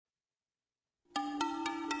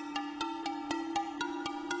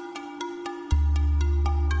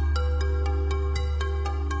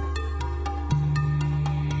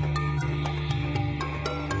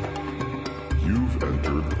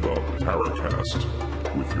Paracast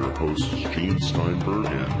with your hosts Gene Steinberg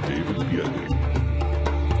and David Biedny.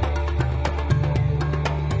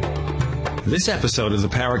 This episode of the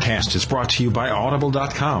Paracast is brought to you by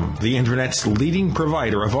Audible.com, the Internet's leading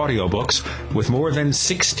provider of audiobooks with more than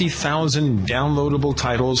 60,000 downloadable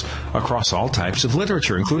titles across all types of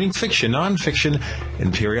literature, including fiction, nonfiction,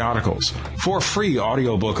 and periodicals. For a free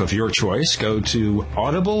audiobook of your choice, go to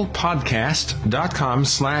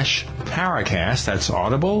audiblepodcast.com/Paracast. That's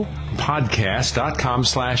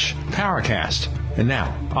audiblepodcast.com/Paracast. And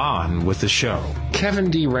now, on with the show.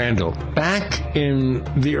 Kevin D. Randle. Back in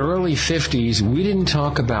the early 50s, we didn't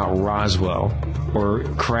talk about Roswell or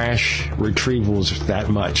crash retrievals that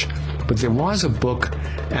much. But there was a book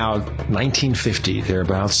out, 1950,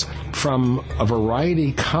 thereabouts, from a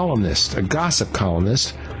variety columnist, a gossip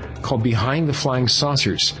columnist, called Behind the Flying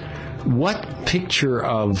Saucers. What picture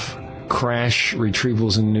of crash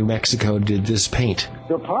retrievals in New Mexico did this paint?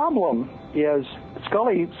 The problem is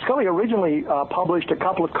Scully originally published a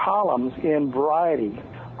couple of columns in Variety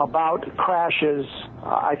about crashes,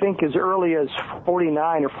 I think as early as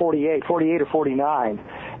 48 or 49,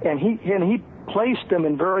 and he placed them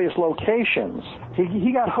in various locations.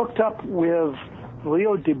 He got hooked up with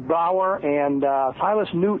Leo DeBauer and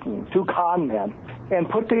Silas Newton, two con men, and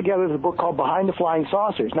put together the book called Behind the Flying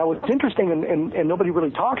Saucers. Now, what's interesting and nobody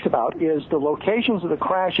really talks about is the locations of the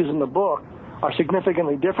crashes in the book are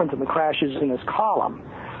significantly different than the crashes in his column.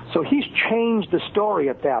 So he's changed the story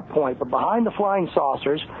at that point. But Behind the Flying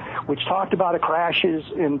Saucers, which talked about the crashes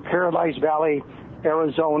in Paradise Valley,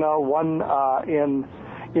 Arizona, one in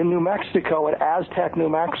New Mexico at Aztec, New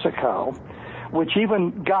Mexico, which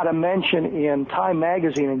even got a mention in Time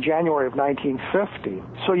magazine in January of 1950.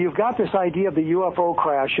 So you've got this idea of the UFO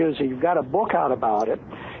crashes, and you've got a book out about it,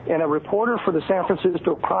 and a reporter for the San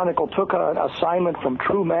Francisco Chronicle took an assignment from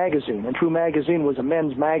True magazine, and True magazine was a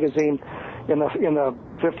men's magazine in the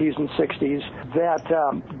 50s and 60s that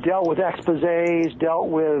dealt with exposés, dealt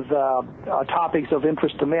with topics of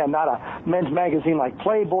interest to men, not a men's magazine like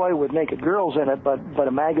Playboy with naked girls in it, but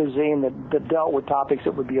a magazine that dealt with topics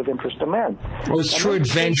that would be of interest to men. Well, it was true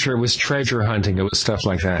adventure, it was treasure hunting, it was stuff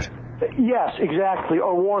like that. Yes, exactly,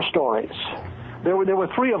 or war stories. There were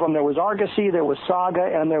three of them. There was Argosy, there was Saga,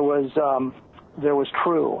 and there was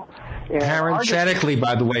True. And parenthetically,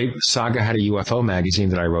 by the way, Saga had a UFO magazine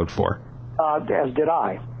that I wrote for. As did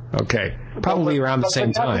I. Okay. Probably around the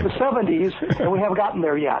same time. The 70s, and we haven't gotten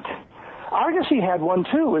there yet. Argosy had one,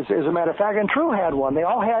 too, as a matter of fact, and True had one. They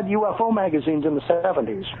all had UFO magazines in the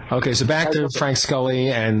 70s. Okay, so back to Frank Scully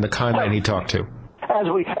and the con man he talked to. As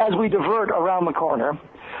we divert around the corner.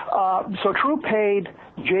 So True paid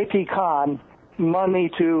J.P. Kahn money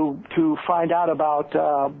to find out about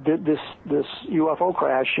this UFO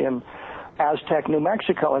crash in Aztec, New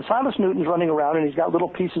Mexico. And Silas Newton's running around, and he's got little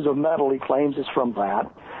pieces of metal he claims is from that.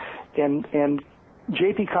 And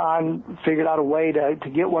J.P. Kahn figured out a way to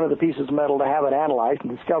get one of the pieces of metal to have it analyzed and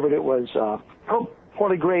discovered it was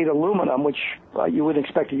poorly grade aluminum, which you would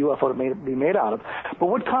expect a UFO to be made out of. But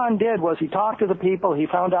what Kahn did was he talked to the people. He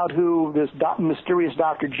found out who this mysterious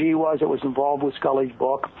Dr. G was that was involved with Scully's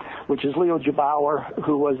book, which is Leo DeBauer,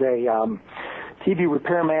 who was a TV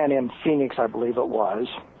repairman in Phoenix, I believe it was.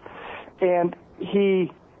 And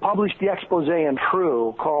he published the expose in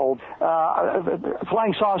True called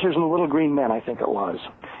Flying Saucers and the Little Green Men, I think it was,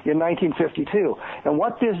 in 1952. And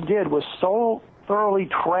what this did was so thoroughly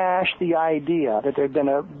trashed the idea that there had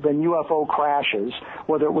been UFO crashes,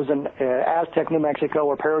 whether it was in Aztec, New Mexico,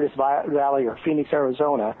 or Paradise Valley, or Phoenix,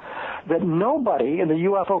 Arizona, that nobody in the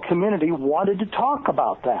UFO community wanted to talk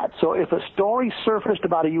about that. So if a story surfaced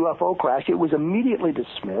about a UFO crash, it was immediately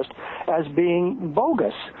dismissed as being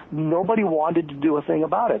bogus. Nobody wanted to do a thing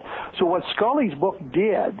about it. So what Scully's book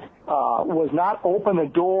did was not open the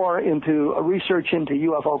door into research into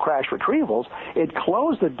UFO crash retrievals. It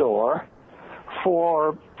closed the door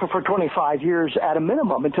for 25 years at a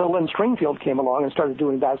minimum until Lynn Stringfield came along and started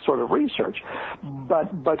doing that sort of research.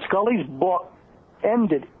 But Scully's book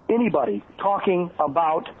ended anybody talking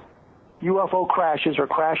about UFO crashes or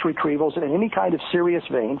crash retrievals in any kind of serious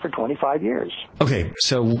vein for 25 years. Okay,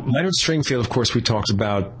 so Leonard Stringfield, of course, we talked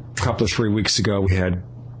about a couple of 3 weeks ago. We had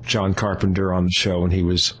John Carpenter on the show, and he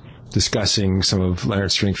was discussing some of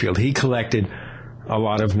Leonard Stringfield. He collected a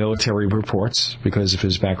lot of military reports because of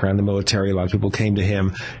his background in the military. A lot of people came to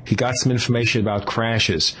him. He got some information about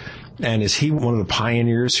crashes. And is he one of the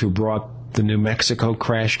pioneers who brought the New Mexico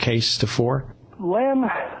crash case to fore? Len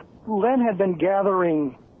had been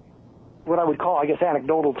gathering what I would call, I guess,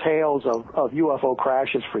 anecdotal tales of UFO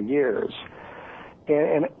crashes for years.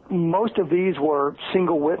 And most of these were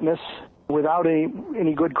single witness without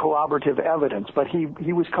any good corroborative evidence. But he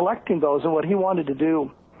was collecting those, and what he wanted to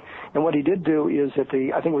do, and what he did do, is at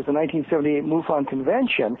I think it was the 1978 MUFON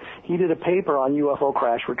convention, he did a paper on UFO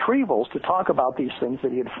crash retrievals to talk about these things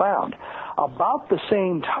that he had found. About the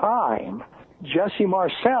same time, Jesse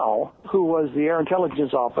Marcel, who was the air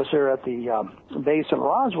intelligence officer at the base in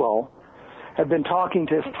Roswell, had been talking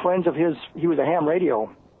to friends of his. He was a ham radio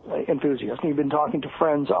enthusiast, and he'd been talking to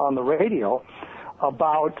friends on the radio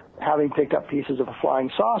about having picked up pieces of a flying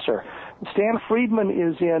saucer. Stan Friedman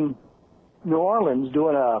is in New Orleans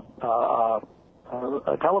doing a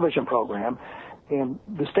television program, and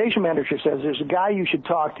the station manager says, there's a guy you should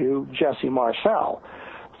talk to, Jesse Marcel.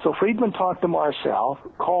 So Friedman talked to Marcel,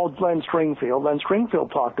 called Len Stringfield. Len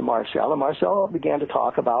Stringfield talked to Marcel, and Marcel began to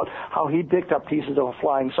talk about how he picked up pieces of a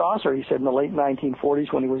flying saucer, he said, in the late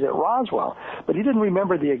 1940s when he was at Roswell. But he didn't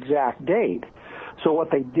remember the exact date. So what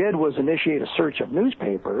they did was initiate a search of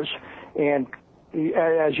newspapers, and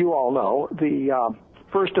as you all know, the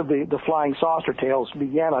first of the flying saucer tales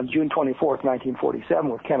began on June 24th, 1947,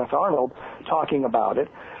 with Kenneth Arnold talking about it.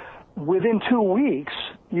 Within 2 weeks,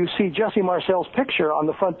 you see Jesse Marcel's picture on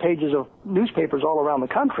the front pages of newspapers all around the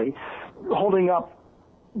country, holding up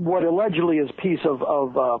what allegedly is a piece of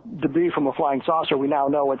debris from a flying saucer. We now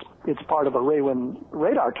know it's part of a Raywin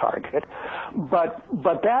radar target. But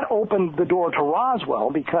that opened the door to Roswell,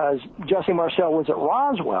 because Jesse Marcel was at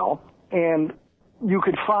Roswell, and you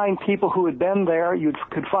could find people who had been there. You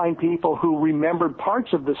could find people who remembered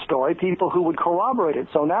parts of the story, people who would corroborate it.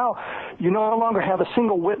 So now you no longer have a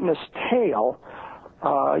single witness tale.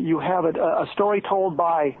 You have a story told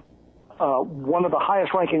by one of the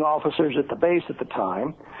highest-ranking officers at the base at the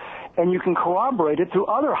time, and you can corroborate it through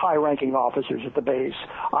other high-ranking officers at the base.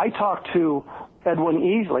 I talked to Edwin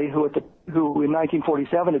Easley, who in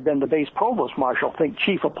 1947 had been the base provost marshal, think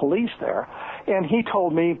chief of police there, and he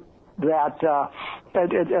told me that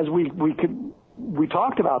as we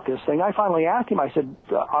talked about this thing, I finally asked him, I said,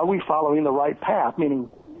 are we following the right path, meaning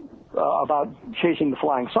about chasing the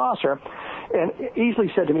flying saucer? And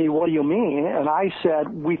Easley said to me, what do you mean? And I said,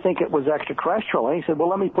 we think it was extraterrestrial. And he said, well,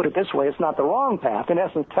 let me put it this way, it's not the wrong path. In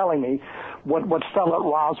essence, telling me what fell at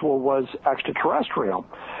Roswell was extraterrestrial.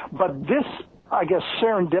 But this, I guess,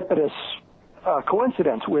 serendipitous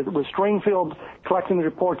coincidence with Stringfield collecting the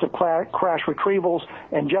reports of crash retrievals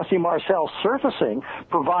and Jesse Marcel surfacing,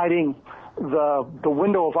 providing the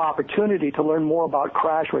window of opportunity to learn more about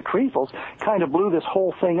crash retrievals, kind of blew this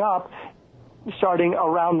whole thing up starting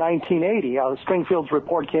around 1980. Stringfield's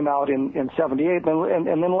report came out in 78, and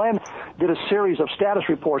then Len did a series of status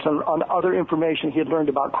reports on other information he had learned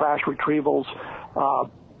about crash retrievals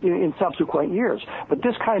in subsequent years. But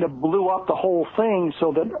this kind of blew up the whole thing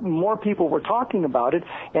so that more people were talking about it,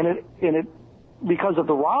 and it because of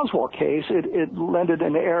the Roswell case, it lended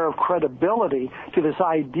an air of credibility to this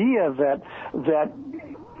idea that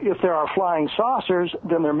if there are flying saucers,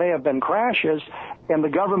 then there may have been crashes, and the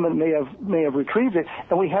government may have retrieved it,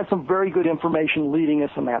 and we had some very good information leading us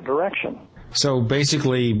in that direction. So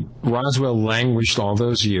basically, Roswell languished all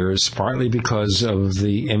those years, partly because of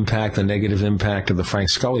the negative impact of the Frank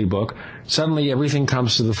Scully book. Suddenly, everything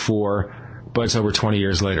comes to the fore, but it's over 20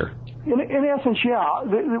 years later. In essence, yeah.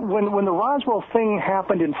 When the Roswell thing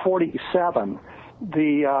happened in 47,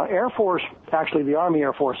 the Air Force, actually the Army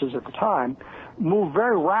Air Forces at the time, moved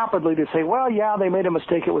very rapidly to say, well, yeah, they made a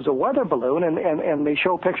mistake. It was a weather balloon, and they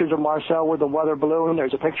show pictures of Marcel with a weather balloon.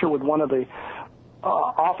 There's a picture with one of the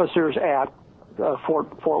officers at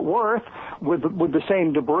Fort Worth with the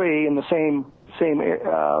same debris in the same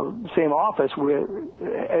office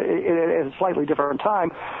at a slightly different time,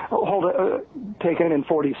 taken in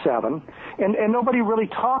 47, and nobody really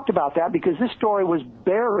talked about that because this story was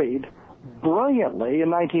buried brilliantly in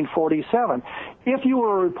 1947. If you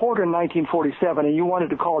were a reporter in 1947 and you wanted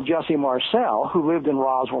to call Jesse Marcel, who lived in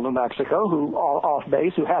Roswell, New Mexico, who off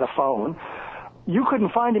base, who had a phone, you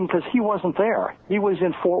couldn't find him because he wasn't there. He was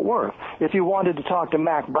in Fort Worth. If you wanted to talk to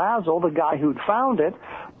Mac Brazel, the guy who'd found it,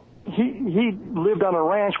 he lived on a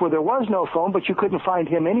ranch where there was no phone, but you couldn't find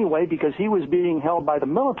him anyway because he was being held by the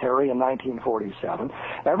military in 1947.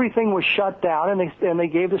 Everything was shut down, and they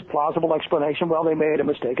gave this plausible explanation. Well, they made a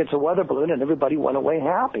mistake. It's a weather balloon, and everybody went away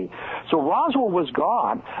happy. So Roswell was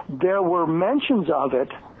gone. There were mentions of it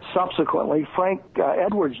subsequently. Frank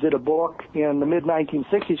Edwards did a book in the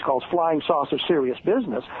mid-1960s called Flying Saucer Serious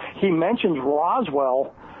Business. He mentions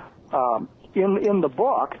Roswell in the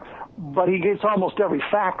book, but he gets almost every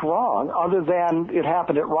fact wrong, other than it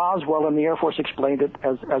happened at Roswell, and the Air Force explained it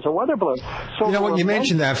as a weather balloon. So you know what? You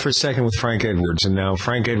mentioned that for a second with Frank Edwards, and now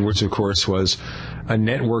Frank Edwards, of course, was a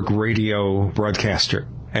network radio broadcaster.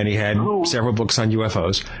 and he had several books on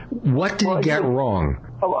UFOs. What did he get wrong?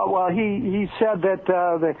 Well, he said that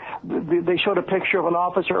they showed a picture of an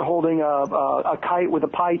officer holding a kite with a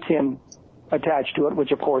pie tin attached to it,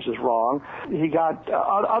 which of course is wrong. He got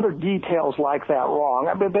other details like that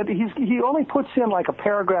wrong. But he only puts in like a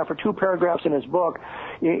paragraph or two paragraphs in his book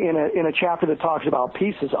in a chapter that talks about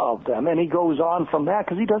pieces of them, and he goes on from that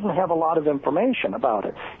because he doesn't have a lot of information about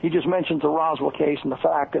it. He just mentions the Roswell case and the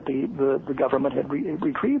fact that the government had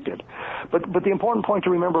retrieved it. But the important point to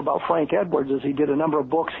remember about Frank Edwards is he did a number of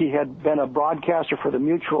books. He had been a broadcaster for the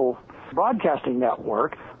Mutual Broadcasting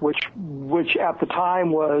Network, which at the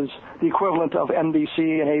time was the equivalent of NBC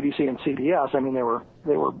and ABC and CBS. I mean, it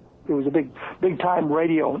was a big time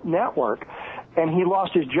radio network. And he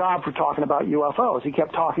lost his job for talking about UFOs. He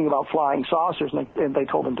kept talking about flying saucers, and they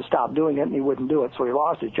told him to stop doing it, and he wouldn't do it, so he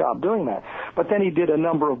lost his job doing that. But then he did a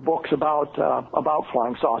number of books about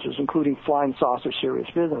flying saucers, including Flying Saucer Serious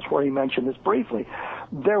Business, where he mentioned this briefly.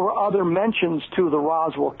 There were other mentions to the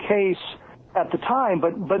Roswell case at the time,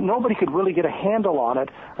 but nobody could really get a handle on it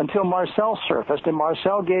until Marcel surfaced, and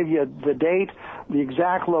Marcel gave you the date, the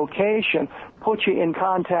exact location, put you in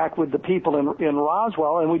contact with the people in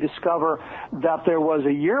Roswell, and we discover that there was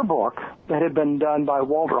a yearbook that had been done by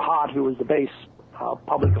Walter Hott, who was the base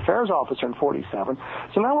public affairs officer in 47.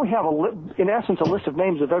 So now we have, in essence, a list of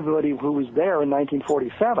names of everybody who was there in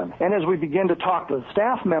 1947. And as we begin to talk to the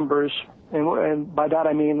staff members, and by that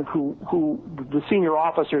I mean who the senior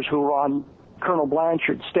officers who were on Colonel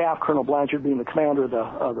Blanchard's staff, Colonel Blanchard being the commander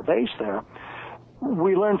of the base there,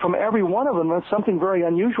 we learned from every one of them that something very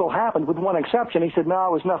unusual happened, with one exception. He said, no,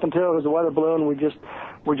 it was nothing to it. It was a weather balloon. We just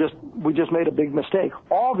made a big mistake.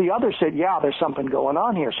 All the others said, yeah, there's something going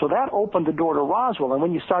on here. So that opened the door to Roswell. And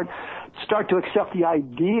when you start to accept the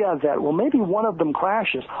idea that, well, maybe one of them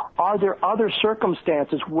crashes, are there other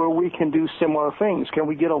circumstances where we can do similar things? Can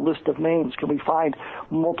we get a list of names? Can we find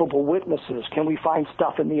multiple witnesses? Can we find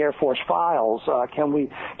stuff in the Air Force files? Can we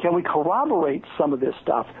corroborate some of this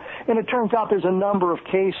stuff? And it turns out there's a number of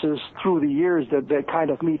cases through the years that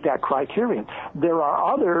kind of meet that criterion. There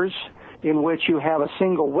are others in which you have a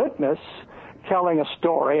single witness telling a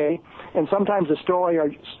story, and sometimes the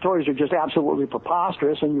stories are just absolutely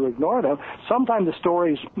preposterous and you ignore them. Sometimes the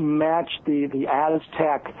stories match the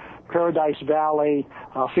Aztec, Paradise Valley,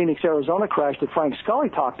 Phoenix, Arizona crash that Frank Scully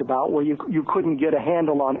talked about, where you couldn't get a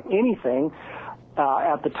handle on anything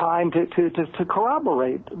at the time to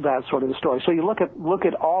corroborate that sort of a story. So you look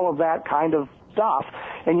at all of that kind of stuff,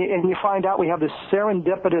 and you find out we have this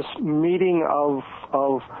serendipitous meeting of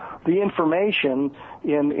the information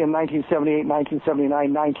in 1978,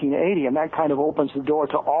 1979, 1980, and that kind of opens the door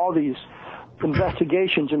to all these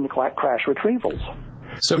investigations into crash retrievals.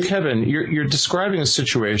 So, Kevin, you're describing a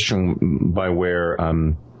situation by where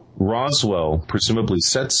Roswell presumably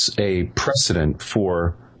sets a precedent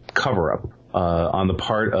for cover-up on the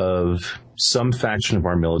part of some faction of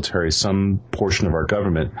our military, some portion of our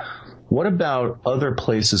government. What about other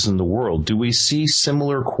places in the world? Do we see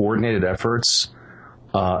similar coordinated efforts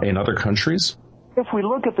in other countries? If we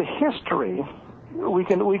look at the history, we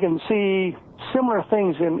can see similar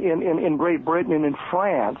things in Great Britain and in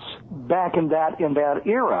France back in that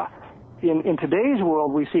era. In today's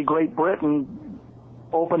world, we see Great Britain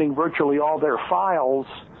opening virtually all their files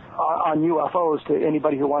on UFOs to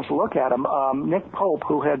anybody who wants to look at them. Nick Pope,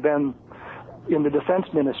 who had been in the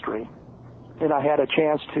defense ministry, and I had a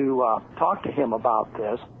chance to talk to him about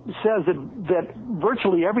this, says that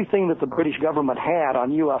virtually everything that the British government had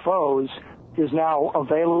on UFOs is now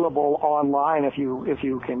available online if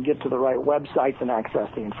you can get to the right websites and access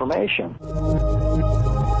the information.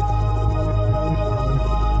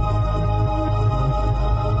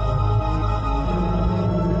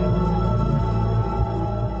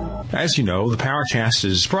 As you know, the Powercast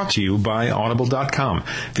is brought to you by Audible.com,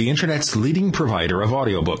 the Internet's leading provider of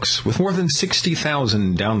audiobooks, with more than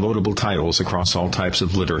 60,000 downloadable titles across all types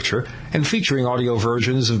of literature, and featuring audio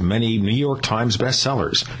versions of many New York Times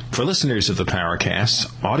bestsellers. For listeners of the Powercast,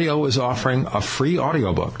 Audio is offering a free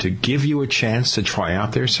audiobook to give you a chance to try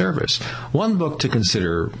out their service. One book to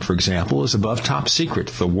consider, for example, is Above Top Secret,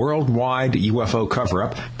 The Worldwide UFO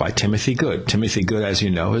Cover-Up by Timothy Good. Timothy Good, as you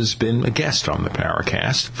know, has been a guest on the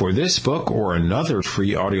Powercast. For this book or another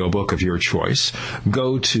free audiobook of your choice,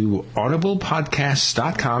 go to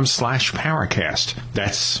audiblepodcast.com/Powercast.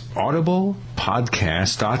 That's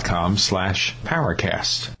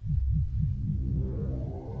audiblepodcast.com/Powercast.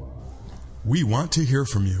 We want to hear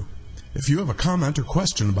from you. If you have a comment or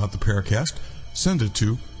question about the Paracast, send it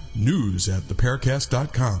to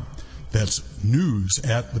news@theparacast.com. That's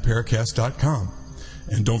news@theparacast.com.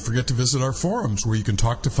 And don't forget to visit our forums where you can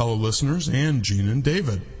talk to fellow listeners and Gene and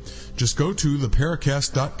David. Just go to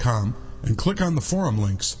theparacast.com and click on the forum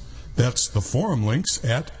links. That's the forum links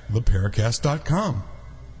at theparacast.com.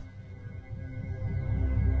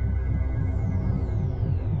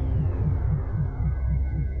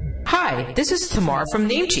 Hi, this is Tamar from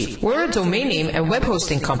Namecheap. We're a domain name and web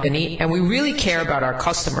hosting company, and we really care about our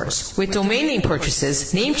customers. With domain name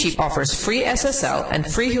purchases, Namecheap offers free SSL and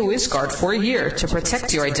free WhoisGuard for a year to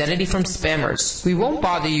protect your identity from spammers. We won't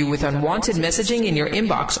bother you with unwanted messaging in your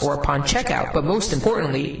inbox or upon checkout, but most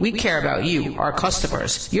importantly, we care about you, our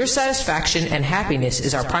customers. Your satisfaction and happiness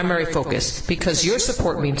is our primary focus because your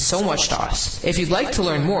support means so much to us. If you'd like to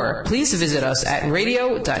learn more, please visit us at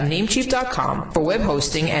radio.namecheap.com for web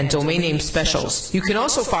hosting and domain name specials. You can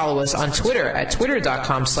also follow us on Twitter at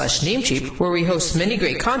twitter.com/Namecheap, where we host many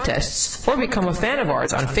great contests, or become a fan of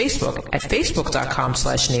ours on Facebook at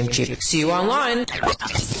facebook.com/Namecheap. See you online.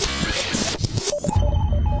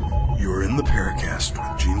 You're in the Paracast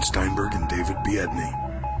with Gene Steinberg and David Biedny.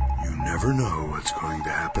 You never know what's going to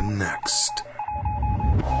happen next.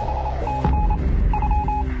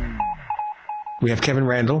 We have Kevin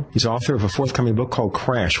Randle. He's author of a forthcoming book called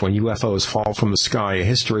Crash, When UFOs Fall from the Sky, a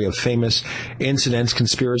history of famous incidents,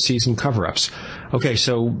 conspiracies, and cover-ups. Okay,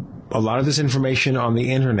 so a lot of this information on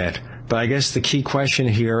the internet, but I guess the key question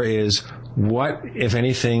here is, what, if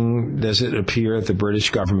anything, does it appear the British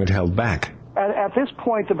government held back? At this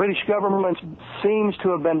point, the British government seems to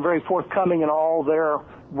have been very forthcoming in all their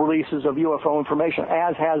releases of UFO information,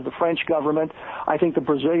 as has the French government. I think the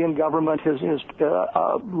Brazilian government has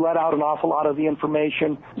let out an awful lot of the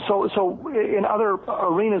information. So in other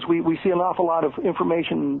arenas, we see an awful lot of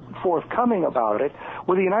information forthcoming about it.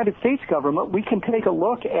 With the United States government, we can take a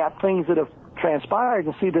look at things that have transpired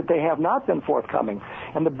and see that they have not been forthcoming.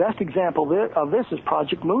 And the best example of this is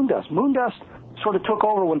Project Moondust. Moondust sort of took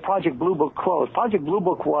over when Project Blue Book closed. Project Blue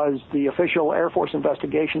Book was the official Air Force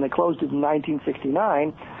investigation. They closed it in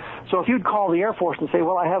 1969. So if you'd call the Air Force and say,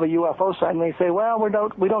 well, I have a UFO site, and they say, well, we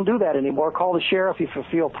don't do that anymore. Call the sheriff if you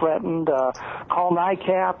feel threatened. Call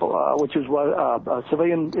NICAP, which is a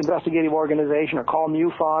civilian investigative organization, or call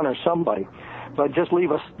MUFON or somebody. But just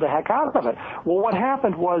leave us the heck out of it. Well, what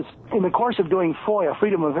happened was, in the course of doing FOIA,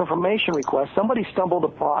 Freedom of Information requests, somebody stumbled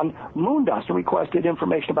upon Moondust and requested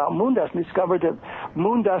information about Moondust and discovered that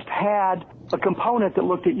Moondust had a component that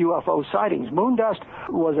looked at UFO sightings. Moondust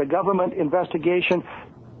was a government investigation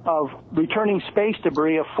of returning space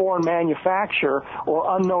debris of foreign manufacture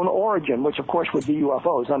or unknown origin, which of course would be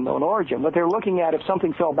UFOs, unknown origin. But they're looking at if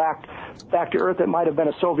something fell back to Earth that might have been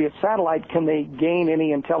a Soviet satellite, can they gain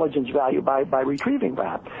any intelligence value by retrieving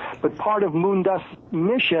that? But part of Moondust's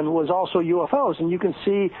mission was also UFOs, and you can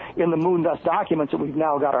see in the Moondust documents that we've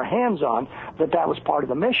now got our hands on that was part of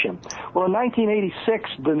the mission. Well, in 1986,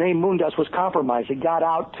 the name Moondust was compromised. It got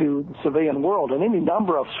out to the civilian world, and any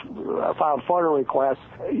number of filed FOIA requests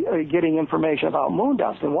getting information about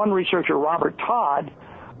Moondust. And one researcher, Robert Todd,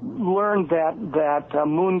 learned that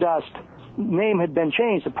Moondust name had been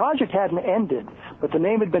changed. The project hadn't ended, but the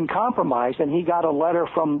name had been compromised, and he got a letter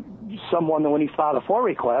from someone when he filed a FOIA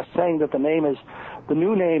request saying that the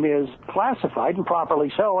new name is classified, and properly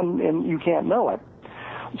so, and you can't know it.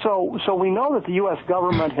 So we know that the U.S.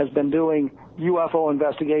 government has been doing UFO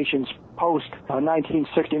investigations post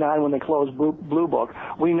 1969 when they closed Blue Book.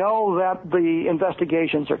 We know that the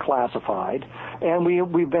investigations are classified, and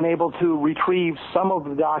we've been able to retrieve some of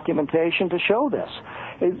the documentation to show this.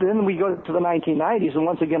 Then we go to the 1990s, and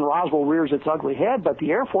once again Roswell rears its ugly head, but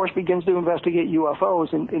the Air Force begins to investigate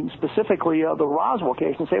UFOs, and specifically the Roswell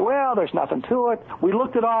case, and say, well, there's nothing to it. We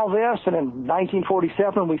looked at all this, and in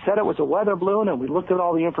 1947 we said it was a weather balloon, and we looked at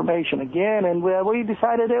all the information again, and we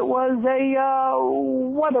decided it was a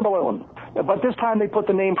weather balloon. But this time they put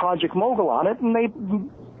the name Project Mogul on it, and they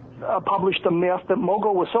published the myth that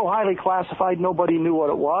Mogul was so highly classified nobody knew what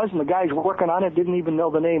it was, and the guys working on it didn't even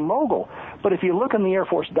know the name Mogul. But if you look in the Air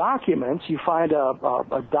Force documents, you find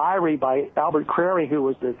a diary by Albert Crary, who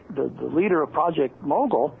was the leader of Project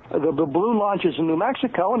Mogul. The balloon launches in New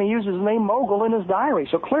Mexico, and he uses the name Mogul in his diary.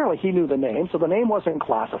 So clearly he knew the name, so the name wasn't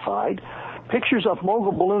classified. Pictures of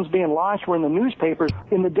Mogul balloons being launched were in the newspapers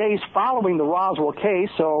in the days following the Roswell case,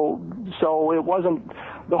 so it wasn't,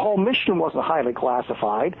 the whole mission wasn't highly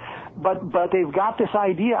classified, but they've got this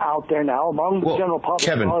idea out there now among the general public.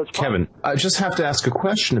 Kevin, I just have to ask a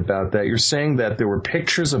question about that. You're saying that there were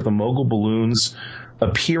pictures of the Mogul balloons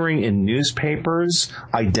appearing in newspapers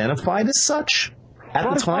identified as such at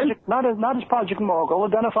the time? Not as Project Mogul,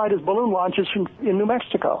 identified as balloon launches in New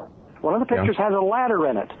Mexico. One of the pictures has a ladder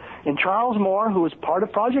in it. And Charles Moore, who was part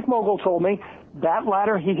of Project Mogul, told me that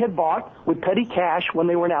ladder he had bought with petty cash when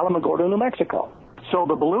they were in Alamogordo, New Mexico. So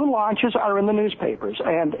the balloon launches are in the newspapers,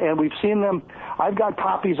 and we've seen them. I've got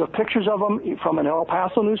copies of pictures of them from an El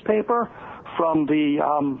Paso newspaper, from the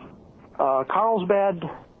Carlsbad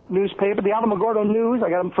newspaper, the Alamogordo News. I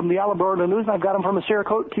got them from the Alamogordo News, and I've got them from the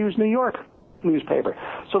Syracuse, New York newspaper.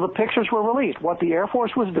 So the pictures were released. What the Air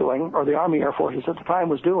Force was doing, or the Army Air Forces at the time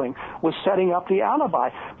was doing, was setting up the alibi.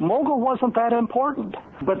 Mogul wasn't that important,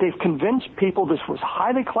 but they've convinced people this was a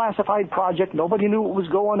highly classified project. Nobody knew what was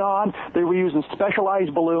going on. They were using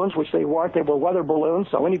specialized balloons, which they weren't. They were weather balloons,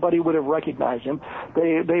 so anybody would have recognized them.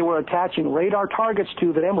 They were attaching radar targets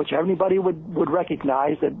to them, which anybody would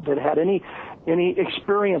recognize that had any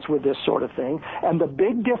experience with this sort of thing. And the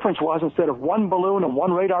big difference was, instead of one balloon and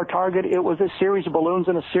one radar target, it was a series of balloons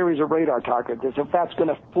and a series of radar targets, as if that's going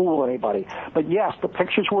to fool anybody. But yes, the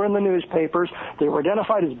pictures were in the newspapers. They were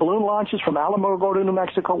identified as balloon launches from Alamogordo, New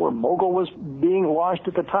Mexico, where Mogul was being launched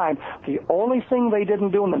at the time. The only thing they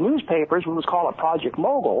didn't do in the newspapers was call it Project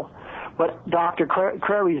Mogul, but Dr.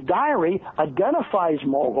 Crary diary identifies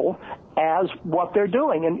Mogul as what they're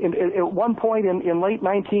doing. And at one point in late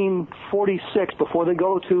 1946, before they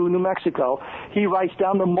go to New Mexico, he writes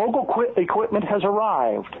down, the Mogul equipment has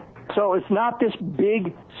arrived. So it's not this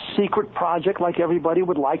big secret project like everybody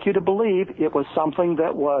would like you to believe. It was something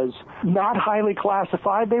that was not highly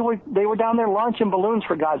classified. They were down there launching balloons,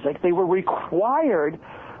 for God's sake. They were required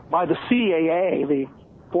by the CAA, the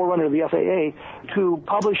forerunner of the FAA, to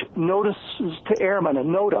publish notices to airmen, a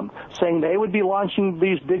NOTAM, saying they would be launching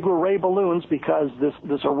these big array balloons because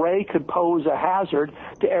this array could pose a hazard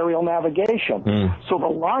to aerial navigation. So the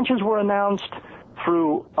launches were announced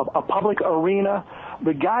through a public arena.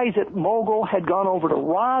 The guys at Mogul had gone over to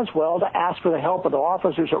Roswell to ask for the help of the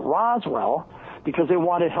officers at Roswell because they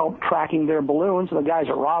wanted help tracking their balloons, and the guys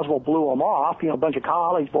at Roswell blew them off, a bunch of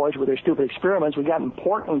college boys with their stupid experiments. We got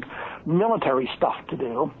important military stuff to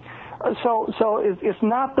do. So it's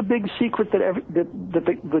not the big secret that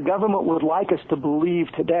the government would like us to believe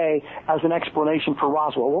today as an explanation for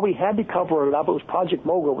Roswell. Well, we had to cover it up. It was Project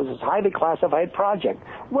Mogul. It was this highly classified project.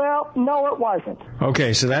 Well, no, it wasn't.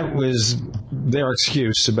 Okay, so that was their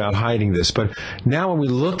excuse about hiding this. But now when we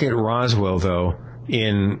look at Roswell, though,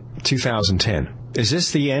 in 2010, is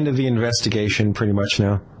this the end of the investigation pretty much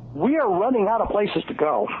now? We are running out of places to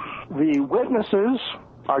go. The witnesses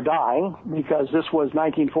are dying because this was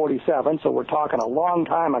 1947, so we're talking a long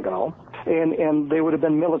time ago, and they would have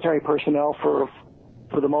been military personnel for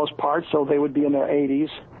the most part, so they would be in their 80s.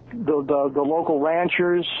 The local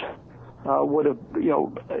ranchers would have,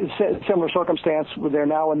 similar circumstance. They're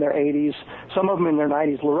now in their 80s, some of them in their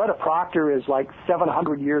 90s. Loretta Proctor is like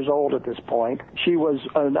 700 years old at this point. She was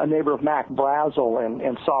a neighbor of Mac Brazel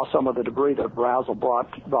and saw some of the debris that Brazel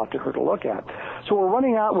brought to her to look at. So we're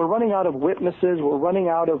running out of witnesses. We're running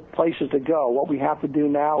out of places to go. What we have to do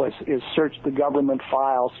now is search the government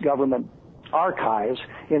files, government archives,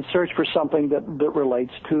 and search for something that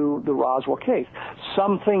relates to the Roswell case.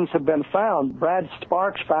 Some things have been found. Brad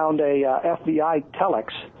Sparks found a FBI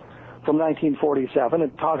telex from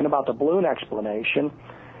 1947 talking about the balloon explanation,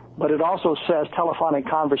 but it also says telephonic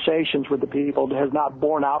conversations with the people that has not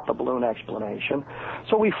borne out the balloon explanation.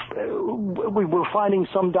 So we're finding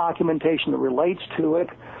some documentation that relates to it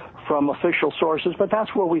from official sources, but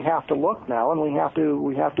that's where we have to look now, and we have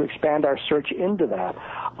to expand our search into that.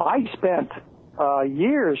 I spent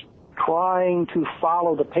years trying to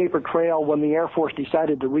follow the paper trail when the Air Force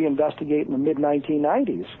decided to reinvestigate in the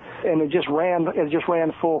mid-1990s, and it just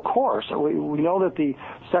ran full course. We know that the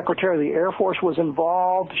Secretary of the Air Force was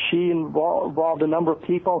involved. She involved a number of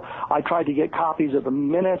people. I tried to get copies of the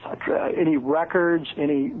minutes, any records,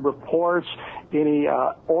 any reports, any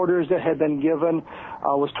orders that had been given.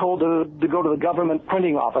 I was told to go to the government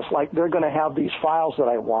printing office, like they're going to have these files that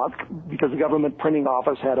I want, because the government printing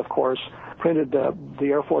office had, of course, printed the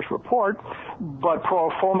Air Force report. But pro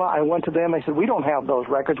forma, I went to them. I said, we don't have those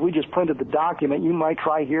records. We just printed the document. You might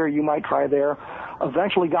try here. You might try there.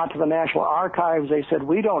 Eventually got to the National Archives. They said,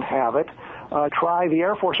 we don't have it. Try the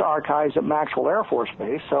Air Force Archives at Maxwell Air Force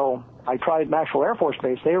Base. So I tried Maxwell Air Force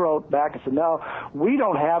Base. They wrote back and said, no, we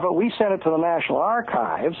don't have it. We sent it to the National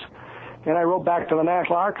Archives. And I wrote back to the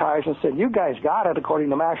National Archives and said, you guys got it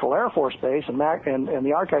according to Maxwell Air Force Base. And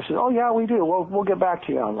the archives said, oh, yeah, we do. We'll get back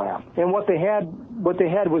to you on that. And what they had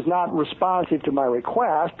was not responsive to my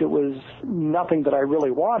request. It was nothing that I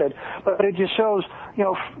really wanted. But it just shows,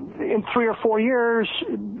 in 3 or 4 years,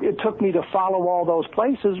 it took me to follow all those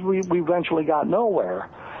places. We eventually got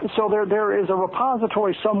nowhere. So there is a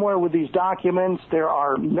repository somewhere with these documents. There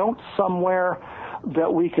are notes somewhere.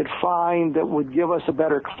 that we could find that would give us a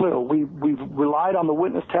better clue. We've relied on the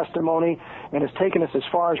witness testimony, and it's taken us as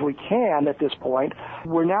far as we can at this point.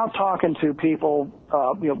 We're now talking to people,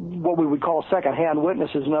 what we would call secondhand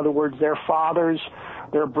witnesses. In other words, their fathers,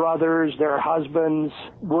 their brothers, their husbands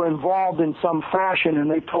were involved in some fashion,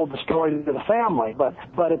 and they've told the story to the family. But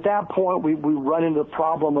at that point, we run into the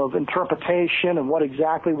problem of interpretation and what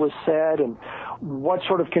exactly was said and what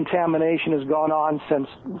sort of contamination has gone on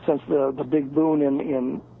since the big boom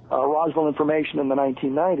in Roswell information in the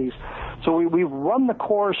 1990s. So we've run the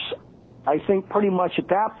course, I think, pretty much at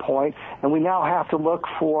that point, and we now have to look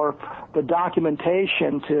for the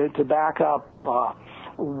documentation to back up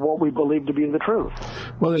what we believe to be the truth.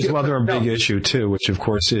 Well, there's another big issue, too, which, of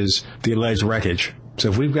course, is the alleged wreckage. So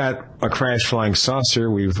if we've got a crashed flying saucer,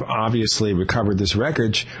 we've obviously recovered this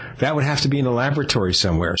wreckage, that would have to be in a laboratory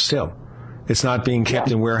somewhere still. It's not being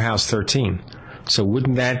kept in Warehouse 13. So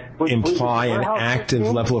wouldn't that imply an active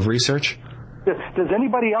level of research? Does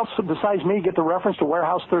anybody else besides me get the reference to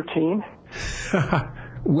Warehouse 13?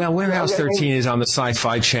 Well, Warehouse 13 is on the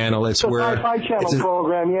Sci-Fi Channel. It's where Sci-Fi Channel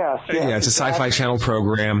program, yes. Yeah, it's a Sci-Fi Channel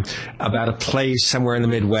program about a place somewhere in the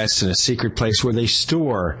Midwest, in a secret place where they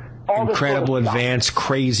store incredible, advanced,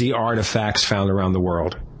 crazy artifacts found around the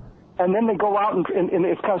world. And then they go out and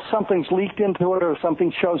if something's leaked into it or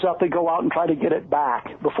something shows up, they go out and try to get it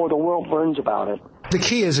back before the world learns about it. The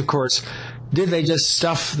key is, of course, did they just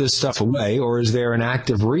stuff this stuff away, or is there an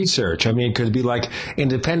active research? I mean, it could be like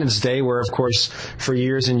Independence Day, where, of course, for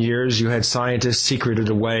years and years you had scientists secreted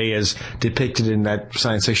away as depicted in that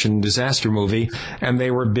science fiction disaster movie, and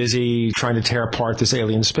they were busy trying to tear apart this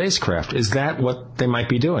alien spacecraft. Is that what they might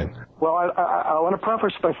be doing? Well, I want to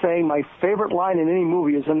preface by saying my favorite line in any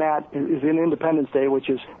movie is in Independence Day, which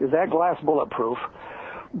is that glass bulletproof?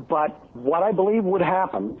 But what I believe would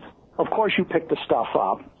happen, of course you pick the stuff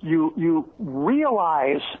up. You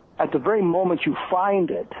realize at the very moment you find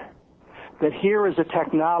it that here is a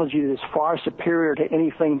technology that is far superior to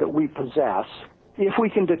anything that we possess. If we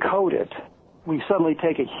can decode it, we suddenly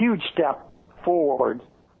take a huge step forward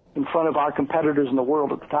in front of our competitors in the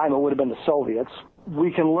world. At the time, it would have been the Soviets.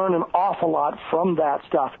 We can learn an awful lot from that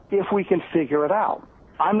stuff if we can figure it out.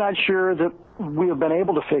 I'm not sure that we have been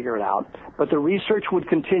able to figure it out, but the research would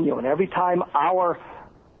continue. And every time our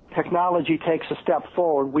technology takes a step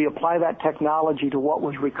forward, we apply that technology to what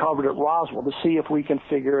was recovered at Roswell to see if we can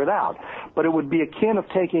figure it out. But it would be akin of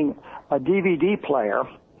taking a DVD player,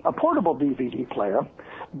 a portable DVD player,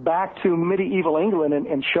 back to medieval England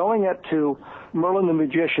and showing it to Merlin the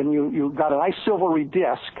magician. You've got a nice silvery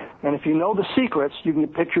disc, and if you know the secrets, you can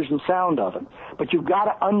get pictures and sound of it. But you've got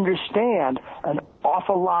to understand an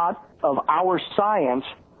awful lot of our science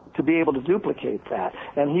to be able to duplicate that,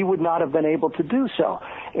 and he would not have been able to do so.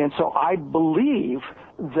 And so I believe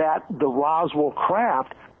that the Roswell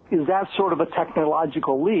craft is that sort of a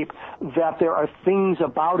technological leap, that there are things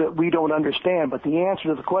about it we don't understand. But the answer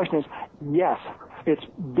to the question is yes. It's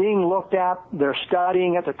being looked at, they're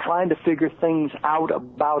studying it, they're trying to figure things out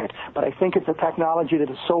about it. But I think it's a technology that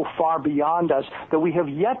is so far beyond us that we have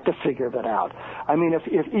yet to figure that out. I mean,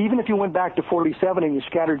 even if you went back to 47 and you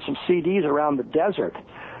scattered some CDs around the desert,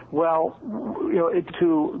 well,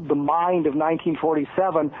 to the mind of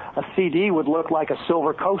 1947, a CD would look like a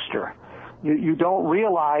silver coaster. You don't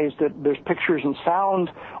realize that there's pictures and sound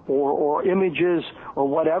or images or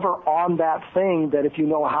whatever on that thing that if you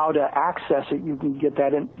know how to access it, you can get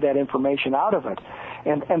that information out of it.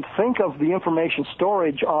 And think of the information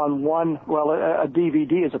storage on a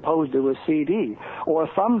DVD as opposed to a CD, or a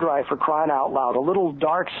thumb drive, for crying out loud, a little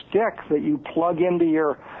dark stick that you plug into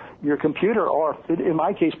your computer, or in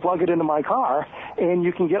my case, plug it into my car, and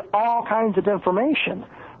you can get all kinds of information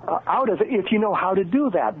out of it if you know how to do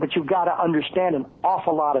that. But you've got to understand an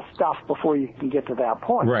awful lot of stuff before you can get to that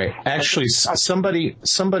point. Right. Actually, somebody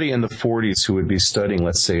in the 40s who would be studying,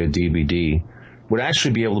 let's say, a DVD would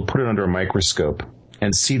actually be able to put it under a microscope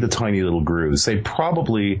and see the tiny little grooves. They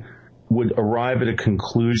probably would arrive at a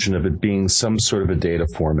conclusion of it being some sort of a data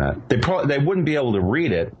format. They wouldn't be able to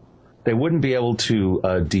read it. They wouldn't be able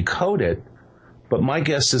to decode it. But my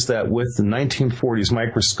guess is that with the 1940s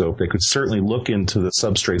microscope, they could certainly look into the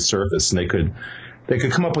substrate surface, and they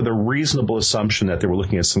could come up with a reasonable assumption that they were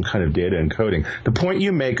looking at some kind of data encoding. The point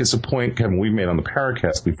you make is a point, Kevin, we've made on the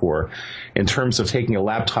Paracast before, in terms of taking a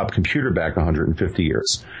laptop computer back 150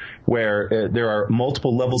 years, where there are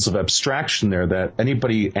multiple levels of abstraction there that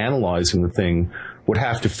anybody analyzing the thing would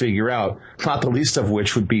have to figure out, not the least of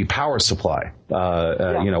which would be power supply.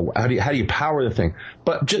 How do you power the thing?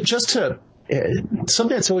 But just to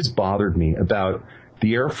something that's always bothered me about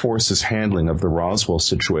the Air Force's handling of the Roswell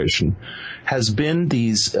situation has been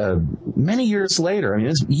these many years later. I mean,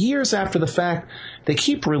 it's years after the fact, they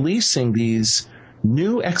keep releasing these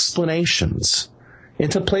new explanations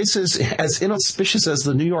into places as inauspicious as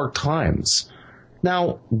the New York Times.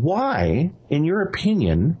 Now, why, in your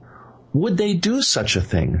opinion, would they do such a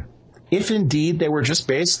thing? If indeed they were just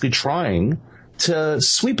basically trying to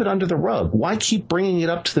sweep it under the rug, why keep bringing it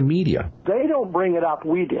up to the media? They don't bring it up,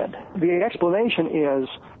 we did. The explanation is,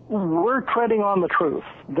 we're treading on the truth.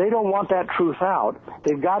 They don't want that truth out.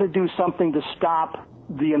 They've got to do something to stop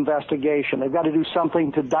the investigation. They've got to do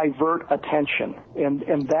something to divert attention.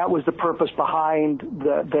 And that was the purpose behind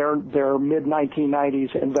their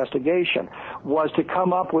mid-1990s investigation, was to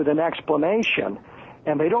come up with an explanation.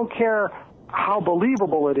 And they don't care how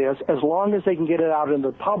believable it is, as long as they can get it out in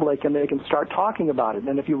the public and they can start talking about it.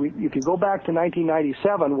 And if you go back to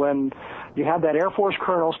 1997, when you had that Air Force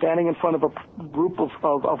colonel standing in front of a group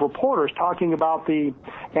of reporters talking about the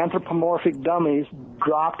anthropomorphic dummies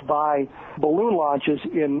dropped by balloon launches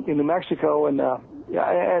in New Mexico and the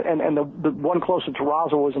one closest to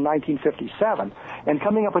Roswell was in 1957, and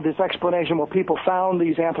coming up with this explanation, well, people found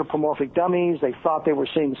these anthropomorphic dummies, they thought they were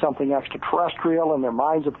seeing something extraterrestrial, and their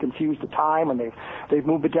minds have confused the time, and they've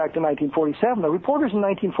moved it back to 1947. The reporters in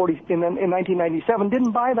 1997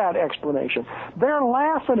 didn't buy that explanation. They're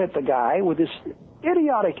laughing at the guy with this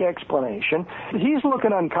idiotic explanation. He's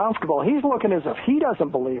looking uncomfortable. He's looking as if he doesn't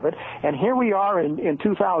believe it. And here we are in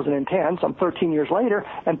 2010, some 13 years later,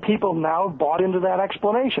 and people now bought into that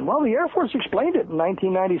explanation. Well, the Air Force explained it in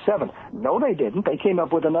 1997. No, they didn't. They came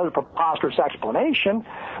up with another preposterous explanation,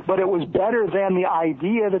 but it was better than the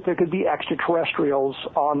idea that there could be extraterrestrials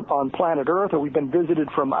on planet Earth, or we've been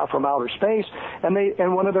visited from outer space,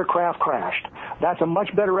 and one of their craft crashed. That's a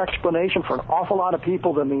much better explanation for an awful lot of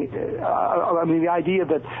people than the idea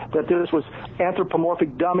that this was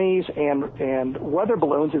anthropomorphic dummies and weather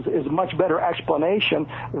balloons is a much better explanation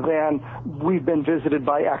than we've been visited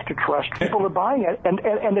by extraterrestrials. People are buying it, and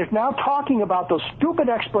they're now talking about those stupid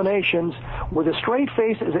explanations with a straight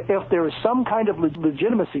face as if there is some kind of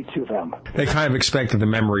legitimacy to them. They kind of expect that the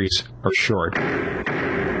memories are short.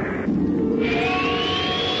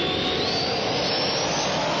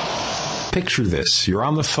 Picture this. You're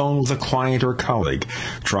on the phone with a client or colleague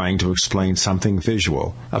trying to explain something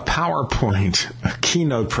visual. A PowerPoint, a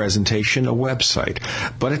keynote presentation, a website.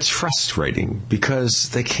 But it's frustrating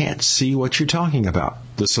because they can't see what you're talking about.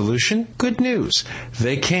 The solution? Good news.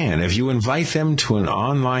 They can if you invite them to an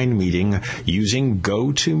online meeting using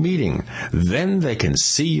GoToMeeting. Then they can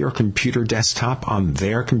see your computer desktop on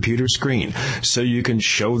their computer screen, so you can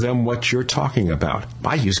show them what you're talking about.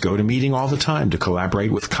 I use GoToMeeting all the time to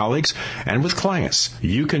collaborate with colleagues and with clients.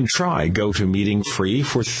 You can try GoToMeeting free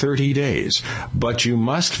for 30 days, but you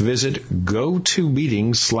must visit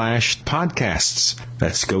GoToMeeting/podcasts.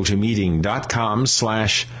 That's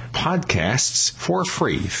GoToMeeting.com/podcasts for a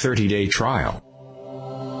free 30-day trial.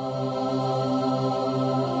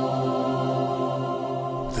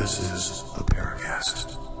 This is the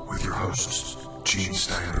Paracast with your hosts, Gene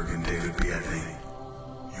Steinberg and David Biedney.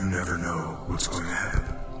 You never know what's going to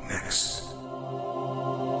happen next.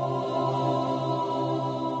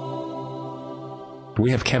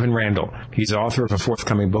 We have Kevin Randle. He's author of a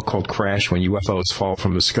forthcoming book called Crash: When UFOs Fall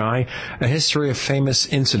from the Sky, a history of famous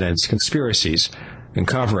incidents, conspiracies, and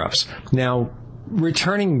cover-ups. Now,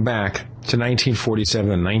 returning back to 1947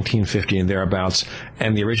 and 1950 and thereabouts,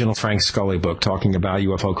 and the original Frank Scully book talking about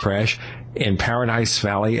UFO crash in Paradise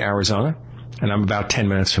Valley, Arizona, and I'm about 10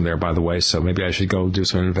 minutes from there, by the way, so maybe I should go do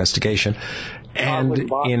some investigation, and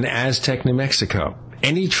in Aztec, New Mexico.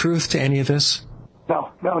 Any truth to any of this? No,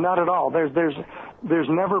 not at all. There's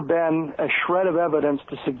never been a shred of evidence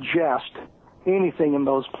to suggest anything in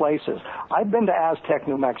those places. I've been to Aztec,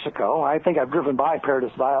 New Mexico. I think I've driven by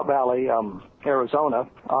Paradise Valley, Arizona,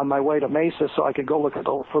 on my way to Mesa so I could go look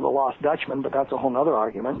for the Lost Dutchman, but that's a whole other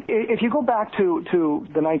argument. If you go back to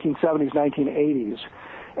the 1970s, 1980s,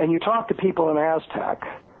 and you talk to people in Aztec,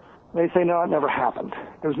 they say, no, it never happened.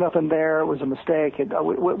 There's nothing there. It was a mistake.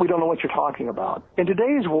 We don't know what you're talking about. In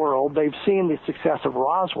today's world, they've seen the success of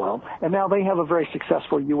Roswell, and now they have a very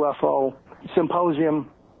successful UFO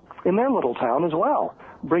symposium in their little town as well,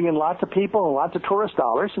 bringing lots of people and lots of tourist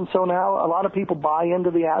dollars, and so now a lot of people buy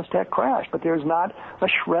into the Aztec crash, but there's not a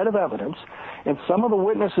shred of evidence. And some of the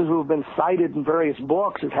witnesses who have been cited in various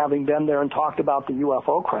books as having been there and talked about the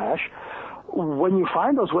UFO crash, when you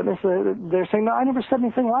find those witnesses, they're saying, no, I never said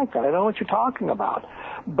anything like that. I don't know what you're talking about.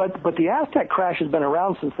 But the Aztec crash has been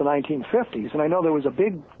around since the 1950s, and I know there was a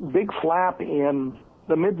big flap in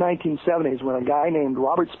the mid-1970s when a guy named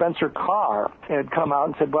Robert Spencer Carr had come out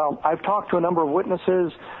and said, well, I've talked to a number of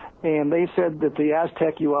witnesses, and they said that the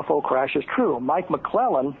Aztec UFO crash is true. Mike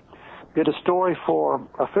McClellan did a story for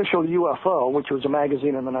Official UFO, which was a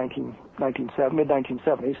magazine in the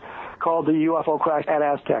mid-1970s, called The UFO Crash at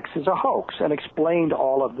Aztecs is a Hoax, and explained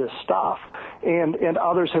all of this stuff. And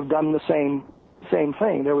others have done the same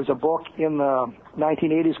thing. There was a book in the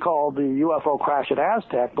 1980s called The UFO Crash at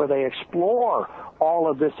Aztec, where they explore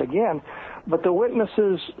all of this again. But the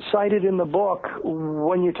witnesses cited in the book,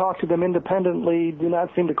 when you talk to them independently, do not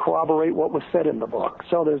seem to corroborate what was said in the book.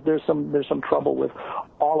 So there's some trouble with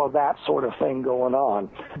all of that sort of thing going on.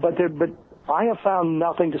 But I have found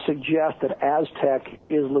nothing to suggest that Aztec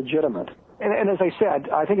is legitimate. And as I said,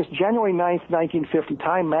 I think it's January 9th, 1950,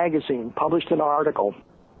 Time magazine published an article,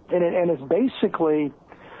 and it's basically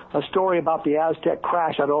a story about the Aztec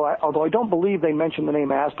crash, although I don't believe they mention the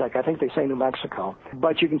name Aztec. I think they say New Mexico.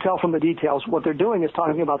 But you can tell from the details what they're doing is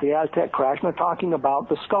talking about the Aztec crash, and they're talking about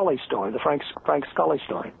the Scully story, the Frank Scully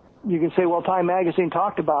story. You can say, well, Time magazine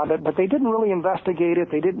talked about it, but they didn't really investigate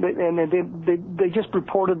it. They just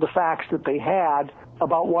reported the facts that they had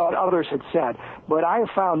about what others had said. But I have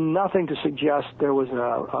found nothing to suggest there was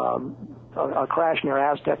a crash near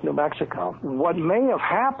Aztec, New Mexico. What may have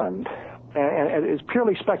happened, and it's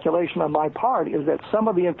purely speculation on my part, is that some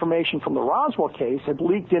of the information from the Roswell case had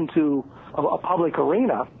leaked into a public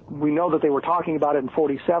arena. We know that they were talking about it in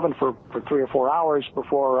 47 for 3 or 4 hours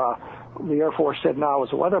before the Air Force said no, it was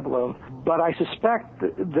a weather balloon. But I suspect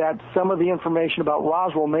that some of the information about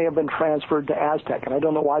Roswell may have been transferred to Aztec, and I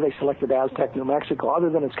don't know why they selected Aztec, New Mexico, other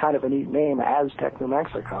than it's kind of a neat name, Aztec, New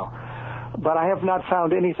Mexico. But I have not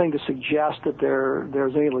found anything to suggest that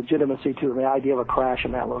there's any legitimacy to the idea of a crash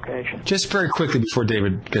in that location. Just very quickly, before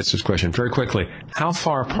David gets his question, very quickly, how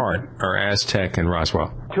far apart are Aztec and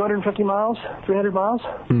Roswell? 250 miles, 300 miles,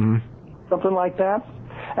 something like that.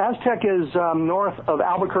 Aztec is north of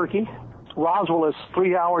Albuquerque. Roswell is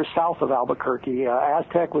 3 hours south of Albuquerque.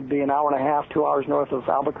 Aztec would be an hour and a half, 2 hours north of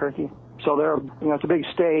Albuquerque. So it's a big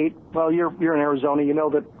state. Well, you're in Arizona. You know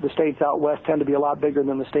that the states out west tend to be a lot bigger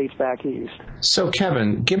than the states back east. So,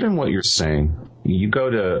 Kevin, given what you're saying, you go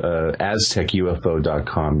to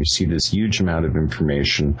AztecUFO.com. You see this huge amount of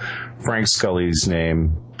information. Frank Scully's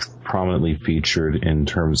name prominently featured in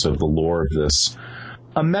terms of the lore of this.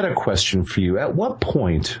 A meta question for you. At what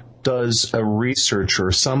point does a researcher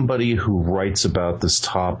or somebody who writes about this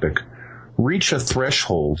topic reach a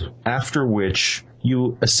threshold after which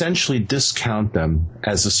you essentially discount them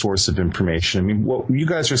as a source of information? I mean, what you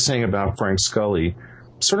guys are saying about Frank Scully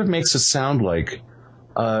sort of makes it sound like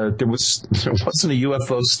there wasn't a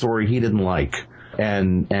UFO story he didn't like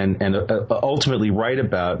and ultimately write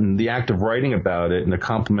about, and the act of writing about it in a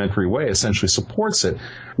complimentary way essentially supports it.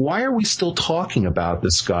 Why are we still talking about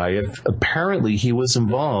this guy if apparently he was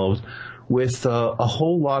involved with a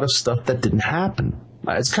whole lot of stuff that didn't happen?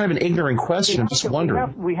 It's kind of an ignorant question. I'm just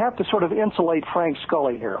wondering. We have to sort of insulate Frank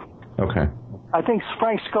Scully here. Okay. I think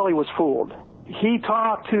Frank Scully was fooled. He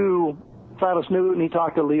talked to Silas Newton. He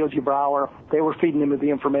talked to Leo G. Brower. They were feeding him the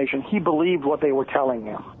information. He believed what they were telling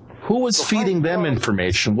him. Who was feeding them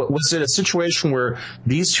information? What, was it a situation where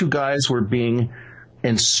these two guys were being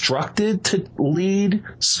instructed to lead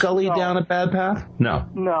Scully down a bad path? No.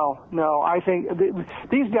 I think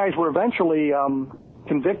these guys were eventually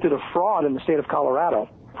convicted of fraud in the state of Colorado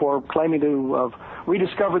for claiming to have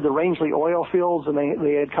rediscovered the Rangeley oil fields, and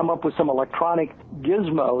they had come up with some electronic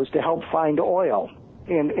gizmos to help find oil.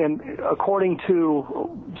 And according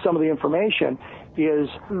to some of the information, is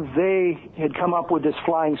they had come up with this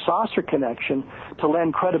flying saucer connection to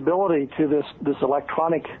lend credibility to this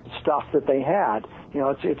electronic stuff that they had. You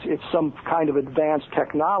know, it's some kind of advanced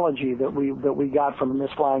technology that we got from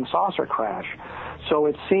this flying saucer crash. So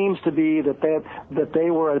it seems to be that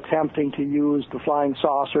they were attempting to use the flying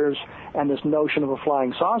saucers and this notion of a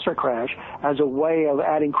flying saucer crash as a way of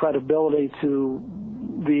adding credibility to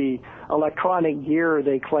the electronic gear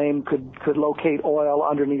they claim could locate oil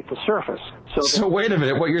underneath the surface. So wait a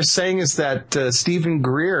minute. What you're saying is that Stephen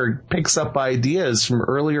Greer picks up ideas from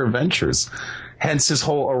earlier ventures, hence his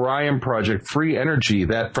whole Orion project, free energy,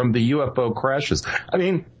 that from the UFO crashes. I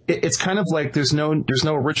mean, it's kind of like there's no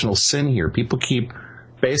original sin here. People keep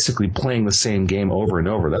basically playing the same game over and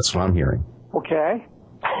over. That's what I'm hearing. Okay.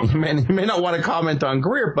 You may not want to comment on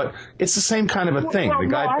Greer, but it's the same kind of a thing. Well, the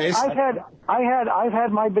guy I've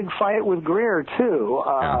had my big fight with Greer too.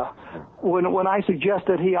 when I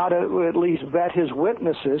suggested he ought to at least vet his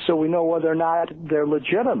witnesses so we know whether or not they're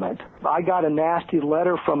legitimate, I got a nasty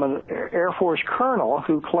letter from an Air Force colonel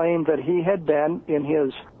who claimed that he had been in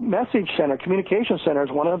his message center, communication center,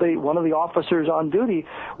 as one of the officers on duty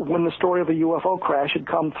when the story of a UFO crash had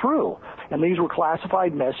come through. And these were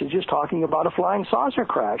classified messages talking about a flying saucer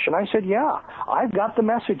crash. And I said, yeah, I've got the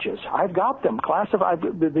messages. I've got them. Classified,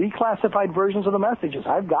 the declassified versions of the messages.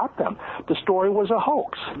 I've got them. The story was a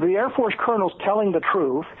hoax. The Air Force colonel's telling the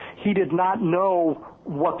truth. He did not know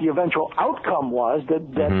what the eventual outcome was,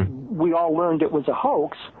 that we all learned it was a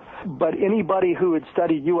hoax. But anybody who had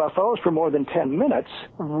studied UFOs for more than 10 minutes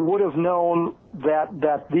would have known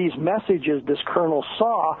that these messages this colonel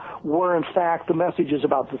saw were in fact the messages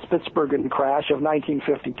about the Spitsbergen crash of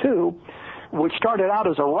 1952, which started out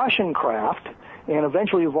as a Russian craft and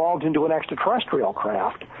eventually evolved into an extraterrestrial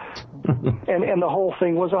craft. and the whole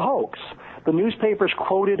thing was a hoax. The newspapers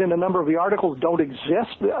quoted in a number of the articles don't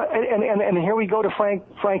exist. And here we go to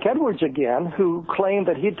Frank Edwards again, who claimed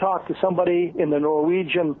that he'd talked to somebody in the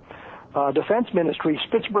Norwegian Defense Ministry,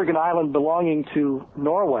 Spitsbergen Island belonging to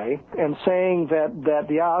Norway, and saying that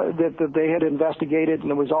they had investigated and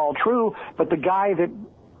it was all true, but the guy that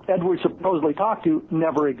Edwards supposedly talked to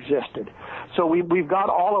never existed. So we've got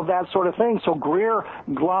all of that sort of thing. So Greer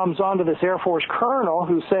gloms onto this Air Force colonel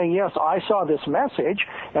who's saying, yes, I saw this message,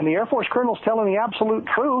 and the Air Force colonel's telling the absolute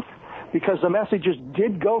truth because the messages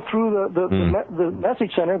did go through the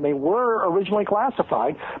message center. They were originally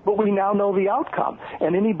classified, but we now know the outcome.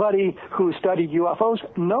 And anybody who studied UFOs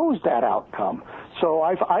knows that outcome. So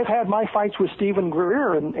I've had my fights with Stephen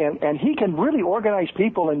Greer, and he can really organize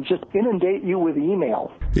people and just inundate you with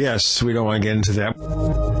email. Yes, we don't want to get into that.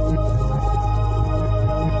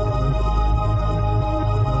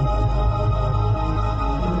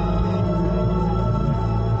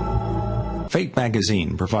 Fate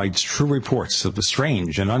magazine provides true reports of the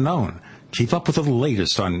strange and unknown. Keep up with the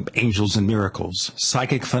latest on angels and miracles,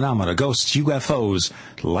 psychic phenomena, ghosts, UFOs,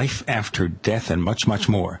 life after death, and much, much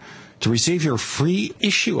more. To receive your free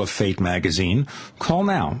issue of Fate magazine, call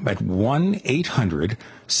now at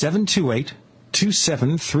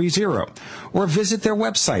 1-800-728-2730 or visit their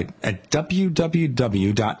website at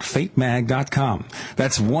www.fatemag.com.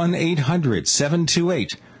 That's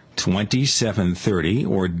 1-800-728-2730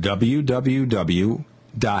 or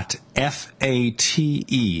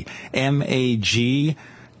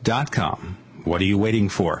www.fatemag.com. What are you waiting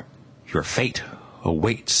for? Your fate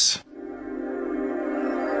awaits.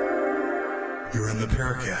 You're in the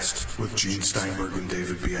Paracast with Gene Steinberg and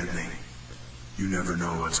David Biedney. You never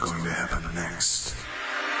know what's going to happen next.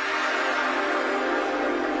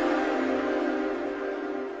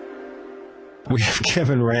 We have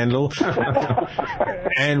Kevin Randle,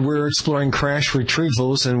 and we're exploring crash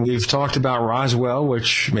retrievals, and we've talked about Roswell,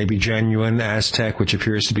 which may be genuine, Aztec, which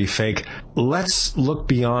appears to be fake. Let's look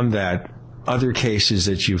beyond that, other cases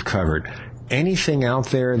that you've covered. Anything out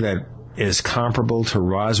there that is comparable to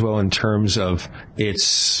Roswell in terms of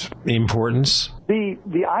its importance? The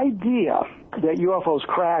idea that UFOs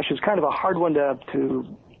crash is kind of a hard one to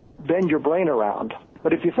bend your brain around.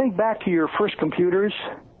 But if you think back to your first computers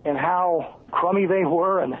and how crummy they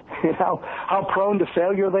were and how prone to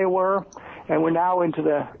failure they were, and we're now in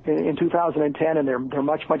 2010 and they're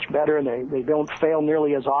much better, and they don't fail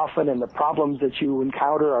nearly as often, and the problems that you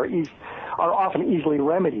encounter are often easily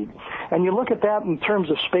remedied. And you look at that in terms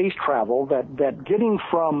of space travel, that getting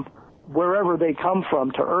from wherever they come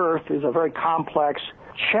from to Earth is a very complex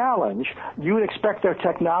challenge. You would expect their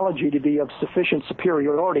technology to be of sufficient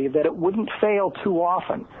superiority that it wouldn't fail too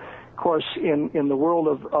often. Of course, in the world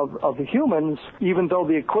of the humans, even though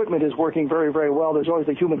the equipment is working very, very well, there's always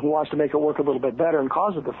a human who wants to make it work a little bit better and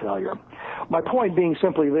causes the failure. My point being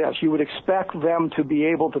simply this: you would expect them to be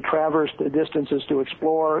able to traverse the distances to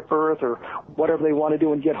explore Earth or whatever they want to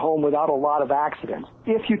do and get home without a lot of accidents.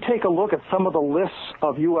 If you take a look at some of the lists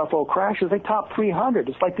of UFO crashes, they top 300.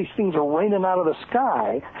 It's like these things are raining out of the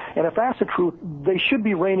sky, and if that's the truth, they should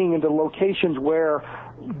be raining into locations where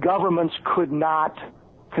governments could not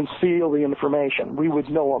conceal the information. We would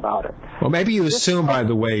know about it. Well, maybe you assume, by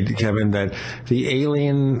the way, Kevin, that the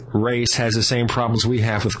alien race has the same problems we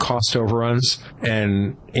have with cost overruns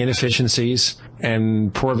and inefficiencies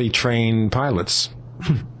and poorly trained pilots.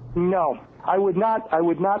 No. I would not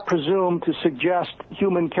presume to suggest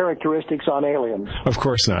human characteristics on aliens. Of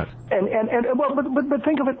course not. But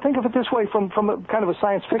think of it this way from a kind of a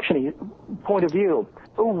science fiction point of view.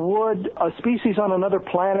 Would a species on another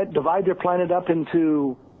planet divide their planet up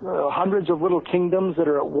into hundreds of little kingdoms that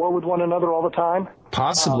are at war with one another all the time?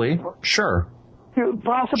 Possibly, sure.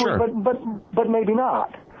 Possibly, sure. But maybe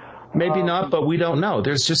not. Maybe not, but we don't know.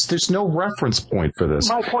 There's no reference point for this.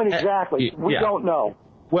 My point exactly. We don't know.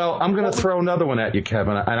 Well, I'm going to throw another one at you,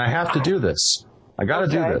 Kevin, and I have to do this. I got to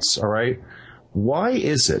do this, all right? Why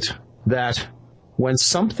is it that when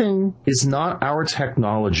something is not our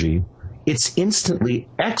technology, it's instantly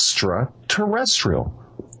extraterrestrial?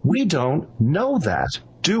 We don't know that,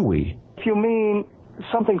 do we? If you mean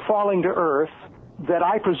something falling to Earth that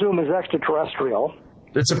I presume is extraterrestrial,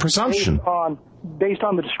 it's a presumption. Based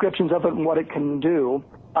on the descriptions of it and what it can do,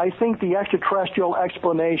 I think the extraterrestrial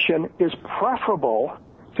explanation is preferable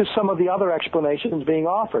to some of the other explanations being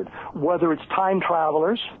offered, whether it's time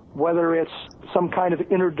travelers, whether it's some kind of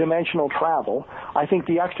interdimensional travel. I think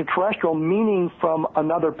the extraterrestrial, meaning from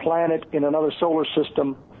another planet in another solar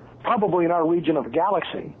system, probably in our region of the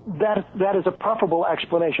galaxy, that is a preferable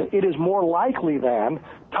explanation. It is more likely than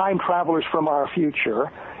time travelers from our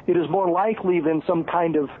future. It is more likely than some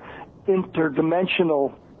kind of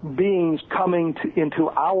interdimensional beings coming into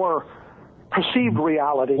our perceived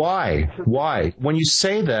reality. Why? When you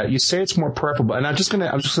say that, you say it's more preferable. And I'm just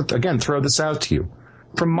again throw this out to you.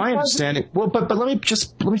 From my understanding, but let me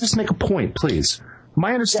just make a point, please.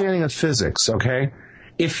 My understanding of physics, okay?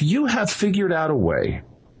 If you have figured out a way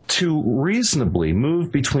to reasonably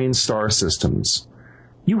move between star systems,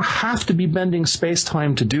 you have to be bending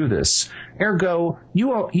space-time to do this. Ergo,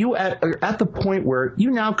 you are at the point where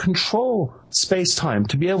you now control space-time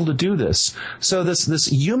to be able to do this. So this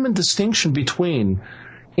human distinction between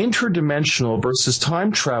interdimensional versus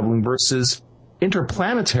time-traveling versus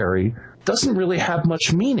interplanetary doesn't really have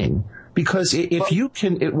much meaning. Because if you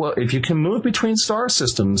can move between star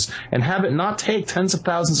systems and have it not take tens of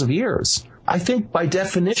thousands of years, I think by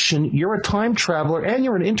definition, you're a time traveler and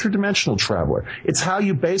you're an interdimensional traveler. It's how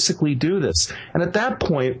you basically do this. And at that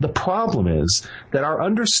point, the problem is that our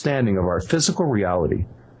understanding of our physical reality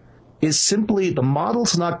is simply the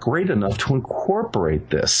model's not great enough to incorporate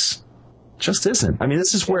this. Just isn't. I mean,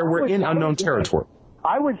 this is where we're in unknown territory.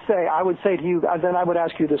 I would say to you, then I would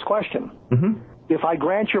ask you this question. Mm-hmm. If I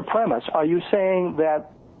grant your premise, are you saying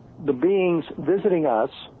that the beings visiting us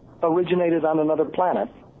originated on another planet?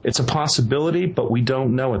 It's a possibility, but we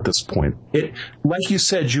don't know at this point. Like you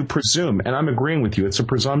said, you presume, and I'm agreeing with you. It's a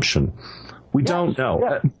presumption. We don't know.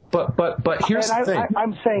 Yes. But here's the thing.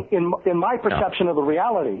 I'm saying, in my perception of the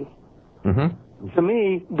reality, to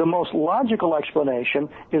me, the most logical explanation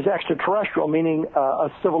is extraterrestrial, meaning a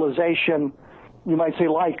civilization, you might say,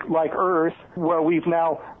 like Earth, where we've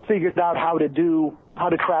now figured out how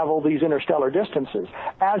to travel these interstellar distances,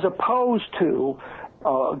 as opposed to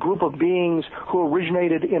a group of beings who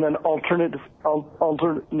originated in an alternate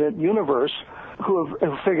universe, who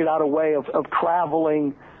have figured out a way of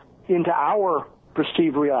traveling into our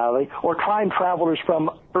perceived reality, or time travelers from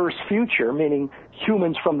Earth's future, meaning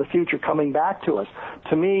humans from the future coming back to us.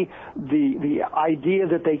 To me, the idea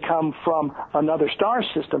that they come from another star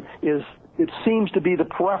system it seems to be the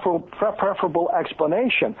preferable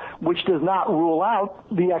explanation, which does not rule out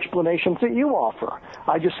the explanations that you offer.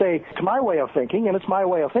 I just say, to my way of thinking, and it's my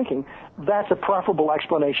way of thinking, that's a preferable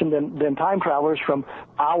explanation than time travelers from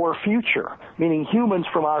our future, meaning humans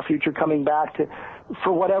from our future coming back to,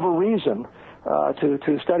 for whatever reason,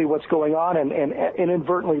 to study what's going on and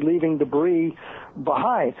inadvertently leaving debris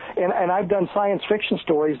behind. And I've done science fiction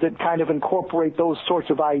stories that kind of incorporate those sorts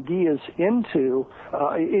of ideas into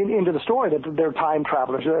the story, that they're time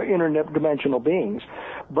travelers, they're interdimensional beings.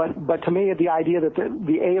 But to me, the idea that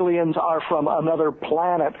the aliens are from another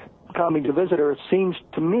planet coming to visit her, it seems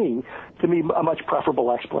to me a much preferable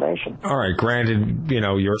explanation. All right, granted,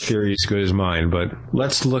 your theory is good as mine, but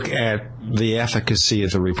let's look at the efficacy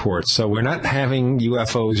of the report. So we're not having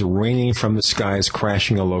UFOs raining from the skies,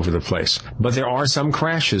 crashing all over the place. But there are some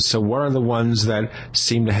crashes. So what are the ones that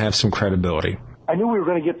seem to have some credibility? I knew we were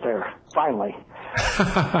going to get there, finally.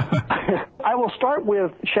 I will start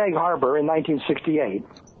with Shag Harbor in 1968.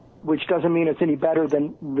 Which doesn't mean it's any better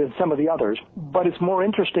than some of the others, but it's more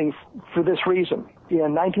interesting for this reason.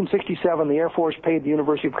 In 1967, the Air Force paid the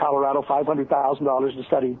University of Colorado $500,000 to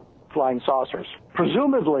study flying saucers.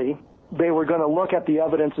 Presumably, they were going to look at the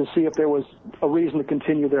evidence and see if there was a reason to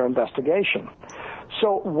continue their investigation.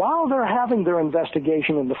 So while they're having their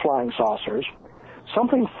investigation into flying saucers,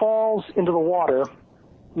 something falls into the water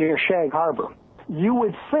near Shag Harbor. You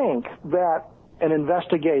would think that an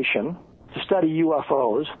investigation to study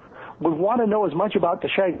UFOs would want to know as much about the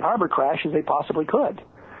Shag Harbor crash as they possibly could.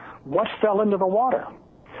 What fell into the water?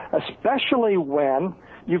 Especially when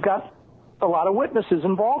you've got a lot of witnesses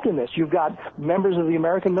involved in this. You've got members of the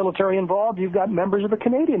American military involved. You've got members of the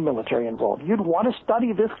Canadian military involved. You'd want to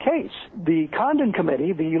study this case. The Condon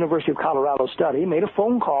Committee, the University of Colorado study, made a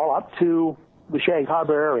phone call up to the Shag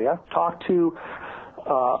Harbor area, talked to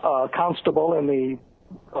a constable in the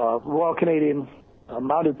Royal Canadian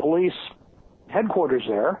Mounted Police headquarters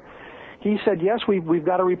there. He said, yes, we've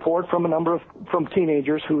got a report from from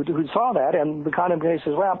teenagers who saw that, and the condom case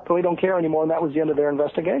says, well, we don't care anymore, and that was the end of their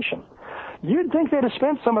investigation. You'd think they'd have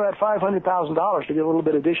spent some of that $500,000 to get a little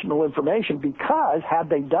bit additional information, because had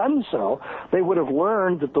they done so, they would have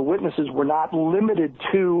learned that the witnesses were not limited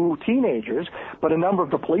to teenagers, but a number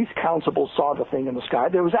of the police constables saw the thing in the sky.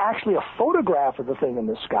 There was actually a photograph of the thing in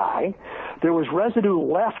the sky. There was residue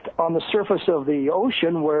left on the surface of the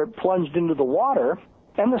ocean where it plunged into the water.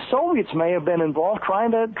 And the Soviets may have been involved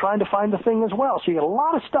trying to find the thing as well. So you got a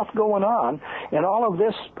lot of stuff going on, and all of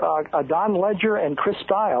this. Don Ledger and Chris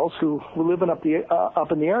Stiles, who live up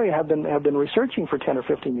in the area, have been researching for 10 or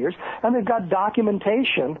 15 years, and they've got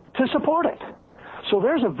documentation to support it. So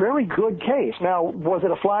there's a very good case. Now, was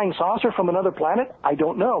it a flying saucer from another planet? I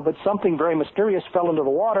don't know, but something very mysterious fell into the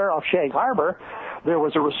water off Shag Harbor. There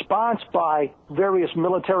was a response by various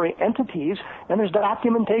military entities, and there's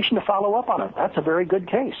documentation to follow up on it. That's a very good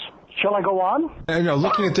case. Shall I go on? No,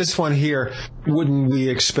 looking at this one here, wouldn't we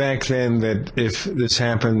expect then that if this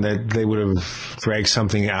happened that they would have dragged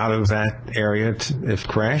something out of that area if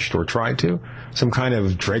crashed or tried to? Some kind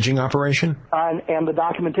of dredging operation? And the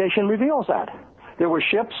documentation reveals that. There were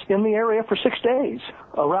ships in the area for 6 days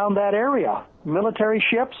around that area. Military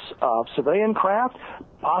ships, civilian craft,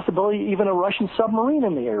 possibly even a Russian submarine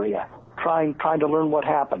in the area, trying to learn what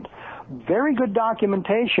happened. Very good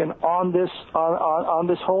documentation on this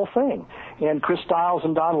whole thing. And Chris Stiles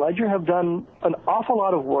and Don Ledger have done an awful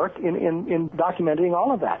lot of work in documenting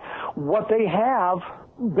all of that. What they have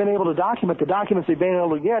been able to document, the documents they've been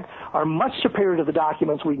able to get, are much superior to the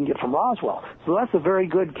documents we can get from Roswell. So that's a very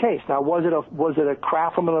good case. Now, was it a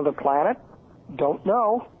craft from another planet? Don't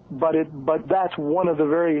know, but that's one of the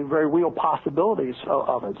very, very real possibilities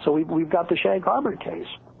of it. So we've got the Shag Harbor case.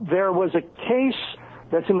 There was a case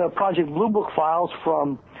that's in the Project Blue Book files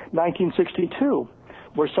from 1962,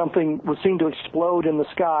 where something was seen to explode in the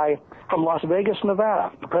sky from Las Vegas,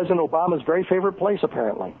 Nevada, President Obama's very favorite place,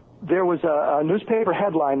 apparently. There was a newspaper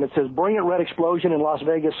headline that says, "Brilliant red explosion in Las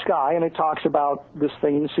Vegas sky," and it talks about this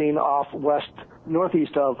thing seen off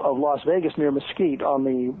northeast of Las Vegas near Mesquite on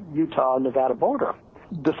the Utah-Nevada border.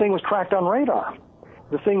 The thing was tracked on radar.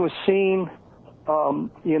 The thing was seen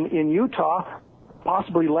in Utah,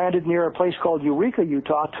 possibly landed near a place called Eureka,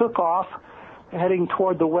 Utah, took off, heading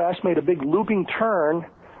toward the west, made a big looping turn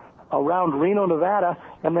around Reno, Nevada,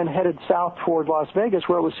 and then headed south toward Las Vegas,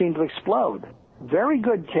 where it was seen to explode. Very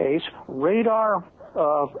good case, radar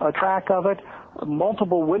a track of it,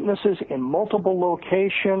 multiple witnesses in multiple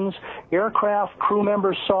locations, aircraft crew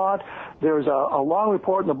members saw it. There's a long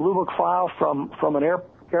report in the Blue Book file from an Air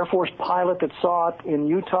Force pilot that saw it in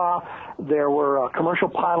Utah. There were commercial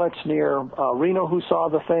pilots near Reno who saw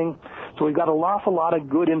the thing. So we've got an awful lot of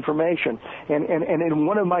good information. And in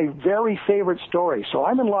one of my very favorite stories, so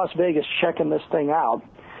I'm in Las Vegas checking this thing out,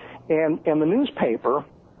 and the newspaper,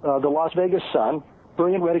 the Las Vegas Sun,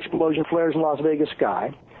 brilliant red explosion flares in Las Vegas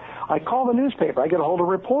sky. I call the newspaper. I get a hold of a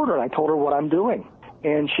reporter, and I told her what I'm doing.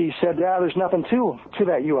 And she said, yeah, there's nothing to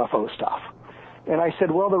that UFO stuff. And I said,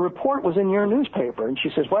 well, the report was in your newspaper. And she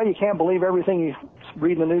says, well, you can't believe everything you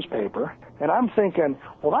read in the newspaper. And I'm thinking,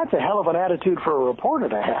 well, that's a hell of an attitude for a reporter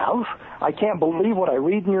to have. I can't believe what I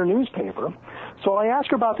read in your newspaper. So I asked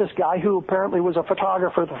her about this guy who apparently was a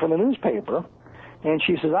photographer for the newspaper. And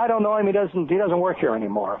she says, I don't know him. He doesn't work here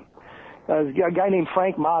anymore. A guy named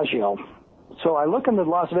Frank Maggio. So I look in the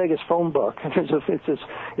Las Vegas phone book.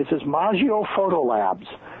 It says Maggio Photo Labs.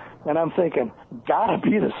 And I'm thinking, gotta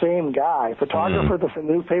be the same guy. Photographer for the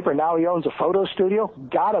newspaper, now he owns a photo studio.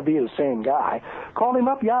 Gotta be the same guy. Called him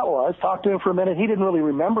up, yeah, it was. Talked to him for a minute. He didn't really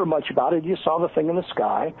remember much about it. He just saw the thing in the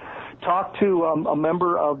sky. Talked to a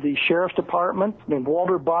member of the sheriff's department named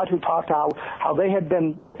Walter Butt, who talked how they had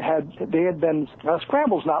been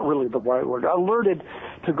scramble's not really the right word, alerted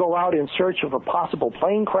to go out in search of a possible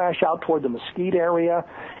plane crash out toward the Mesquite area.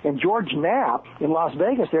 And George Knapp in Las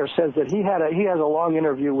Vegas there says that he has a long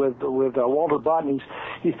interview with Walter Butt, and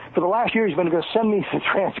he for the last year he's been going to send me the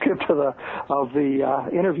transcript of the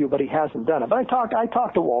interview, but he hasn't done it. But I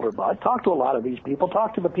talked to Walter Butt, talked to a lot of these people,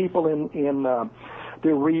 talked to the people in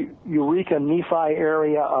the Eureka, Nephi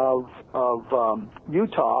area of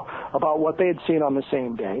Utah about what they had seen on the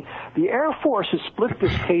same day. The Air Force has split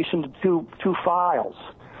this case into two files.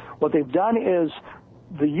 What they've done is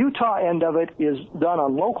The Utah end of it is done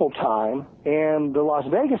on local time, and the Las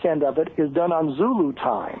Vegas end of it is done on Zulu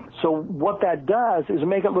time. So what that does is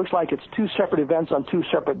make it look like it's two separate events on two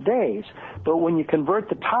separate days. But when you convert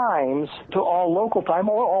the times to all local time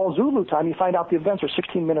or all Zulu time, you find out the events are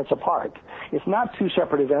 16 minutes apart. It's not two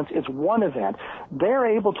separate events, it's one event. They're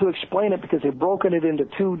able to explain it because they've broken it into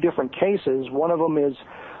two different cases. One of them is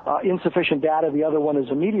insufficient data, the other one is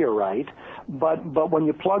a meteorite. But when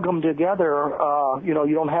you plug them together, you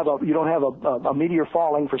don't have a meteor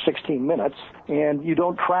falling for 16 minutes, and you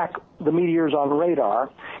don't track the meteors on radar.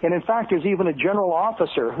 And in fact, there's even a general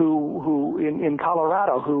officer who in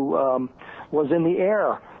Colorado who was in the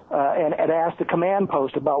air and had asked the command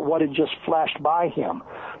post about what had just flashed by him.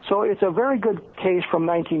 So it's a very good case from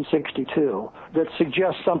 1962 that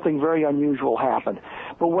suggests something very unusual happened.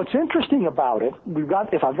 But what's interesting about it,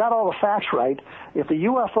 if I've got all the facts right, if the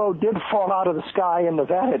UFO did fall out of the sky in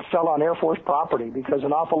Nevada, it fell on Air Force property, because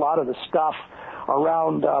an awful lot of the stuff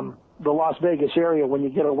around the Las Vegas area, when you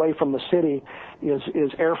get away from the city,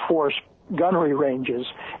 is Air Force gunnery ranges,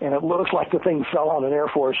 and it looks like the thing fell on an Air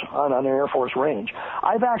Force range.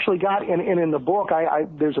 I've actually got in the book,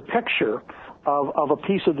 there's a picture of a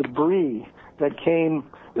piece of debris that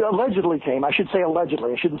allegedly came. I should say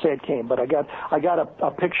allegedly. I shouldn't say it came, but I got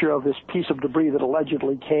a picture of this piece of debris that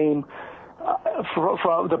allegedly came.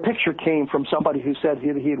 The picture came from somebody who said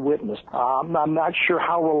he had witnessed. I'm not sure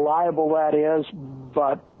how reliable that is,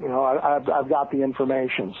 but I've got the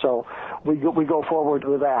information, so we go forward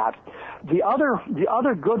with that. The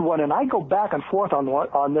other good one, and I go back and forth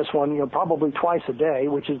on this one, probably twice a day,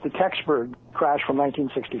 which is the Kecksburg crash from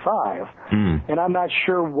 1965, and I'm not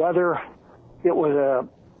sure whether it was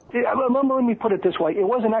let me put it this way. It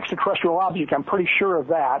was an extraterrestrial object. I'm pretty sure of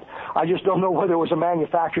that. I just don't know whether it was a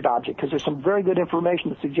manufactured object, because there's some very good information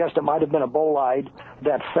that suggests it might have been a bolide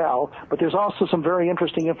that fell. But there's also some very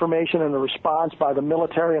interesting information in the response by the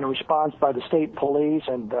military and a response by the state police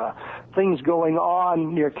and things going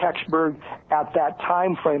on near Kecksburg at that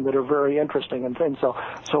time frame that are very interesting and things.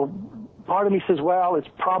 So part of me says, well, it's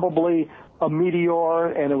probably a meteor,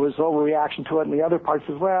 and it was overreaction to it, and the other part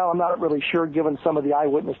says, well, I'm not really sure given some of the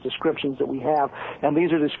eyewitness descriptions that we have, and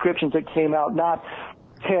these are descriptions that came out not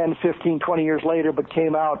 10, 15, 20 years later, but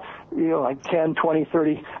came out, like 10, 20,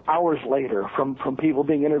 30 hours later from people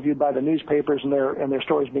being interviewed by the newspapers and their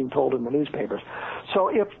stories being told in the newspapers. So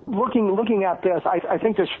if looking at this, I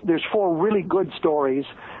think there's four really good stories,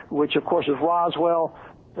 which of course is Roswell,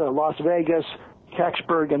 Las Vegas,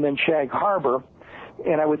 Kecksburg, and then Shag Harbor.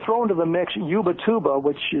 And I would throw into the mix Ubatuba,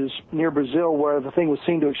 which is near Brazil, where the thing was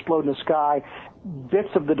seen to explode in the sky. Bits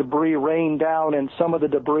of the debris rained down, and some of the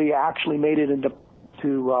debris actually made it into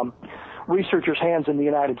researchers' hands in the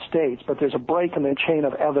United States. But there's a break in the chain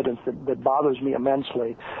of evidence that bothers me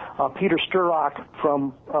immensely. Peter Sturrock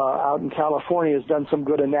from out in California has done some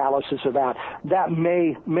good analysis of that. That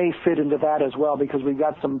may fit into that as well, because we've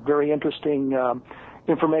got some very interesting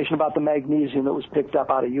information about the magnesium that was picked up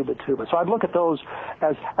out of Ubatuba. So I'd look at those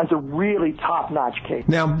as a really top-notch case.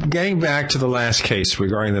 Now, getting back to the last case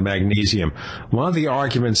regarding the magnesium, one of the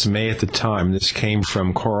arguments made at the time, this came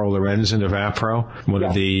from Coral Lorenzen of APRO, one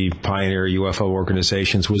of the pioneer UFO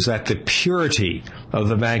organizations, was that the purity of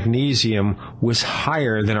the magnesium was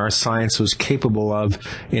higher than our science was capable of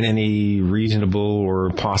in any reasonable or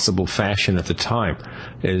possible fashion at the time.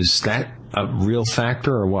 Is that a real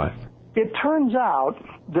factor or what? It turns out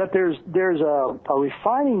that there's a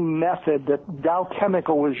refining method that Dow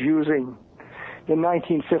Chemical was using in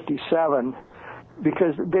 1957,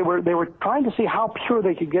 because they were trying to see how pure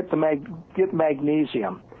they could get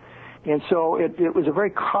magnesium, and so it was a very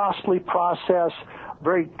costly process,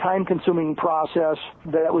 very time-consuming process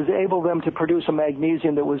that was able them to produce a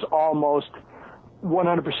magnesium that was almost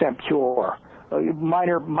 100% pure,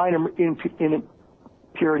 minor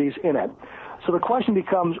impurities in it. So the question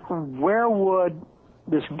becomes, where would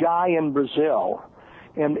this guy in Brazil,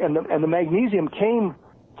 and the magnesium came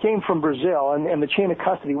from Brazil, and the chain of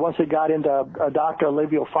custody, once it got into Dr.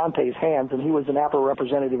 Olivio Fonte's hands, and he was an APRO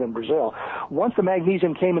representative in Brazil, once the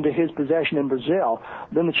magnesium came into his possession in Brazil,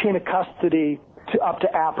 then the chain of custody up to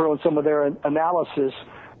APRO and some of their analysis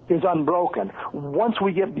is unbroken. Once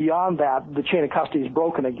we get beyond that, the chain of custody is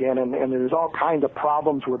broken again, and there's all kinds of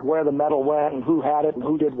problems with where the metal went and who had it and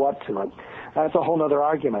who did what to it. That's a whole other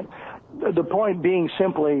argument. The point being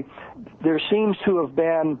simply, there seems to have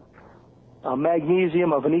been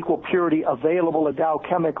magnesium of an equal purity available at Dow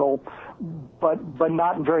Chemical, but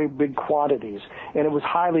not in very big quantities, and it was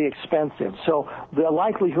highly expensive. So the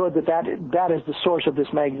likelihood that is the source of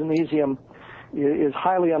this magnesium is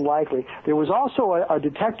highly unlikely. There was also a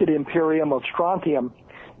detected imperium of strontium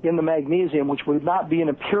in the magnesium, which would not be an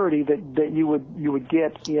impurity that you would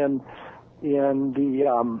get in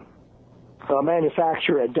the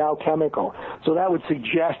manufacturer at Dow Chemical. So that would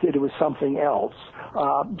suggest that it was something else.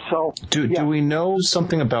 Do we know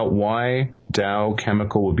something about why Dow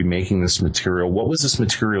Chemical would be making this material? What was this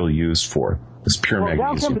material used for? This pure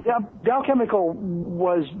magnesium. Dow Chemical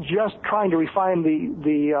was just trying to refine the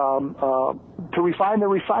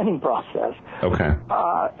refining process. Okay.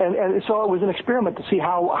 And so it was an experiment to see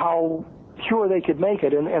how pure they could make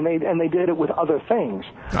it, and they did it with other things.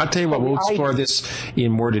 I'll tell you what, we'll explore this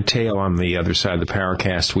in more detail on the other side of the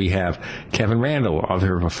Paracast. We have Kevin Randle,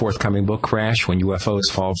 author of a forthcoming book, Crash, When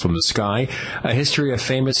UFOs Fall from the Sky, a history of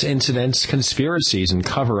famous incidents, conspiracies, and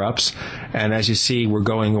cover-ups. And as you see, we're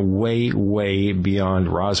going way, way beyond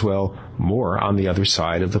Roswell. More on the other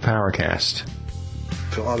side of the Paracast.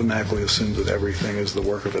 To automatically assume that everything is the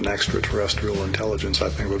work of an extraterrestrial intelligence, I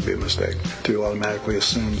think, would be a mistake. To automatically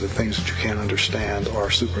assume that things that you can't understand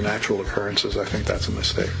are supernatural occurrences, I think that's a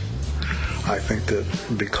mistake. I think that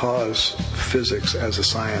because physics as a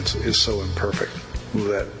science is so imperfect,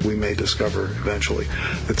 that we may discover eventually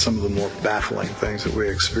that some of the more baffling things that we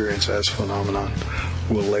experience as phenomenon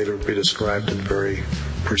will later be described in very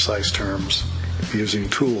precise terms, using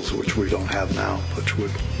tools which we don't have now,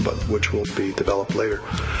 which will be developed later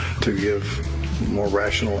to give more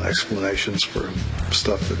rational explanations for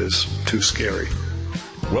stuff that is too scary.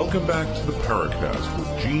 Welcome back to the Paracast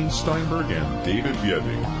with Gene Steinberg and David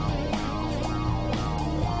Biedny.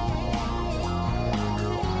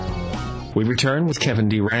 We return with Kevin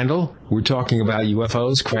D. Randle. We're talking about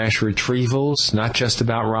UFOs, crash retrievals, not just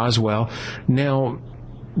about Roswell. Now,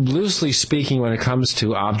 loosely speaking, when it comes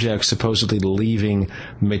to objects supposedly leaving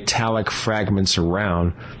metallic fragments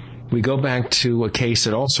around, we go back to a case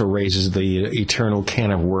that also raises the eternal can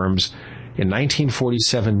of worms in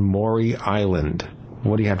 1947, Maury Island.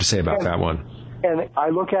 What do you have to say about that one? And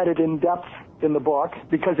I look at it in depth in the book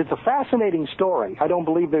because it's a fascinating story. I don't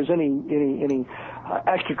believe there's any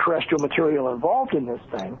extraterrestrial material involved in this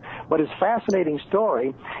thing, but it's a fascinating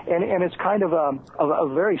story, and it's kind of a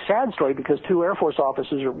very sad story because 2 Air Force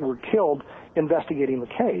officers were killed investigating the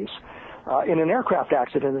case in an aircraft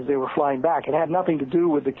accident as they were flying back. It had nothing to do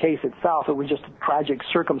with the case itself. It was just tragic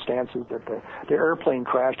circumstances that the airplane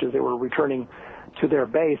crashed as they were returning to their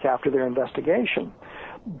base after their investigation.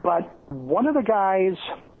 But one of the guys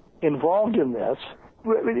involved in this,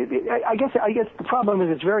 I guess the problem is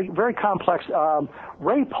it's very, very complex.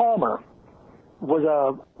 Ray Palmer was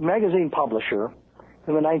a magazine publisher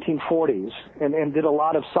in the 1940s and did a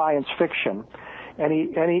lot of science fiction, and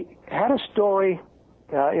he had a story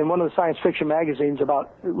in one of the science fiction magazines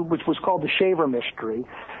which was called The Shaver Mystery,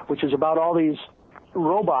 which is about all these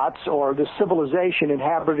robots or the civilization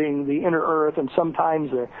inhabiting the inner earth, and sometimes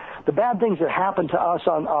the bad things that happen to us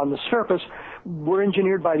on the surface were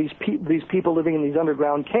engineered by these people living in these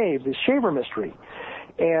underground caves, this Shaver Mystery.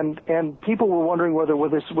 And people were wondering whether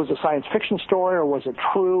this was a science fiction story or was it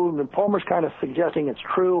true. And Palmer's kind of suggesting it's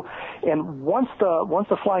true. And once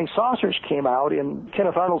the flying saucers came out, and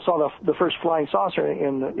Kenneth Arnold saw the first flying saucer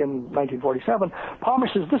in 1947, Palmer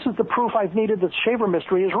says, "This is the proof I've needed that Shaver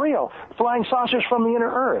Mystery is real. Flying saucers from the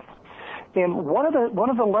inner earth." And one of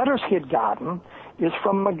the letters he had gotten is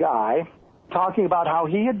from a guy talking about how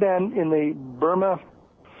he had been in the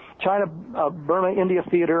Burma-India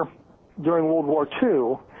theater during World War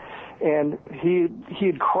II, and he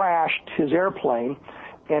had crashed his airplane,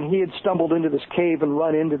 and he had stumbled into this cave and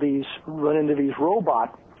run into these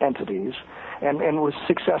robot entities, and was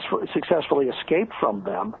successfully escaped from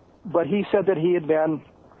them. But he said that he had been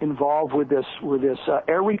involved with this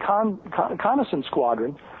air reconnaissance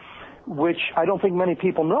squadron, which I don't think many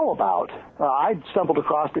people know about. I stumbled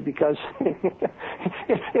across it because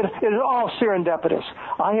it is all serendipitous.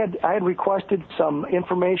 I had requested some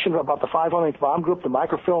information about the 518th Bomb Group, the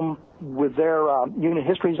microfilm with their unit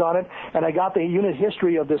histories on it, and I got the unit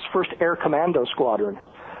history of this first Air Commando Squadron,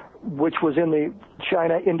 which was in the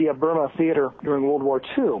China-India-Burma theater during World War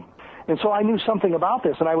II. And so I knew something about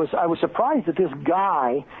this, and I was surprised that this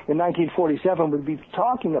guy in 1947 would be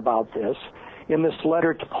talking about this in this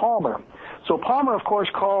letter to Palmer. So Palmer, of course,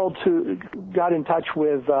 got in touch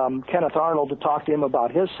with Kenneth Arnold to talk to him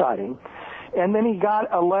about his sighting, and then he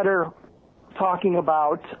got a letter talking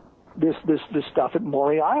about this stuff at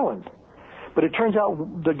Maury Island. But it turns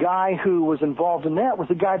out the guy who was involved in that was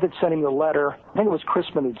the guy that sent him the letter. I think it was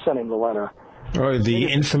Chrisman who sent him the letter. Oh, the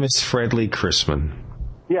infamous Fred Lee Chrisman.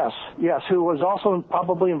 Yes, who was also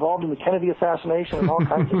probably involved in the Kennedy assassination and all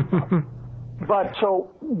kinds of stuff. But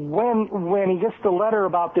so when he gets the letter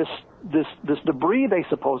about this debris they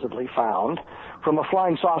supposedly found from a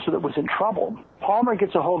flying saucer that was in trouble, Palmer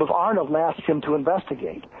gets a hold of Arnold and asks him to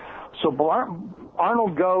investigate. So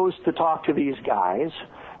Arnold goes to talk to these guys,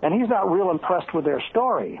 and he's not real impressed with their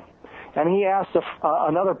story. And he asks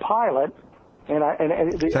another pilot,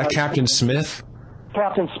 is that Captain Smith?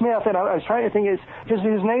 Captain Smith, and I was trying to think, his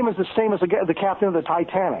name is the same as the captain of the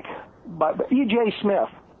Titanic, but E.J. Smith.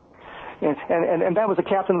 And that was the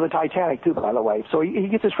captain of the Titanic, too, by the way. So he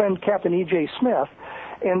gets his friend Captain E.J. Smith.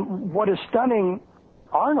 And what is stunning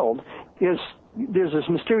Arnold is there's this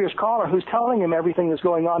mysterious caller who's telling him everything that's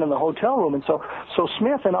going on in the hotel room. And so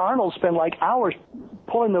Smith and Arnold spend like hours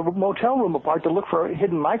pulling the motel room apart to look for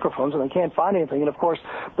hidden microphones, and they can't find anything. And, of course,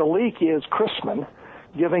 the leak is Chrisman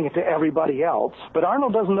giving it to everybody else. But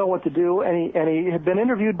Arnold doesn't know what to do, and he had been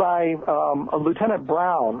interviewed by Lieutenant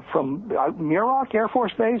Brown from Muroc Air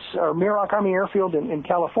Force Base, or Muroc Army Airfield in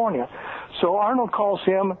California. So Arnold calls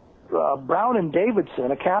him. Brown and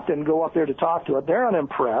Davidson, a captain, go up there to talk to it. They're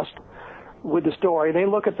unimpressed with the story. They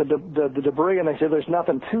look at the debris and they say there's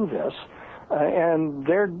nothing to this. And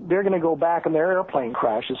they're going to go back and their airplane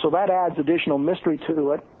crashes. So that adds additional mystery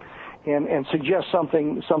to it and suggests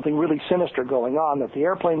something really sinister going on, that the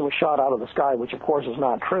airplane was shot out of the sky, which, of course, is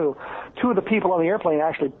not true. Two of the people on the airplane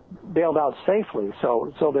actually bailed out safely,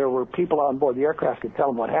 so there were people on board the aircraft could tell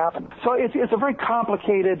them what happened. So it's a very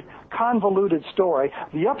complicated, convoluted story.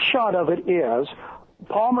 The upshot of it is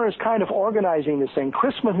Palmer is kind of organizing this thing.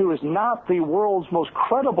 Chrisman, who is not the world's most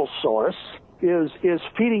credible source, is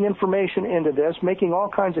feeding information into this, making all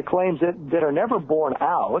kinds of claims that are never borne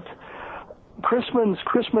out.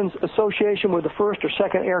 Chrisman's association with the 1st or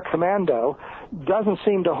 2nd Air Commando doesn't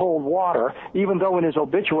seem to hold water, even though in his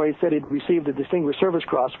obituary he said he'd received a Distinguished Service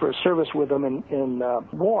Cross for his service with them in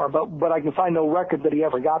war, but I can find no record that he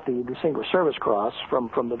ever got the Distinguished Service Cross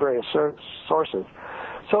from the various sources.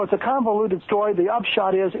 So it's a convoluted story. The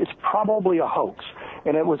upshot is it's probably a hoax.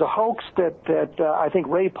 And it was a hoax that I think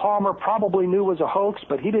Ray Palmer probably knew was a hoax,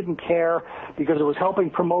 but he didn't care because it was helping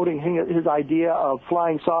promoting his idea of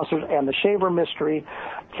flying saucers and the Shaver mystery.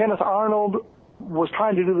 Kenneth Arnold was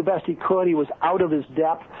trying to do the best he could. He was out of his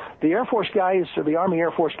depth. The Air Force guys, or the Army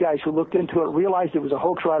Air Force guys who looked into it, realized it was a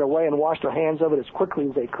hoax right away and washed their hands of it as quickly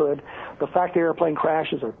as they could. The fact the airplane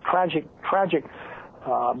crash is a tragic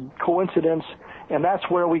coincidence. And that's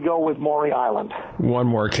where we go with Maury Island. One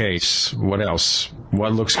more case. What else?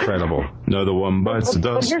 What looks credible? Another one bites the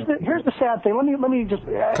dust. But here's the sad thing. Let me just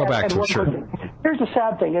go back to it. Sure. Here's the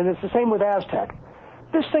sad thing, and it's the same with Aztec.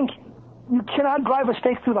 This thing, you cannot drive a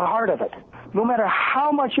stake through the heart of it. No matter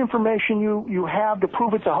how much information you have to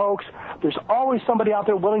prove it's a hoax, there's always somebody out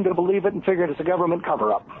there willing to believe it and figure it's a government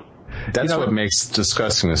cover-up. That's what makes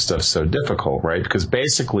discussing this stuff so difficult, right? Because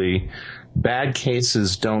basically, bad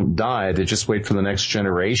cases don't die. They just wait for the next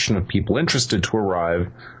generation of people interested to arrive,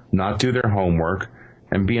 not do their homework,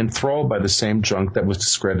 and be enthralled by the same junk that was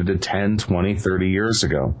discredited 10, 20, 30 years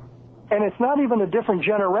ago. And it's not even a different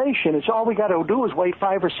generation. It's all we got to do is wait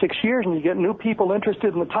 5 or 6 years, and you get new people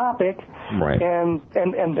interested in the topic. Right. And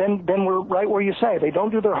then we're right where you say. They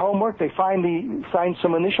don't do their homework. They find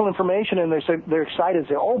some initial information, and they're excited.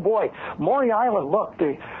 Say, oh boy, Maury Island. Look,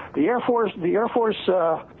 the Air Force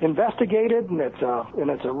investigated, and it's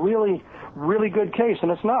a really good case,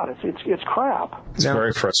 and it's not. It's crap. It's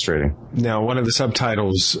very frustrating. Now, one of the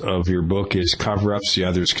subtitles of your book is Cover-Ups, the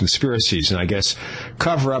other is Conspiracies, and I guess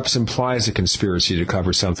Cover-Ups implies a conspiracy to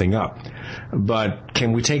cover something up. But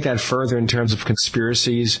can we take that further in terms of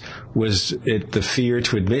conspiracies? Was it the fear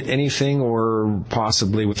to admit anything, or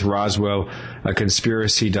possibly with Roswell, a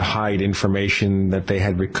conspiracy to hide information that they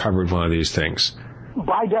had recovered one of these things?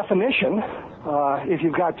 By definition, if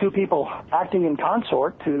you've got two people acting in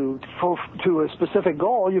consort to a specific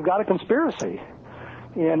goal, you've got a conspiracy.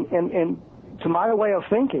 And to my way of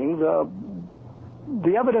thinking,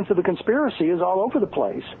 the evidence of the conspiracy is all over the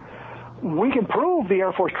place. We can prove the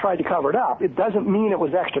Air Force tried to cover it up. It doesn't mean it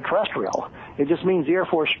was extraterrestrial. It just means the Air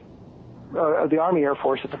Force, the Army Air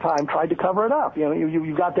Force at the time, tried to cover it up. You know,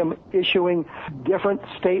 you've got them issuing different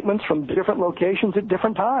statements from different locations at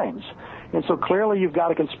different times. And so clearly you've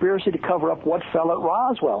got a conspiracy to cover up what fell at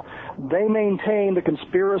Roswell. They maintain the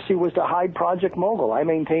conspiracy was to hide Project Mogul. I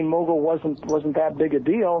maintain Mogul wasn't that big a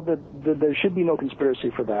deal, that there should be no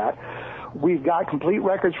conspiracy for that. We've got complete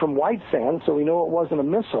records from White Sands, so we know it wasn't a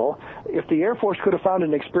missile. If the Air Force could have found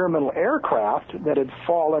an experimental aircraft that had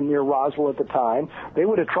fallen near Roswell at the time, they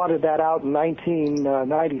would have trotted that out in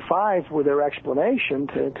 1995 with their explanation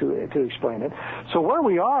to explain it. So where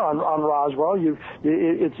we are on Roswell,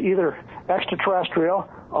 it's either extraterrestrial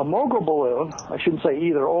a mogul balloon, I shouldn't say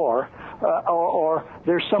either or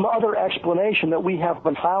there's some other explanation that we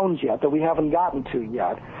haven't found yet, that we haven't gotten to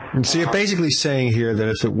yet. And so you're basically saying here that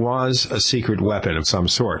if it was a secret weapon of some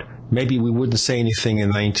sort, maybe we wouldn't say anything in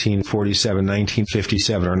 1947,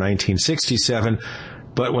 1957, or 1967,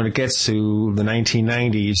 but when it gets to the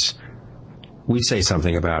 1990s, we say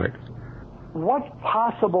something about it. What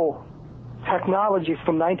possible technology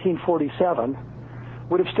from 1947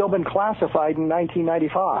 would have still been classified in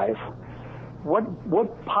 1995?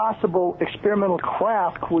 What possible experimental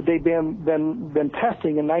craft would they been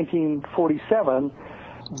testing in 1947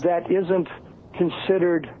 that isn't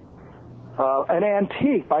considered an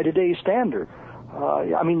antique by today's standard?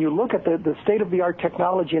 I mean, you look at the state-of-the-art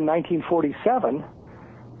technology in 1947,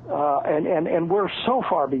 and we're so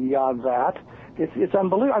far beyond that. It's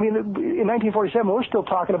unbelievable. I mean, in 1947, we're still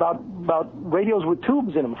talking about radios with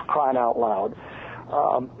tubes in them, for crying out loud,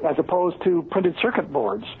 as opposed to printed circuit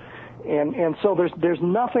boards. And so there's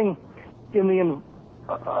nothing in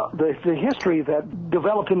the history that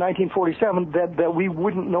developed in 1947 that we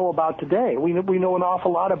wouldn't know about today. We know an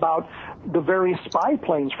awful lot about the various spy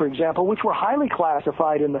planes, for example, which were highly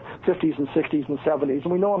classified in the 50s and 60s and 70s,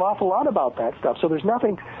 and we know an awful lot about that stuff. So there's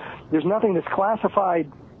nothing that's classified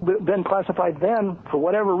then for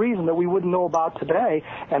whatever reason that we wouldn't know about today.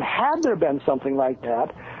 And had there been something like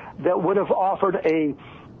that would have offered a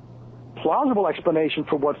plausible explanation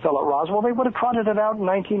for what fell at Roswell, they would have trotted it out in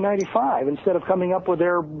 1995 instead of coming up with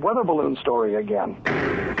their weather balloon story again.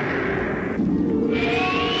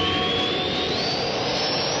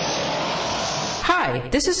 Hi,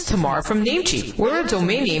 this is Tamar from Namecheap. We're a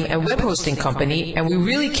domain name and web hosting company, and we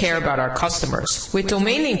really care about our customers. With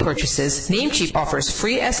domain name purchases, Namecheap offers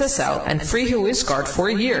free SSL and free WhoisGuard for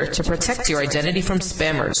a year to protect your identity from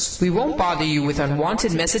spammers. We won't bother you with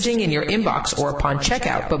unwanted messaging in your inbox or upon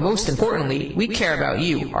checkout, but most importantly, we care about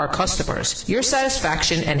you, our customers. Your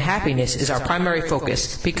satisfaction and happiness is our primary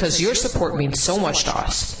focus because your support means so much to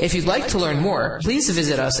us. If you'd like to learn more, please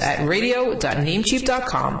visit us at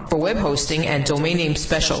radio.namecheap.com for web hosting and domain name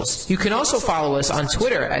specials. You can also follow us on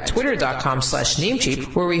Twitter at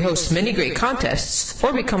twitter.com/Namecheap, where we host many great contests,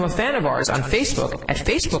 or become a fan of ours on Facebook at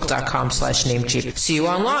facebook.com/Namecheap. See you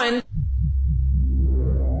online.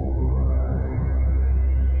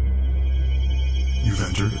 You've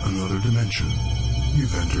entered another dimension.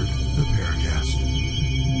 You've entered the Paracast.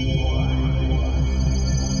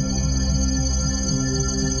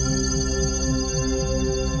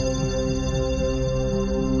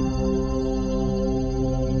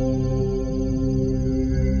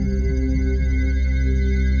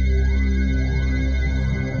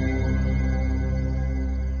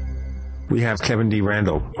 We have Kevin D.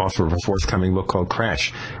 Randle, author of a forthcoming book called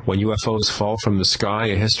Crash, When UFOs Fall from the Sky,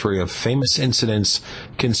 a history of famous incidents,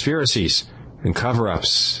 conspiracies, and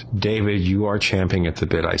cover-ups. David, you are champing at the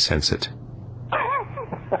bit. I sense it.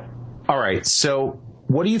 All right. So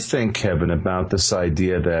what do you think, Kevin, about this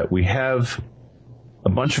idea that we have a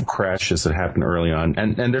bunch of crashes that happen early on?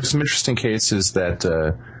 And there's some interesting cases that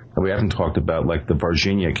we haven't talked about, like the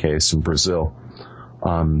Varginha case in Brazil.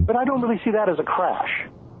 But I don't really see that as a crash.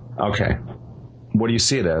 Okay. What do you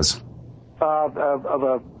see it as?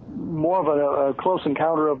 More of a close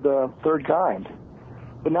encounter of the third kind,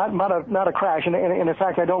 but not a crash. And in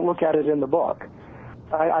fact, I don't look at it in the book.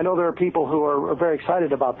 I know there are people who are very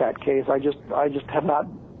excited about that case. I just have not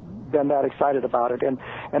been that excited about it, and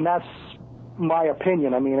that's my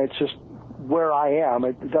opinion. I mean, it's just where I am.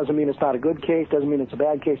 It doesn't mean it's not a good case. Doesn't mean it's a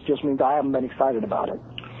bad case. It just means I haven't been excited about it.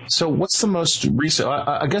 So what's the most recent?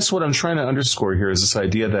 I guess what I'm trying to underscore here is this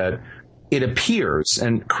idea that it appears,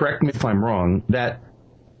 and correct me if I'm wrong, that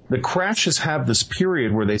the crashes have this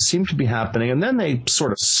period where they seem to be happening and then they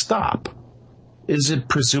sort of stop. Is it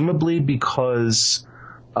presumably because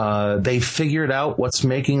they figured out what's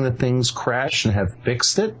making the things crash and have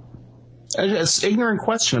fixed it? It's an ignorant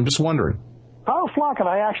question. I'm just wondering. Carl Flock and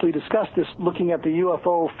I actually discussed this looking at the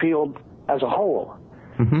UFO field as a whole.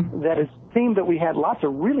 Mm-hmm. That it seemed that we had lots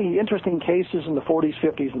of really interesting cases in the 40s,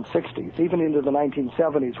 50s, and 60s, even into the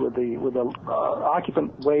 1970s with the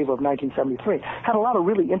occupant wave of 1973. Had a lot of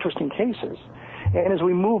really interesting cases. And as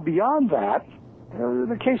we move beyond that,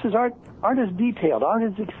 the cases aren't as detailed,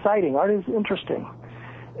 aren't as exciting, aren't as interesting.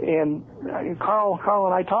 And Carl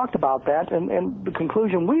and I talked about that, and the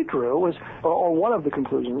conclusion we drew was, or one of the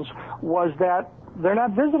conclusions, was that they're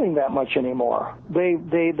not visiting that much anymore. They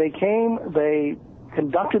came, they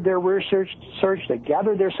conducted their research, they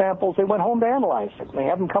gathered their samples, they went home to analyze it. They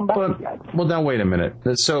haven't come back yet. Well, now wait a minute.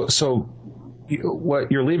 So what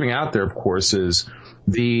you're leaving out there, of course, is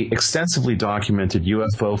the extensively documented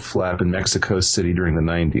UFO flap in Mexico City during the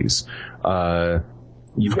 90s.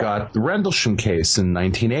 You've got the Rendlesham case in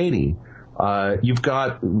 1980. You've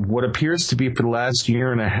got what appears to be for the last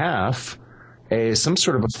year and a half some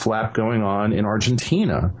sort of a flap going on in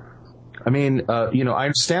Argentina. I mean, I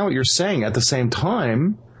understand what you're saying. At the same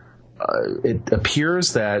time, it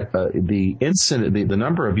appears that the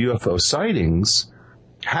number of UFO sightings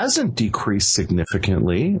hasn't decreased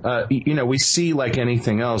significantly. We see, like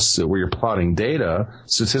anything else where you're plotting data,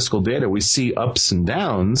 statistical data, we see ups and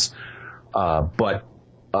downs, but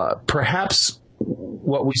perhaps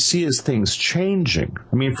what we see is things changing.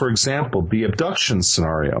 I mean, for example, the abduction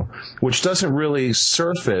scenario, which doesn't really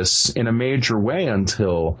surface in a major way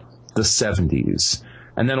until the 70s.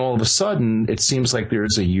 And then all of a sudden, it seems like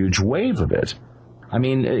there's a huge wave of it. I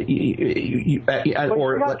mean, you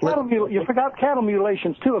forgot cattle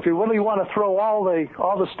mutilations too. If you really want to throw all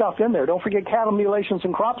the stuff in there, don't forget cattle mutilations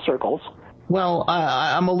and crop circles. Well,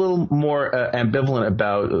 I'm a little more ambivalent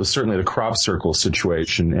about certainly the crop circle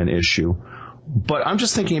situation and issue, but I'm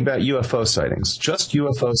just thinking about UFO sightings, just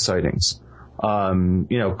UFO sightings.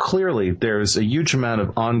 Clearly there's a huge amount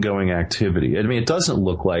of ongoing activity. I mean, it doesn't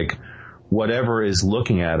look like whatever is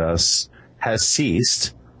looking at us has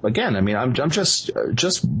ceased. Again, I mean, I'm just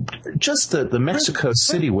the Mexico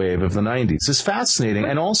City wave of the 90s is fascinating.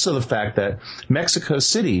 And also the fact that Mexico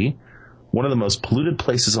City, one of the most polluted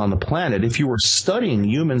places on the planet, if you were studying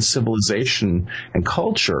human civilization and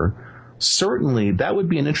culture, certainly that would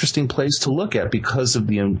be an interesting place to look at because of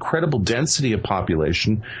the incredible density of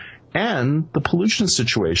population and the pollution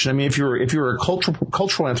situation. I mean, if you're a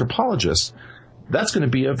cultural anthropologist, that's going to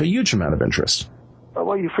be of a huge amount of interest.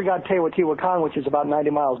 Well, you forgot Teotihuacan, which is about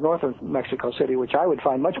 90 miles north of Mexico City, which I would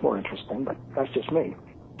find much more interesting, but that's just me.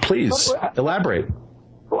 Please, elaborate.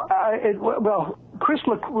 Well, Chris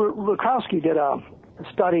Lukowski did a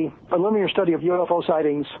linear study of UFO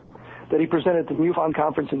sightings that he presented at the MUFON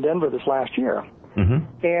conference in Denver this last year.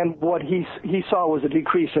 Mm-hmm. And what he saw was a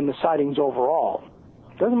decrease in the sightings overall.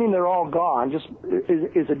 Doesn't mean they're all gone, just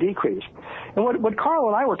is a decrease. And what Carl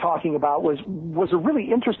and I were talking about was a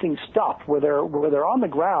really interesting stuff where they're on the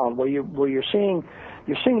ground, where you're seeing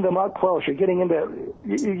them up close. You're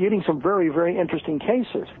getting some very, very interesting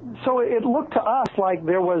cases. So it looked to us like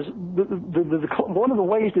there was one of the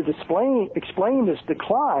ways to explain this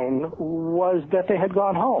decline was that they had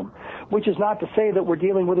gone home, which is not to say that we're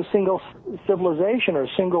dealing with a single civilization or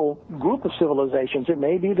a single group of civilizations. It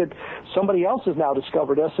may be that somebody else has now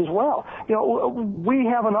discovered us as well. We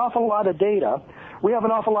have an awful lot of data. We have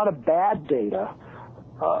an awful lot of bad data.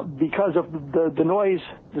 Because of the noise,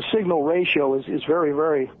 the signal ratio is very,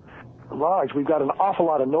 very large. We've got an awful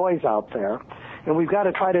lot of noise out there, and we've got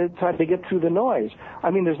to try to get through the noise.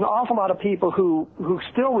 I mean, there's an awful lot of people who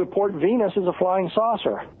still report Venus as a flying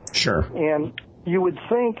saucer. Sure. And you would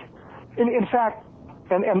think, in fact,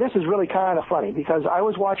 and this is really kind of funny, because I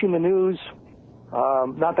was watching the news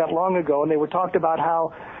not that long ago, and they were talked about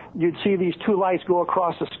how you'd see these two lights go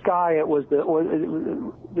across the sky. It was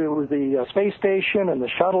the space station and the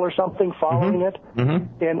shuttle or something following it.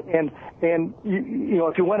 Mm-hmm. And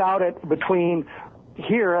if you went out at between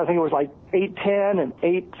here, I think it was like 8:10 and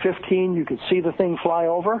 8:15, you could see the thing fly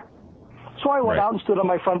over. So I went out and stood on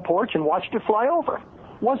my front porch and watched it fly over.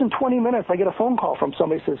 It wasn't 20 minutes. I get a phone call from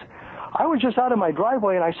somebody who says, I was just out of my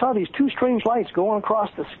driveway and I saw these two strange lights going across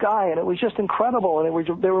the sky, and it was just incredible, and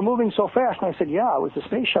they were moving so fast. And I said, yeah, it was the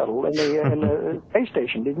space shuttle and the space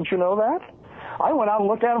station. Didn't you know that? I went out and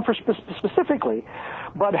looked at them specifically,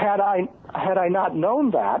 but had I not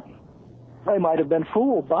known that, I might have been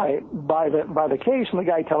fooled by the case and the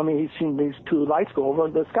guy telling me he's seen these two lights go over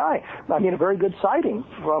the sky. I mean, a very good sighting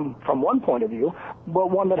from one point of view,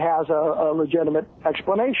 but one that has a legitimate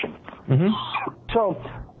explanation. Mm-hmm. So.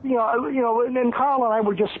 And Carl and I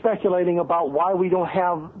were just speculating about why we don't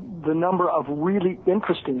have the number of really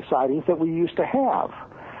interesting sightings that we used to have.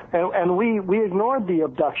 And we ignored the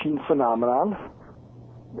abduction phenomenon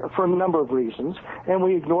for a number of reasons, and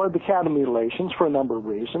we ignored the cattle mutilations for a number of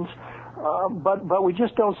reasons. But we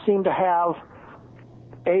just don't seem to have,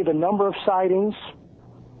 the number of sightings,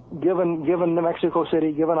 given New Mexico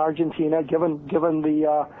City, given Argentina, given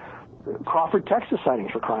the Crawford, Texas sightings,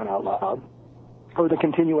 for crying out loud, or the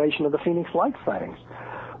continuation of the Phoenix Lights sightings.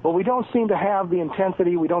 But we don't seem to have the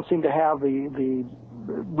intensity, we don't seem to have the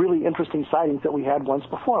really interesting sightings that we had once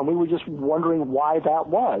before. And we were just wondering why that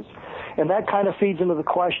was. And that kind of feeds into the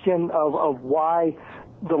question of why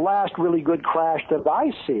the last really good crash that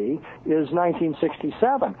I see is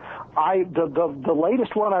 1967. The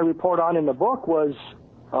latest one I report on in the book was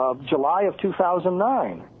July of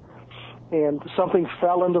 2009. And something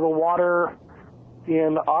fell into the water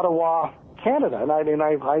in Ottawa, Canada, and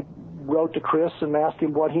I wrote to Chris and asked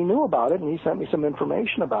him what he knew about it, and he sent me some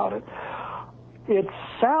information about it. It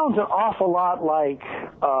sounds an awful lot like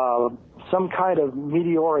some kind of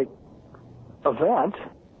meteoric event,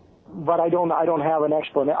 but I don't have an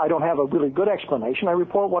explanation. I don't have a really good explanation. I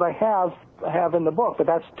report what I have in the book, but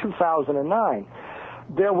that's 2009.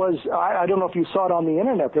 There was, I don't know if you saw it on the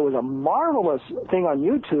internet, there was a marvelous thing on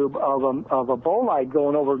YouTube of a bolide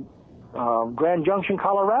going over Grand Junction,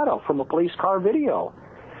 Colorado from a police car video.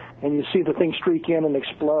 And you see the thing streak in and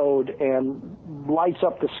explode and lights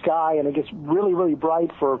up the sky, and it gets really, really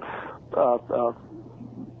bright for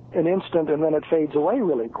an instant, and then it fades away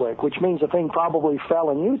really quick, which means the thing probably fell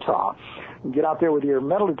in Utah. You get out there with your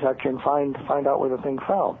metal detector and find out where the thing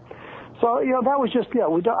fell. So, that was just,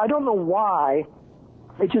 I don't know why.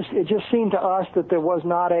 It just seemed to us that there was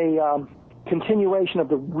not a continuation of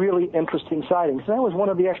the really interesting sightings. And that was one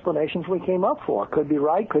of the explanations we came up for. Could be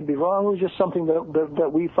right, could be wrong. It was just something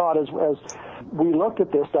that we thought as we looked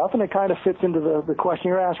at this stuff, and it kind of fits into the question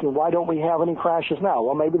you're asking. Why don't we have any crashes now?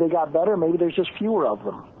 Well, maybe they got better. Maybe there's just fewer of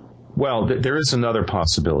them. Well, there is another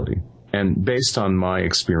possibility. And based on my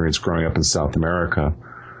experience growing up in South America,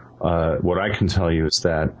 what I can tell you is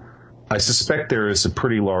that I suspect there is a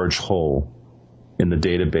pretty large hole in the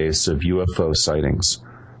database of UFO sightings,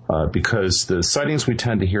 because the sightings we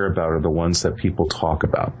tend to hear about are the ones that people talk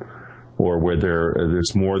about, or where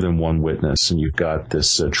there's more than one witness, and you've got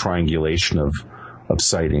this triangulation of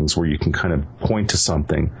sightings where you can kind of point to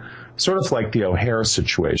something, sort of like the O'Hare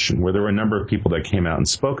situation, where there were a number of people that came out and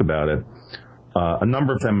spoke about it. A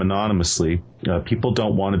number of them anonymously. People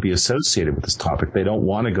don't want to be associated with this topic. They don't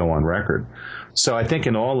want to go on record. So I think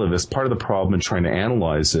in all of this, part of the problem in trying to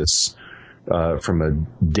analyze this from a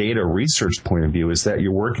data research point of view is that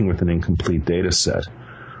you're working with an incomplete data set.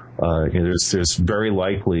 There's very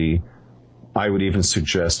likely, I would even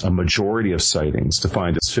suggest, a majority of sightings,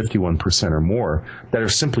 defined as 51% or more, that are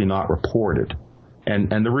simply not reported.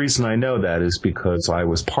 And the reason I know that is because I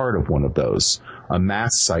was part of one of those, a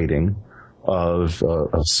mass sighting of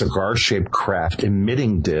a cigar-shaped craft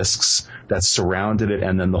emitting discs that surrounded it,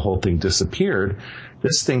 and then the whole thing disappeared.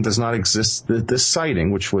 This thing does not exist. This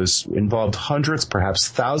sighting, which involved hundreds, perhaps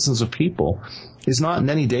thousands of people, is not in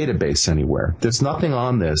any database anywhere. There's nothing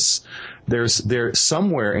on this. There's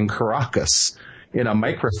somewhere in Caracas, in a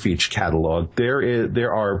microfiche catalog,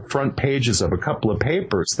 there are front pages of a couple of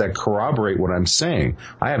papers that corroborate what I'm saying.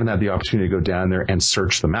 I haven't had the opportunity to go down there and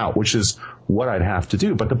search them out, which is what I'd have to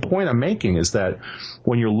do. But the point I'm making is that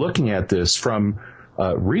when you're looking at this from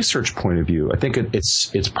a research point of view, I think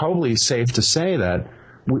it's probably safe to say that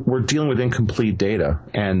we're dealing with incomplete data,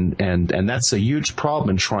 and that's a huge problem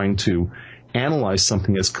in trying to analyze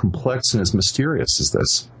something as complex and as mysterious as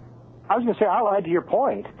this. I was going to say, I'll add to your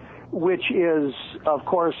point, which is, of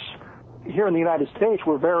course, here in the United States,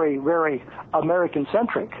 we're very, very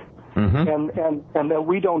American-centric, and that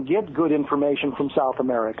we don't get good information from South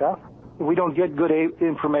America. We don't get good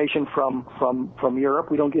information from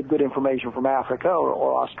Europe. We don't get good information from Africa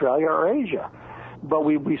or Australia or Asia. But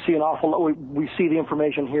we see an awful lot. We see the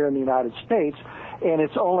information here in the United States, and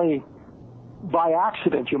it's only by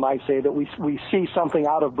accident, you might say, that we see something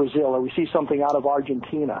out of Brazil, or we see something out of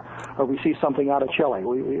Argentina, or we see something out of Chile.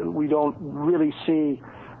 We don't really see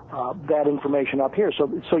that information up here.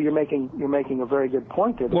 So you're making a very good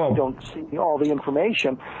point there. Well, we don't see all the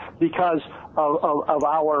information because of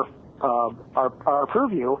our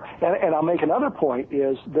purview. And I'll make another point,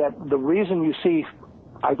 is that the reason you see,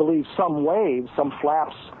 I believe, some waves, some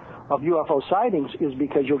flaps of UFO sightings is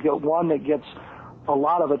because you'll get one that gets a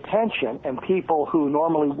lot of attention, and people who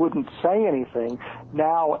normally wouldn't say anything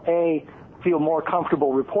now, A, feel more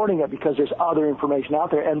comfortable reporting it because there's other information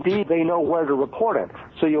out there, and B, they know where to report it.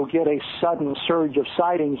 So you'll get a sudden surge of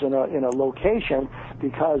sightings in a location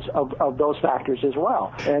because of those factors as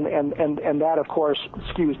well. And that, of course,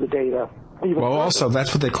 skews the data even further. Also,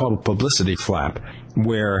 that's what they call a publicity flap,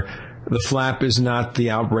 where the flap is not the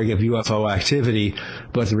outbreak of UFO activity,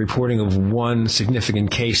 but the reporting of one significant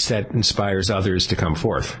case that inspires others to come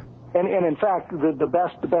forth. And in fact, the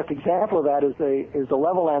best example of that is the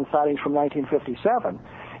Levelland sightings from 1957.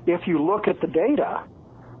 If you look at the data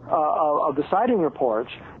of the sighting reports,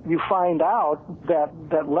 you find out that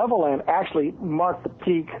Levelland actually marked the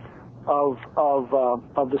peak of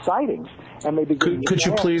the sightings, and they begin. Could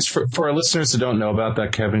you please, for our listeners that don't know about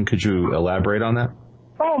that, Kevin, could you elaborate on that?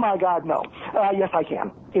 Oh, my God, no. Yes, I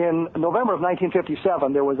can. In November of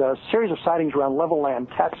 1957, there was a series of sightings around Levelland,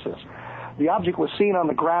 Texas. The object was seen on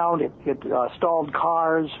the ground. It stalled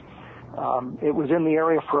cars. It was in the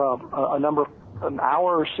area for an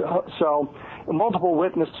hour or so. Multiple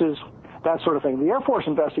witnesses. that sort of thing. The Air Force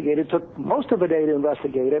investigated, took most of the day to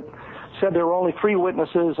investigate it, said there were only 3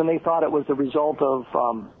 witnesses, and they thought it was the result of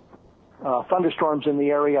thunderstorms in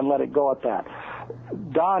the area and let it go at that.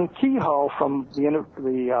 Don Kehoe from the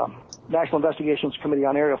National Investigations Committee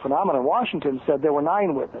on Aerial Phenomena in Washington said there were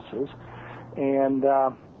 9 witnesses, and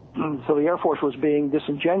so the Air Force was being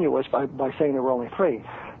disingenuous by saying there were only 3.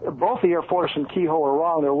 Both the Air Force and Kehoe are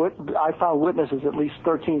wrong. I found witnesses at least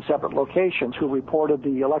 13 separate locations who reported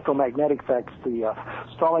the electromagnetic effects, the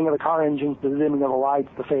stalling of the car engines, the dimming of the lights,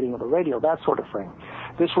 the fading of the radio, that sort of thing.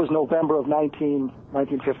 This was November of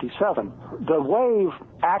 1957. The wave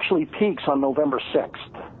actually peaks on November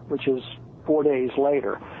 6th, which is 4 days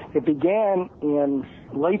later. It began in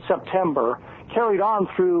late September, carried on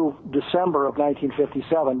through December of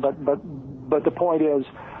 1957, but the point is,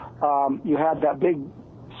 you had that big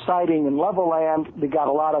sighting in Levelland. They got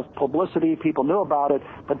a lot of publicity. People knew about it,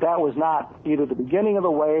 but that was not either the beginning of the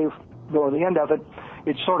wave or the end of it.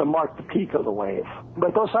 It sort of marked the peak of the wave.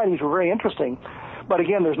 But those sightings were very interesting. But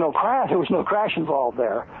again, there was no crash involved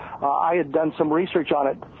there. I had done some research on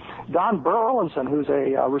it. Don Burleson, who's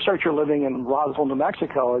a researcher living in Roswell, New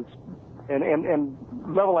Mexico, and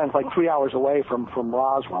Levelland's like 3 hours away from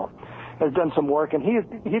Roswell, has done some work, and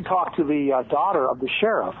he talked to the daughter of the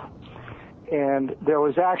sheriff. And there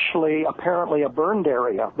was actually apparently a burned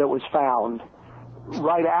area that was found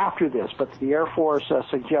right after this, but the Air Force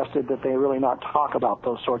suggested that they really not talk about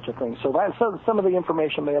those sorts of things. So some of the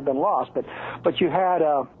information may have been lost, but you had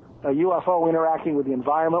a UFO interacting with the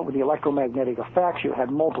environment, with the electromagnetic effects. You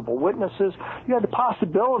had multiple witnesses. You had the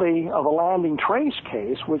possibility of a landing trace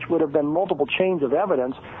case, which would have been multiple chains of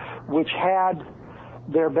evidence, which had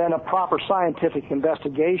there been a proper scientific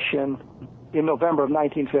investigation in November of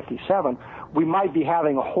 1957, we might be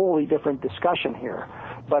having a wholly different discussion here.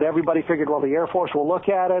 But everybody figured, well, the Air Force will look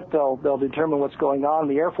at it. They'll determine what's going on.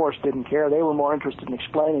 The Air Force didn't care. They were more interested in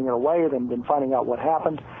explaining it away than finding out what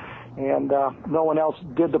happened. And no one else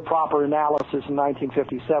did the proper analysis in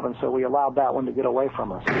 1957, so we allowed that one to get away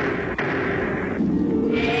from us.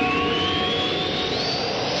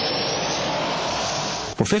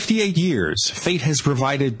 For 58 years, Fate has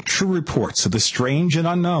provided true reports of the strange and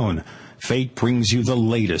unknown. Fate brings you the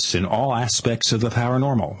latest in all aspects of the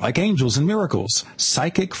paranormal, like angels and miracles,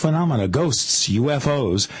 psychic phenomena, ghosts,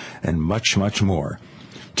 UFOs, and much, much more.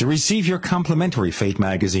 To receive your complimentary Fate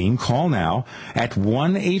magazine, call now at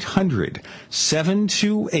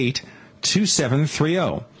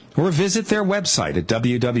 1-800-728-2730 or visit their website at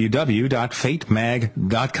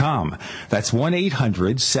www.fatemag.com. That's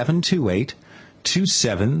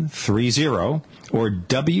 1-800-728-2730 or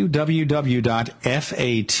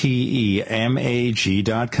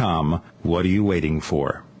www.fatemag.com. What are you waiting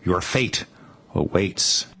for? Your fate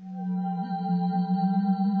awaits.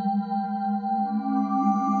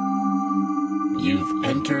 You've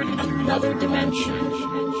entered another dimension.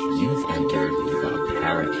 You've entered the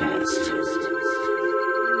Paracast.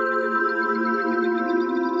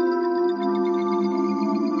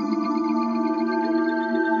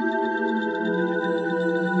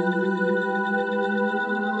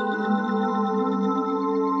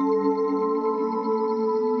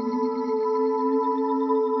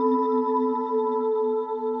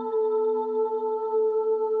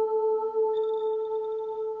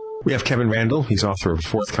 We have Kevin Randle. He's author of a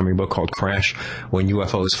forthcoming book called Crash, When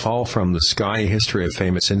UFOs Fall from the Sky, a history of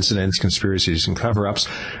famous incidents, conspiracies, and cover-ups.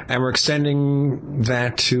 And we're extending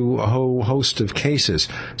that to a whole host of cases.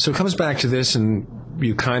 So it comes back to this, and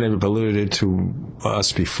you kind of alluded to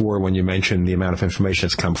us before when you mentioned the amount of information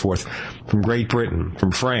that's come forth from Great Britain,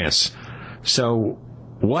 from France. So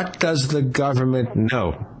what does the government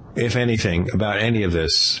know, if anything, about any of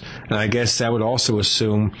this? And I guess that would also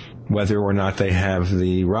assume whether or not they have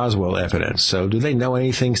the Roswell evidence. So do they know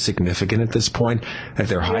anything significant at this point that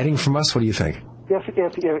they're hiding from us? What do you think? If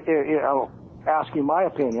I'll ask you my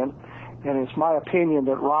opinion, and it's my opinion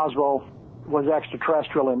that Roswell was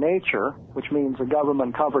extraterrestrial in nature, which means the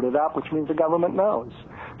government covered it up, which means the government knows.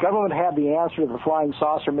 Government had the answer to the flying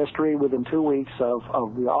saucer mystery within 2 weeks of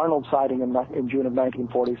the Arnold sighting in June of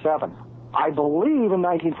 1947. I believe in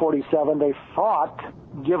 1947 they thought,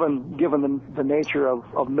 given the nature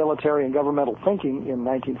of military and governmental thinking in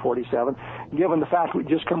 1947, given the fact we'd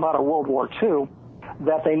just come out of World War II,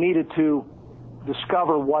 that they needed to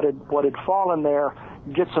discover what had fallen there,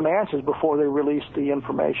 get some answers before they released the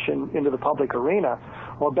information into the public arena.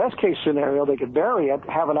 Well, best case scenario, they could bury it,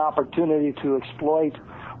 have an opportunity to exploit,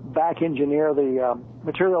 back engineer the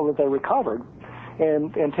material that they recovered,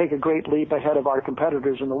 and take a great leap ahead of our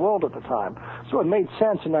competitors in the world at the time. So it made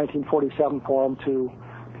sense in 1947 for them to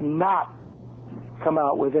not come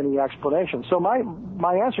out with any explanation. So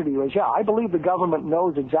my answer to you is, yeah, I believe the government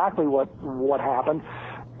knows exactly what happened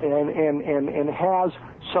and has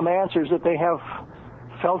some answers that they have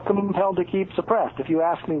felt compelled to keep suppressed. If you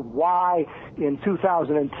ask me why in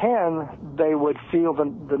 2010 they would feel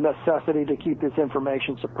the necessity to keep this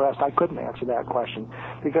information suppressed, I couldn't answer that question,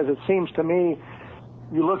 because it seems to me,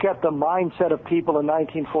 you look at the mindset of people in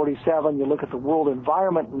 1947, you look at the world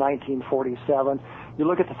environment in 1947, you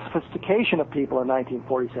look at the sophistication of people in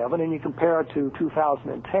 1947, and you compare it to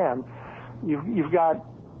 2010, you've got,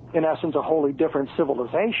 in essence, a wholly different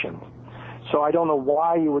civilization. So I don't know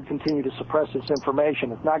why you would continue to suppress this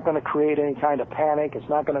information. It's not going to create any kind of panic. It's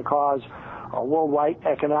not going to cause a worldwide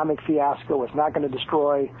economic fiasco. It's not going to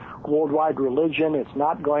destroy worldwide religion. It's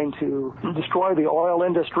not going to destroy the oil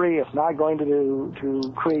industry. It's not going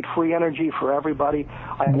to create free energy for everybody.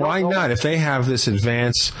 Why not? If they have this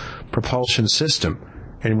advanced propulsion system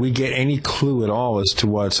and we get any clue at all as to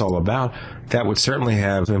what it's all about, that would certainly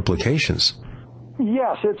have implications.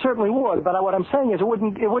 Yes, it certainly would. But what I'm saying is, it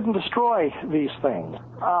wouldn't destroy these things.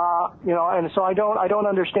 And so I don't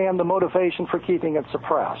understand the motivation for keeping it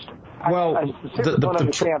suppressed. Well, I don't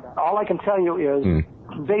understand that. All I can tell you is,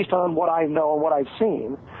 based on what I know and what I've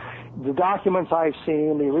seen, the documents I've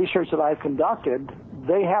seen, the research that I've conducted,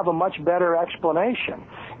 they have a much better explanation,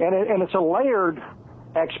 and it's a layered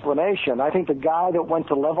explanation. I think the guy that went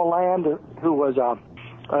to Levelland, who was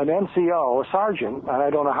an NCO, a sergeant, and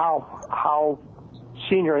I don't know how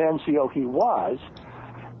senior NCO he was,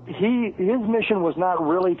 his mission was not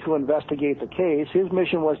really to investigate the case. His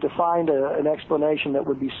mission was to find an explanation that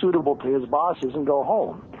would be suitable to his bosses and go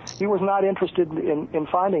home. He was not interested in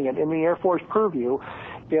finding it. In the Air Force purview,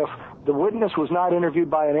 if the witness was not interviewed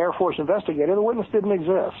by an Air Force investigator, the witness didn't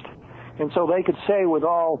exist. And so they could say with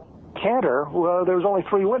all candor, well, there was only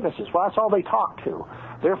 3 witnesses. Well, that's all they talked to.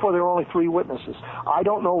 Therefore, there were only 3 witnesses. I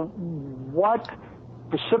don't know what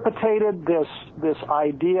precipitated this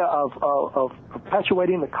idea of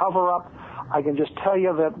perpetuating the cover-up. I can just tell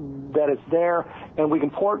you that it's there, and we can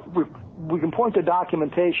point to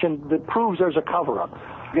documentation that proves there's a cover-up.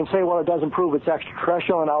 You can say, well, it doesn't prove it's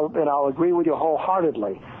extraterrestrial, and I'll agree with you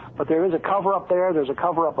wholeheartedly. But there is a cover-up there. There's a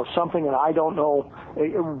cover-up of something, and I don't know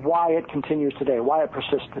why it continues today, why it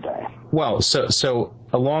persists today. Well, so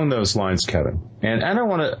along those lines, Kevin, and I don't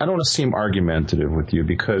want to seem argumentative with you,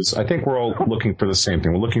 because I think we're all looking for the same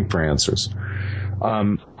thing. We're looking for answers.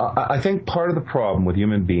 I think part of the problem with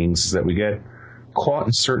human beings is that we get caught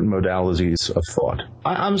in certain modalities of thought.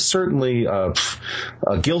 I'm certainly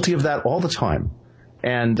guilty of that all the time.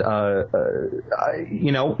 And,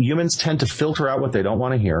 humans tend to filter out what they don't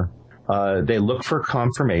want to hear. They look for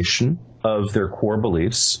confirmation of their core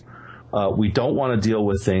beliefs. We don't want to deal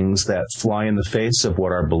with things that fly in the face of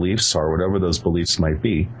what our beliefs are, whatever those beliefs might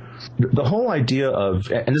be. The whole idea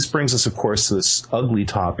of, and this brings us, of course, to this ugly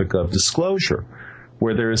topic of disclosure,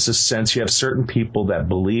 where there is this sense you have certain people that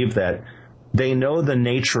believe that they know the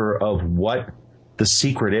nature of what the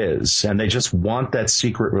secret is, and they just want that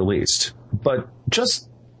secret released. But just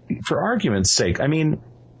for argument's sake, I mean,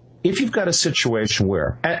 if you've got a situation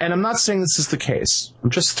where, and I'm not saying this is the case, I'm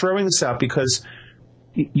just throwing this out because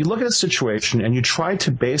you look at a situation and you try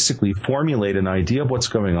to basically formulate an idea of what's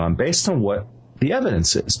going on based on what the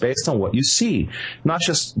evidence is, based on what you see, not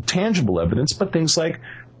just tangible evidence, but things like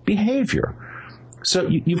behavior. So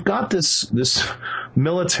you've got this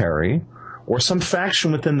military or some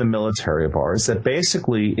faction within the military of ours that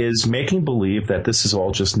basically is making believe that this is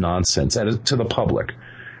all just nonsense to the public.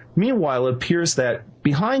 Meanwhile, it appears that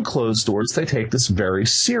behind closed doors, they take this very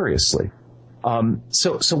seriously.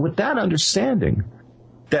 So with that understanding,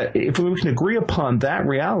 that if we can agree upon that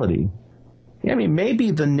reality, I mean,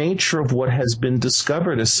 maybe the nature of what has been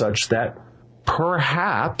discovered is such that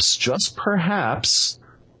perhaps, just perhaps,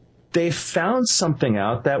 they found something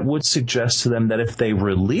out that would suggest to them that if they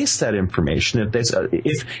release that information,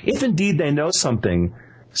 if indeed they know something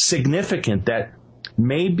significant that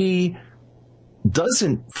maybe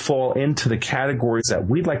doesn't fall into the categories that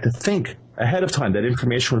we'd like to think ahead of time that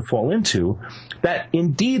information would fall into, that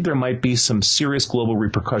indeed there might be some serious global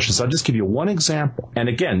repercussions. I'll just give you one example. And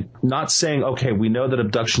again, not saying, okay, we know that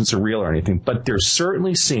abductions are real or anything, but there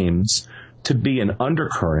certainly seems to be an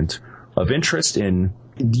undercurrent of interest in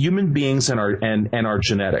human beings and our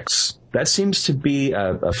genetics. That seems to be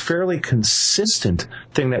a fairly consistent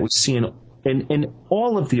thing that we see in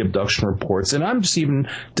all of the abduction reports. And I'm just even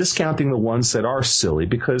discounting the ones that are silly,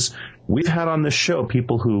 because we've had on this show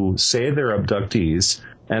people who say they're abductees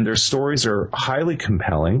and their stories are highly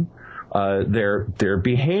compelling. their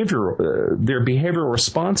behavioral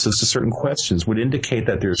responses to certain questions would indicate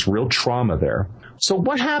that there's real trauma there. So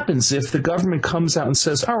what happens if the government comes out and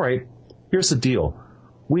says, all right, here's the deal.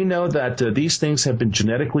 We know that these things have been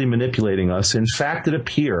genetically manipulating us. In fact, it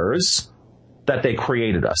appears that they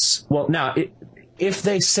created us. Well, now, if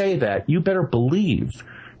they say that, you better believe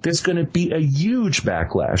there's going to be a huge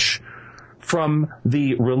backlash from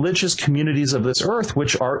the religious communities of this earth,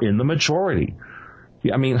 which are in the majority.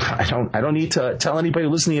 I mean, I don't need to tell anybody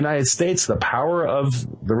who lives in the United States the power of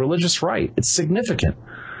the religious right. It's significant.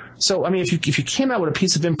 So, I mean, if you came out with a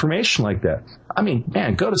piece of information like that, I mean,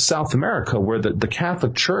 man, go to South America where the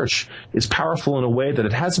Catholic Church is powerful in a way that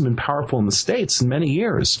it hasn't been powerful in the States in many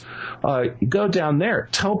years. You go down there,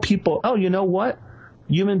 tell people, oh, you know what?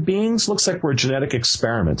 Human beings, looks like we're a genetic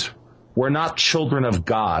experiment. We're not children of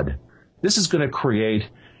God. This is going to create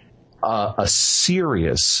a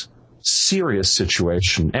serious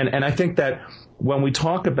situation. And I think that when we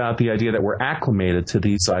talk about the idea that we're acclimated to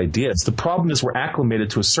these ideas, the problem is we're acclimated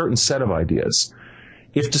to a certain set of ideas.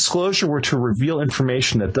 If disclosure were to reveal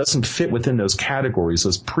information that doesn't fit within those categories,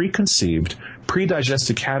 those preconceived,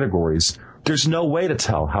 predigested categories, there's no way to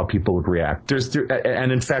tell how people would react.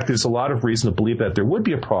 And in fact, there's a lot of reason to believe that there would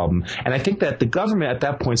be a problem. And I think that the government at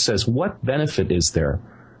that point says, what benefit is there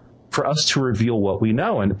for us to reveal what we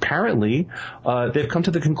know? And apparently, they've come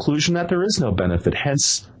to the conclusion that there is no benefit.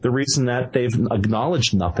 Hence, the reason that they've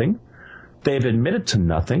acknowledged nothing, they've admitted to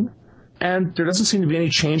nothing, and there doesn't seem to be any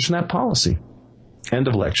change in that policy. End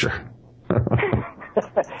of lecture.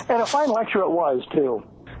 And a fine lecture it was, too.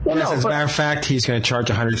 Well, yes, as a matter of fact, he's going to charge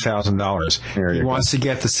 $100,000. He wants to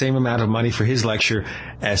get the same amount of money for his lecture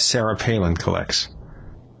as Sarah Palin collects.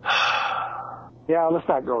 Yeah, let's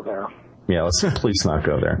not go there. Yeah, let's please not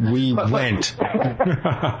go there. We went.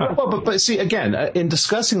 but see, again, in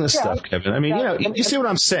discussing this stuff, Kevin, I mean, you see what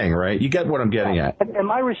I'm saying, right? You get what I'm getting at. And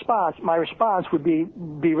my response would be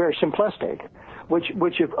very simplistic,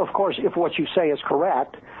 which if, of course, if what you say is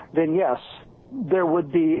correct, then yes, there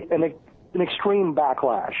would be an extreme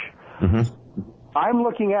backlash. Mm-hmm. I'm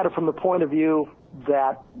looking at it from the point of view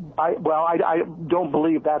that I don't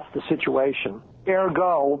believe that's the situation.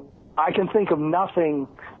 Ergo, I can think of nothing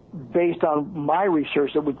based on my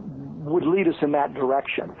research that would lead us in that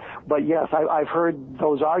direction. But yes, I've heard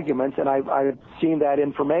those arguments, and I've seen that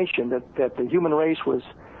information that the human race was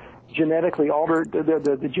genetically altered.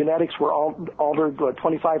 The genetics were altered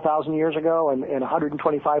 25,000 years ago and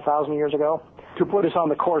 125,000 years ago to put us on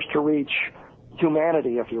the course to reach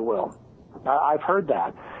humanity, if you will. I've heard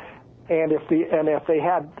that. And if they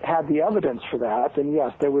had the evidence for that, then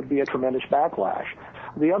yes, there would be a tremendous backlash.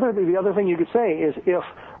 The other thing you could say is if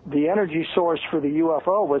the energy source for the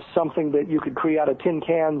UFO was something that you could create out of tin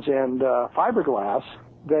cans and fiberglass,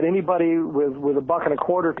 that anybody with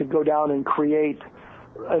 $1.25 could go down and create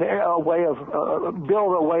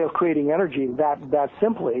build a way of creating energy that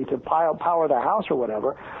simply to power the house or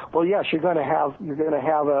whatever. Well, yes, you're going to have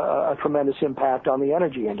a tremendous impact on the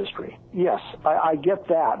energy industry. Yes, I get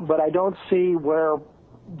that, but I don't see where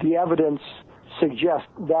the evidence suggests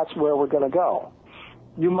that's where we're going to go.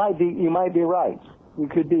 You might be right. You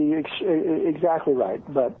could be exactly right,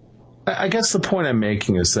 but I guess the point I'm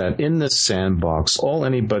making is that in this sandbox, all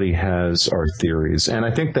anybody has are theories, and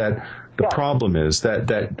I think that the problem is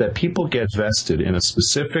that people get vested in a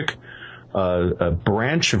specific a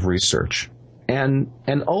branch of research, and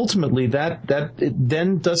ultimately that it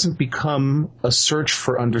then doesn't become a search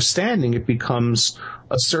for understanding; it becomes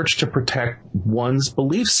a search to protect one's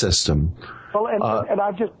belief system. Well, and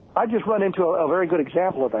I've just run into a very good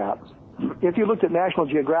example of that. If you looked at National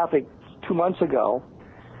Geographic 2 months ago,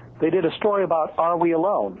 they did a story about Are We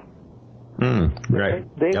Alone? Right.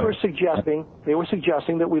 They were suggesting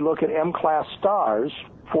that we look at M-class stars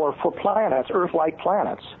for planets, Earth-like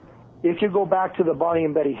planets. If you go back to the Bonnie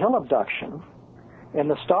and Betty Hill abduction and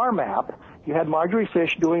the star map, you had Marjorie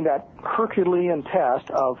Fish doing that Herculean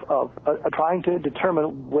test of trying to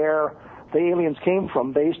determine where the aliens came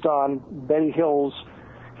from based on Betty Hill's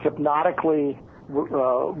hypnotically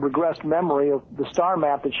regressed memory of the star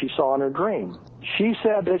map that she saw in her dream. She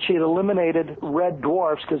said that she had eliminated red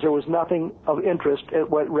dwarfs because there was nothing of interest at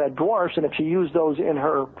what red dwarfs, and if she used those in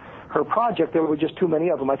her project, there were just too many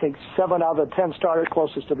of them. I think 7 out of the 10 stars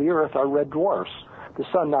closest to the Earth are red dwarfs, the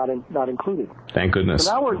sun not included. Thank goodness.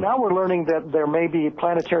 So now we're learning that there may be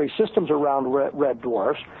planetary systems around red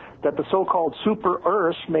dwarfs, that the so-called super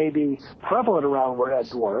Earths may be prevalent around red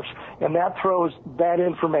dwarfs, and that throws that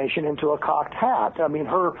information into a cocked hat. I mean,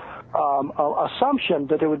 her assumption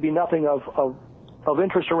that there would be nothing of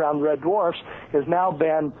interest around red dwarfs has now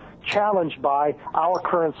been challenged by our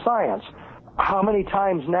current science. how many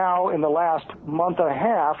times now in the last month and a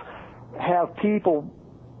half have people,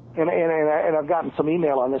 and I've gotten some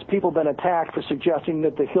email on this, people been attacked for suggesting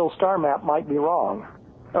that the Hill star map might be wrong,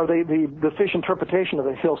 or the fish interpretation of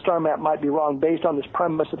the Hill star map might be wrong based on this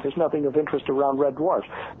premise that there's nothing of interest around red dwarfs.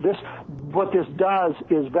 What this does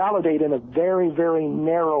is validate in a very, very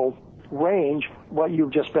narrow range what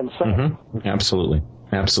you've just been saying. Mm-hmm. Absolutely.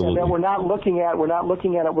 Absolutely. And then we're not looking at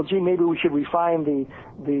it, well, gee, maybe we should refine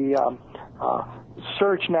the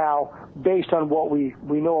search now based on what we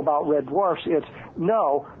know about red dwarfs. It's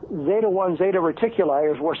no, Zeta 1, Zeta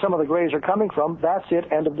Reticuli is where some of the grays are coming from. That's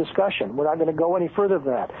it, end of discussion. We're not going to go any further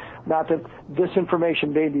than that. Not that this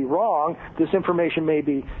information may be wrong. This information may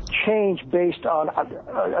be changed based on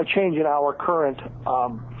a change in our current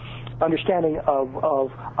understanding of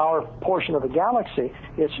our portion of the galaxy.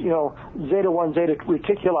 It's, Zeta 1, Zeta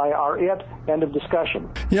Reticuli are it, end of discussion.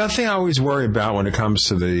 Yeah, the thing I always worry about when it comes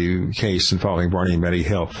to the case involving Barney and Betty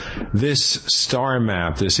Hill, this star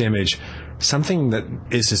map, this image, something that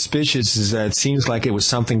is suspicious is that it seems like it was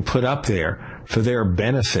something put up there for their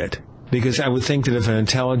benefit. Because I would think that if an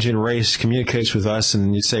intelligent race communicates with us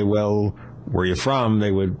and you say, well, where are you from,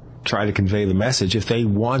 they would try to convey the message. If they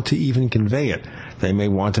want to even convey it, they may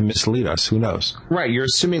want to mislead us. Who knows? Right. You're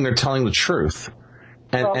assuming they're telling the truth.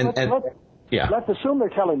 Let's assume they're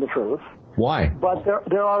telling the truth. Why? But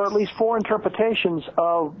there are at least 4 interpretations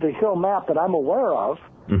of the Hill map that I'm aware of.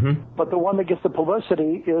 Mm-hmm. But the one that gets the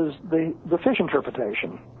publicity is the fish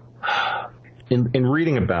interpretation. In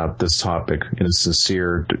reading about this topic in a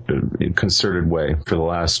sincere, concerted way for the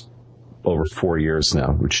last over 4 years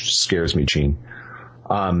now, which scares me, Gene,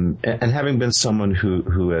 and having been someone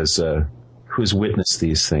who's witnessed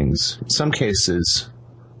these things, in some cases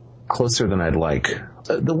closer than I'd like.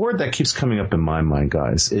 The word that keeps coming up in my mind,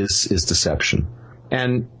 guys, is deception.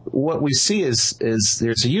 And what we see is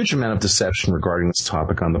there's a huge amount of deception regarding this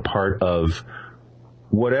topic on the part of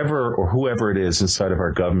whatever or whoever it is inside of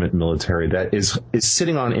our government military that is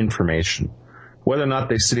sitting on information. Whether or not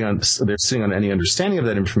they're sitting on any understanding of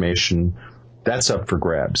that information, that's up for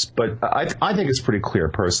grabs. But I think it's pretty clear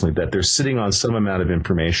personally that they're sitting on some amount of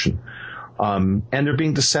information. And they're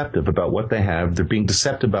being deceptive about what they have. They're being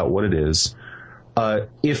deceptive about what it is.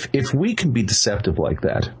 If we can be deceptive like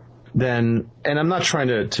that, then, and I'm not trying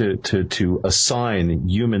to assign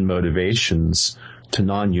human motivations to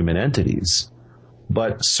non-human entities,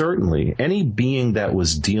 but certainly any being that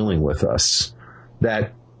was dealing with us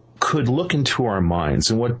that could look into our minds,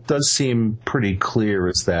 and what does seem pretty clear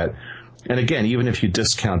is that, and again, even if you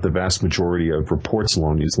discount the vast majority of reports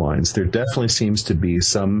along these lines, there definitely seems to be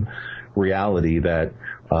some reality that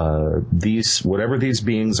whatever these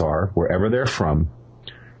beings are, wherever they're from,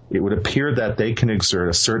 it would appear that they can exert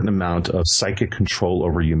a certain amount of psychic control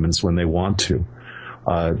over humans when they want to.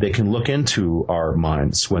 They can look into our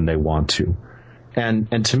minds when they want to.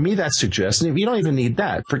 And to me that suggests, and you don't even need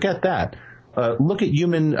that, forget that. Look at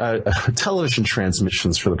human television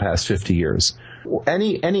transmissions for the past 50 years.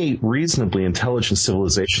 Any reasonably intelligent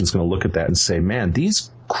civilization is going to look at that and say, man,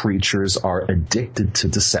 these creatures are addicted to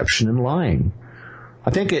deception and lying. I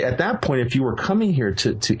think at that point, if you were coming here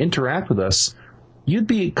to interact with us, you'd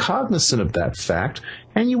be cognizant of that fact,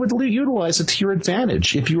 and you would utilize it to your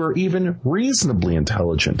advantage if you were even reasonably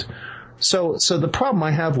intelligent. So the problem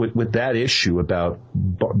I have with that issue about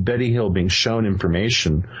Betty Hill being shown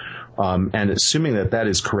information, and assuming that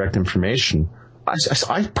is correct information,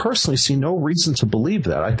 I personally see no reason to believe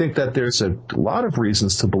that. I think that there's a lot of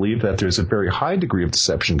reasons to believe that there's a very high degree of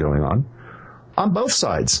deception going on both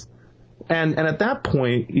sides. And at that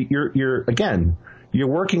point, you're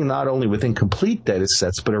working not only with incomplete data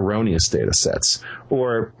sets, but erroneous data sets,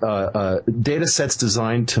 or data sets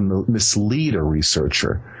designed to mislead a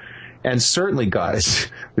researcher. And certainly, guys,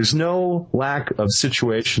 there's no lack of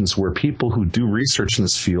situations where people who do research in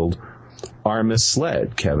this field are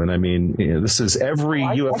misled, Kevin. I mean, this is every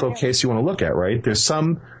UFO case you want to look at, right? There's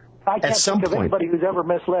some, at some point. I can't think of anybody who's ever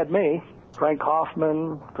misled me. Frank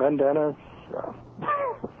Hoffman, Glenn Dennis.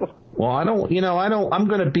 Well, I'm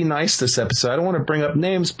going to be nice this episode. I don't want to bring up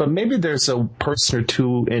names, but maybe there's a person or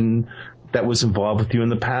two that was involved with you in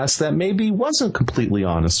the past that maybe wasn't completely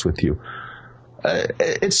honest with you.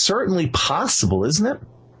 It's certainly possible, isn't it?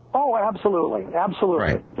 Oh, absolutely.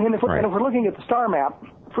 Right. And if we're looking at the star map,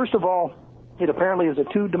 first of all, it apparently is a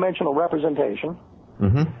 2-dimensional representation.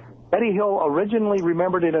 Mm-hmm. Betty Hill originally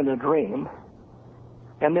remembered it in a dream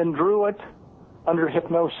and then drew it under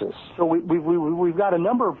hypnosis. So we've got a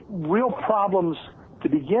number of real problems to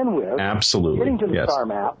begin with. Absolutely. Getting to the star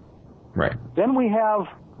map. Right. Then we have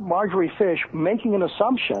Marjorie Fish making an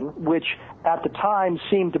assumption, which at the time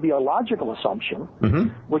seemed to be a logical assumption,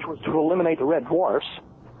 which was to eliminate the red dwarfs,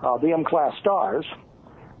 the M-class stars,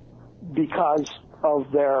 because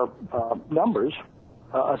of their numbers,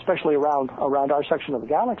 especially around our section of the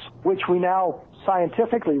galaxy, which we now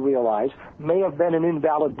scientifically realize may have been an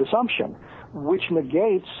invalid assumption, which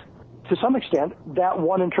negates, to some extent, that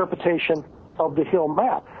one interpretation of the Hill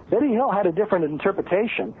map. Betty Hill had a different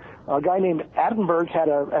interpretation. A guy named Attenberg had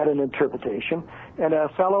an interpretation, and a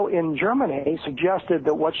fellow in Germany suggested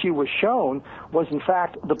that what she was shown was, in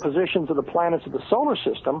fact, the positions of the planets of the solar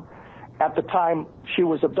system at the time she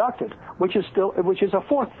was abducted, which is a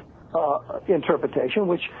fourth interpretation,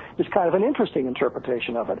 which is kind of an interesting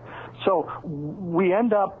interpretation of it. So we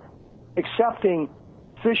end up accepting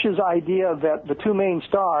Fish's idea that the two main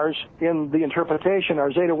stars in the interpretation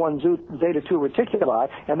are Zeta 1, Zeta 2 Reticuli,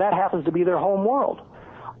 and that happens to be their home world.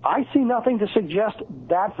 I see nothing to suggest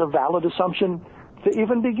that's a valid assumption to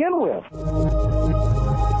even begin with.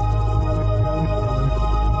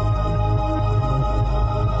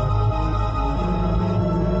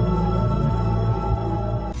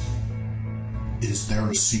 Is there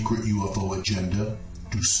a secret UFO agenda?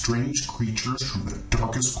 Do strange creatures from the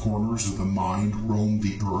darkest corners of the mind roam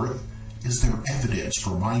the Earth? Is there evidence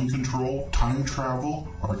for mind control, time travel,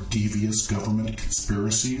 or devious government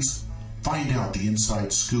conspiracies? Find out the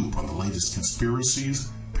inside scoop on the latest conspiracies,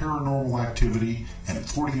 paranormal activity, and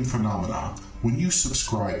Fortean phenomena when you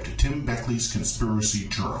subscribe to Tim Beckley's Conspiracy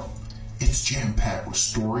Journal. It's jam-packed with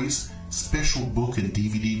stories, special book and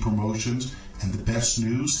DVD promotions, and the best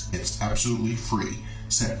news, it's absolutely free,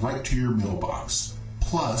 sent right to your mailbox.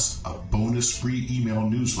 Plus, a bonus free email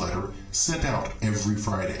newsletter sent out every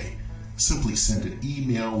Friday. Simply send an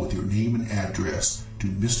email with your name and address to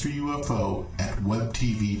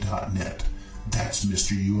MrUFO@webtv.net. That's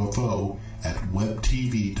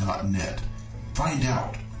MrUFO@webtv.net. Find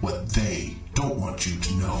out what they don't want you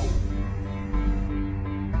to know.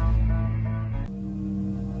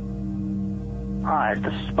 Hi,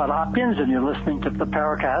 this is Bud Hopkins, and you're listening to the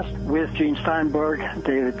Paracast with Gene Steinberg,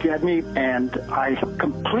 David Gedney, and I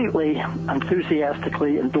completely,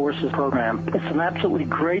 enthusiastically endorse this program. It's an absolutely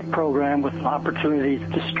great program with an opportunity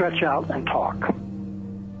to stretch out and talk.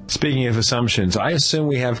 Speaking of assumptions, I assume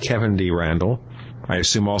we have Kevin D. Randle. I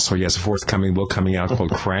assume also he has a forthcoming book coming out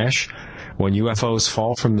called Crash, When UFOs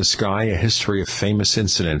Fall from the Sky, A History of Famous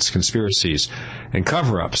Incidents, Conspiracies, and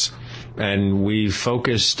Cover-Ups. And we've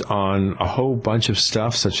focused on a whole bunch of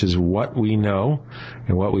stuff, such as what we know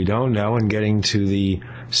and what we don't know, and getting to the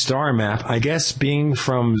star map. I guess being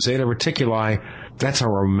from Zeta Reticuli, that's a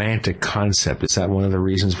romantic concept. Is that one of the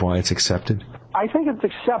reasons why it's accepted? I think it's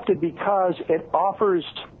accepted because it offers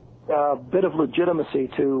a bit of legitimacy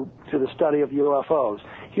to the study of UFOs.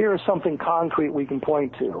 Here is something concrete we can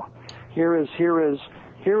point to. Here is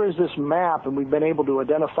this map, and we've been able to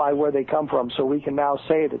identify where they come from, so we can now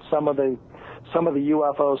say that some of the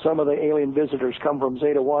UFOs, some of the alien visitors come from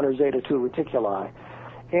Zeta 1 or Zeta 2 Reticuli.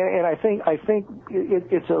 And I think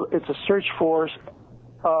it's a search for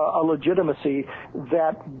a legitimacy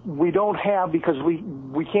that we don't have, because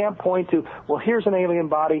we can't point to, well, here's an alien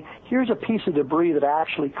body, here's a piece of debris that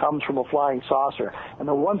actually comes from a flying saucer. And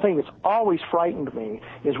the one thing that's always frightened me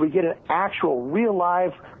is we get an actual, real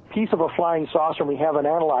live piece of a flying saucer and we have it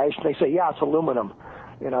analyzed, and they say, yeah, it's aluminum.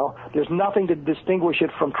 You know, there's nothing to distinguish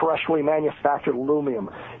it from terrestrially manufactured aluminum.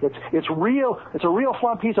 It's real. It's a real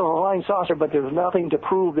piece of a flying saucer, but there's nothing to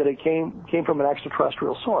prove that it came from an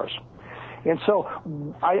extraterrestrial source. And so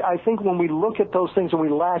I think when we look at those things and we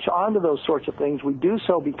latch onto those sorts of things, we do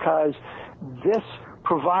so because this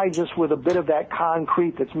provides us with a bit of that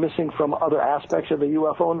concrete that's missing from other aspects of the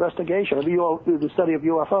UFO investigation, of the study of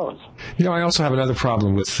UFOs. You know, I also have another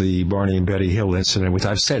problem with the Barney and Betty Hill incident, which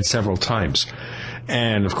I've said several times.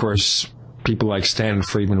 And, of course, people like Stan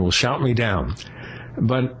Friedman will shout me down.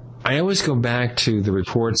 But I always go back to the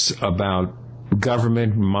reports about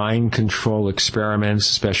government mind control experiments,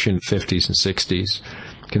 especially in the 50s and 60s.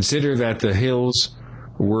 Consider that the Hills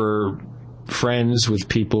were friends with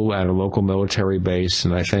people at a local military base,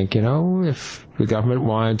 and I think, you know, if the government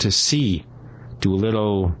wanted to do a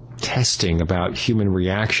little testing about human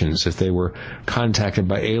reactions, if they were contacted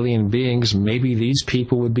by alien beings, maybe these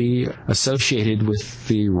people would be associated with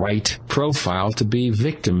the right profile to be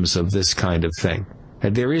victims of this kind of thing.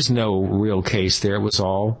 And there is no real case there. It was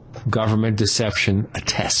all government deception, a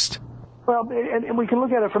test. Well, and we can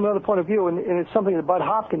look at it from another point of view, and it's something that Bud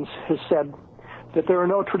Hopkins has said, that there are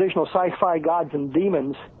no traditional sci-fi gods and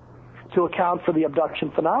demons to account for the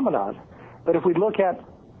abduction phenomenon. But if we look at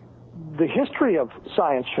the history of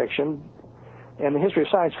science fiction, and the history of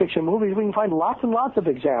science fiction movies, we can find lots and lots of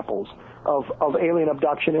examples of alien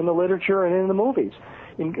abduction in the literature and in the movies,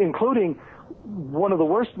 including one of the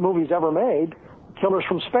worst movies ever made, Killers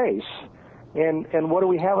from Space. And what do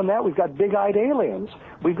we have in that? We've got big-eyed aliens.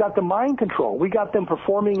 We've got the mind control. We got them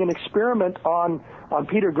performing an experiment on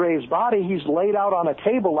Peter Graves' body. He's laid out on a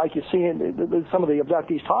table, like you see in some of the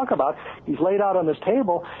abductees talk about. He's laid out on this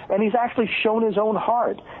table, and he's actually shown his own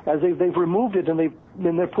heart as they've removed it and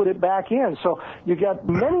they put it back in. So you got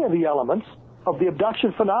many of the elements of the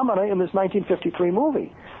abduction phenomena in this 1953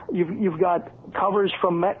 movie. You've got covers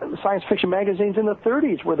from science fiction magazines in the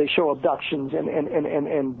 30s where they show abductions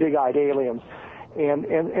and big-eyed aliens,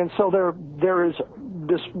 and so there is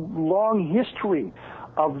this long history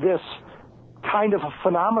of this kind of a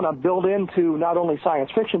phenomena built into not only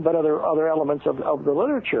science fiction but other elements of the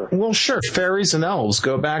literature. Well, sure, fairies and elves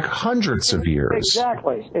go back hundreds of years.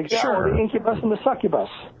 Exactly. Sure. The incubus and the succubus.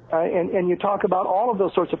 And you talk about all of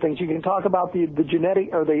those sorts of things. You can talk about the genetic,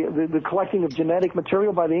 or the collecting of genetic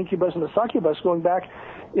material by the incubus and the succubus going back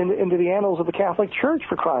into the annals of the Catholic Church,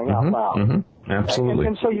 for crying out loud. Mm-hmm. Absolutely.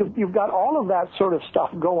 And so you've got all of that sort of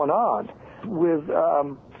stuff going on with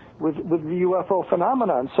the UFO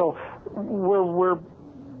phenomenon. So we're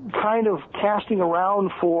kind of casting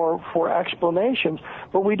around for explanations,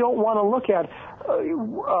 but we don't want to look at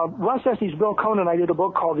Russ Estes, Bill Cohn, and I did a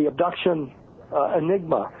book called The Abduction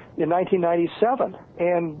Enigma in 1997,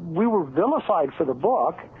 and we were vilified for the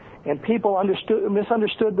book, and people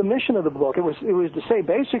misunderstood the mission of the book. It was to say,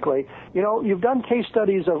 basically, you've done case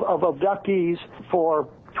studies of abductees for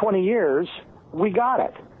 20 years. We got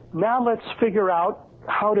it. Now let's figure out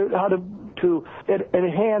how to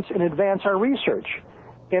enhance and advance our research.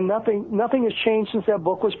 And nothing has changed since that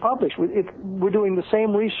book was published. We're doing the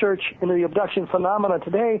same research into the abduction phenomena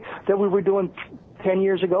today that we were doing 10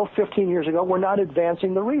 years ago, 15 years ago. We're not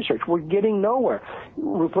advancing the research. We're getting nowhere.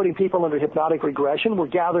 We're putting people under hypnotic regression. We're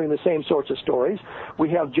gathering the same sorts of stories.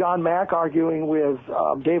 We have John Mack arguing with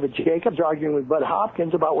David Jacobs, arguing with Bud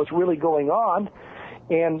Hopkins about what's really going on.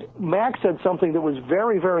 And Mack said something that was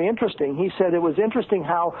very, very interesting. He said it was interesting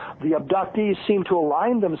how the abductees seemed to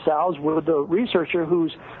align themselves with the researcher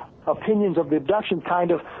whose opinions of the abduction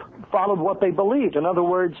kind of followed what they believed. In other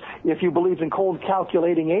words, if you believed in cold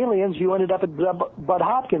calculating aliens, you ended up at Bud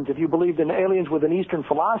Hopkins. If you believed in aliens with an Eastern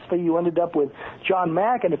philosophy, you ended up with John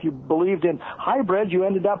Mack. And if you believed in hybrids, you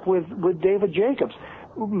ended up with David Jacobs.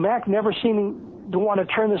 Mack never seemed to want to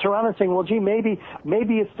turn this around and saying, well, gee, maybe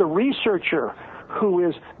it's the researcher who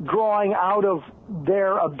is drawing out of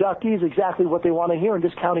their abductees exactly what they want to hear and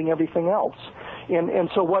discounting everything else. And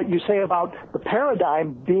so what you say about the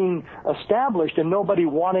paradigm being established and nobody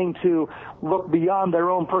wanting to look beyond their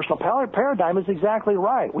own personal paradigm is exactly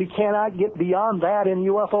right. We cannot get beyond that in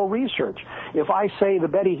UFO research. If I say the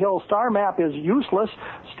Betty Hill star map is useless,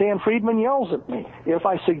 Stan Friedman yells at me. If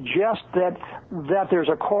I suggest that there's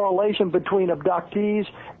a correlation between abductees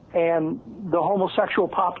and the homosexual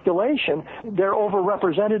population, they're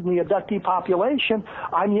overrepresented in the abductee population,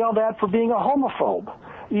 I'm yelled at for being a homophobe,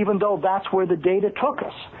 even though that's where the data took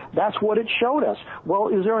us. That's what it showed us. Well,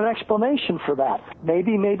 is there an explanation for that?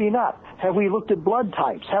 Maybe, maybe not. Have we looked at blood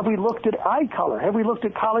types? Have we looked at eye color? Have we looked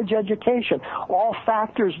at college education? All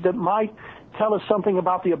factors that might tell us something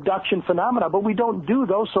about the abduction phenomena, but we don't do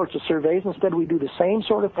those sorts of surveys. Instead, we do the same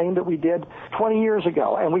sort of thing that we did 20 years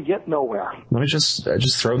ago, and we get nowhere. Let me just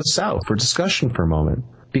throw this out for discussion for a moment.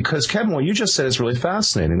 Because, Kevin, what you just said is really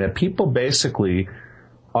fascinating, that people basically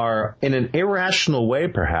are, in an irrational way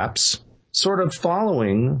perhaps, sort of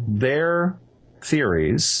following their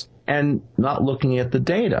theories and not looking at the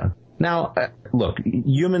data. Now, look,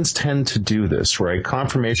 humans tend to do this, right?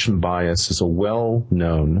 Confirmation bias is a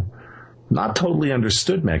well-known, not totally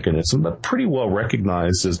understood mechanism, but pretty well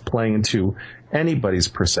recognized as playing into anybody's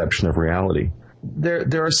perception of reality.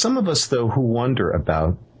 There are some of us, though, who wonder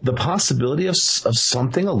about the possibility of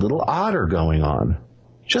something a little odder going on,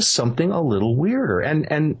 just something a little weirder.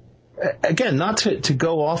 And again, not to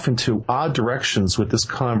go off into odd directions with this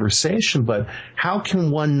conversation, but how can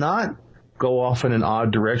one not go off in an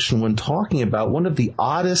odd direction when talking about one of the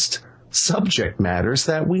oddest subject matters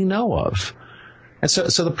that we know of? And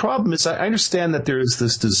so the problem is, I understand that there is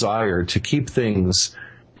this desire to keep things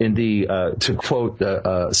in the, to quote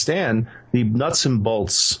Stan, the nuts and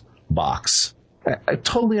bolts box. I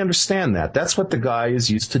totally understand that. That's what the guy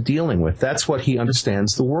is used to dealing with. That's what he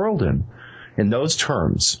understands the world in those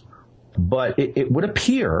terms. But it would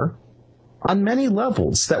appear on many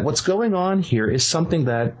levels that what's going on here is something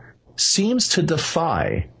that seems to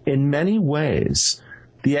defy, in many ways,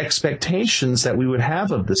 the expectations that we would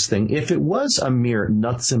have of this thing if it was a mere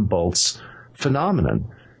nuts and bolts phenomenon.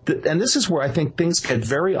 and this is where I think things get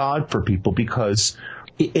very odd for people, because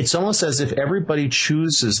it's almost as if everybody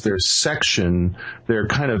chooses their section, their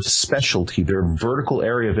kind of specialty, their vertical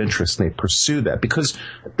area of interest, and they pursue that, because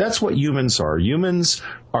that's what humans are. Humans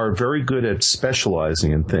are very good at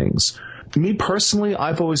specializing in things. Me personally,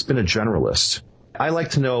 I've always been a generalist. I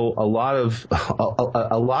like to know a lot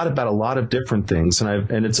about a lot of different things, and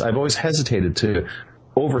I've always hesitated to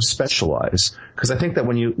over-specialize, because I think that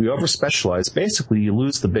when you over-specialize, basically you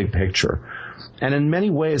lose the big picture. And in many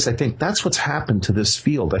ways, I think that's what's happened to this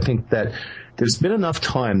field. I think that there's been enough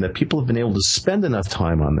time that people have been able to spend enough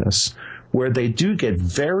time on this where they do get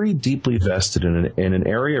very deeply vested in an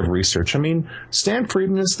area of research. I mean, Stan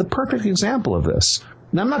Friedman is the perfect example of this.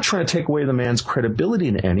 And I'm not trying to take away the man's credibility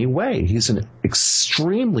in any way. He's an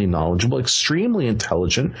extremely knowledgeable, extremely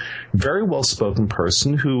intelligent, very well-spoken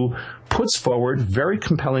person who puts forward very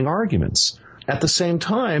compelling arguments. At the same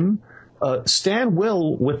time, Stan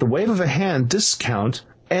will, with the wave of a hand, discount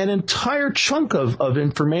an entire chunk of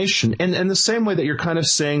information. And the same way that you're kind of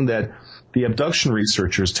saying that the abduction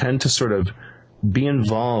researchers tend to sort of be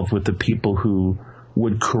involved with the people who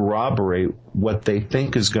would corroborate what they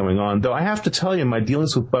think is going on. Though I have to tell you, in my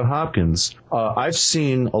dealings with Bud Hopkins, I've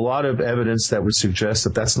seen a lot of evidence that would suggest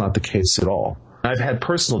that that's not the case at all. I've had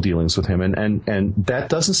personal dealings with him, and that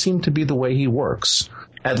doesn't seem to be the way he works.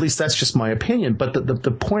 At least that's just my opinion. But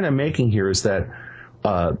the point I'm making here is that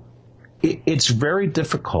it's very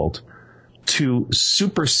difficult to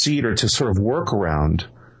supersede or to sort of work around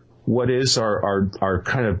what is our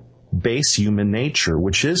kind of base human nature,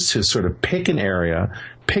 which is to sort of pick an area,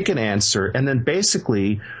 pick an answer, and then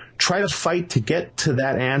basically try to fight to get to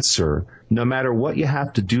that answer, no matter what you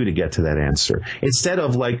have to do to get to that answer. Instead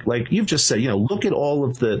of like you've just said, look at all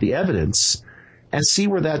of the evidence and see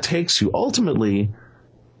where that takes you. Ultimately,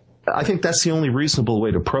 I think that's the only reasonable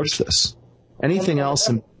way to approach this. Anything else,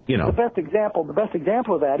 The best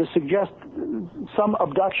example of that is suggest some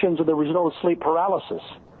abductions are the result of sleep paralysis.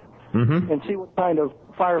 Mm-hmm. And see what kind of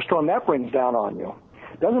firestorm that brings down on you.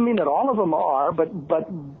 Doesn't mean that all of them are, but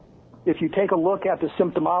if you take a look at the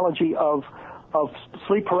symptomology of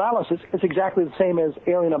sleep paralysis, it's exactly the same as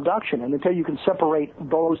alien abduction. And until you can separate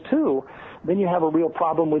those two, then you have a real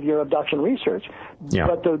problem with your abduction research. Yeah.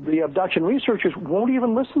 But the abduction researchers won't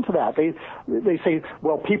even listen to that. They say,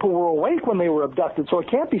 well, people were awake when they were abducted, so it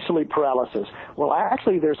can't be sleep paralysis. Well,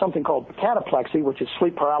 actually, there's something called cataplexy, which is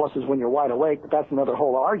sleep paralysis when you're wide awake, but that's another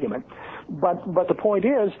whole argument. But the point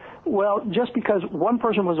is, well, just because one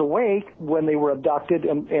person was awake when they were abducted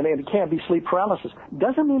and it can't be sleep paralysis,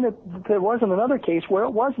 doesn't mean that there wasn't another case where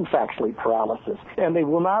it was, in fact, sleep paralysis. And they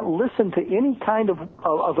will not listen to any kind of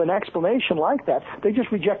an explanation like that. They just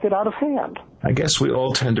reject it out of hand. I guess we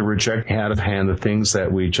all tend to reject out of hand the things that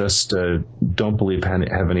we just don't believe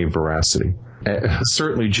have any veracity.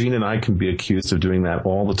 Certainly, Gene and I can be accused of doing that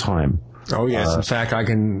all the time. Oh, yes. In fact, I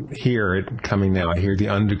can hear it coming now. I hear the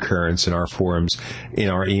undercurrents in our forums, in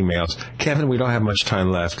our emails. Kevin, we don't have much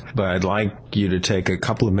time left, but I'd like you to take a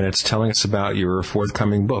couple of minutes telling us about your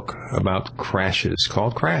forthcoming book about crashes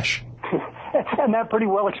called Crash. And that pretty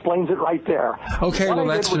well explains it right there. Okay, well,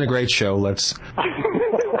 that's been a great show. Let's...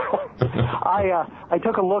 I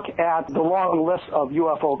took a look at the long list of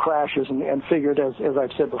UFO crashes and figured, as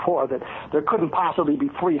I've said before, that there couldn't possibly be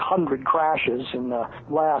 300 crashes in the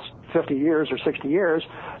last 50 years or 60 years.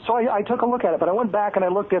 So I took a look at it, but I went back and I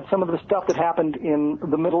looked at some of the stuff that happened in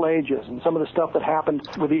the Middle Ages and some of the stuff that happened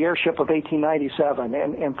with the airship of 1897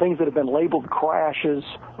 and things that have been labeled crashes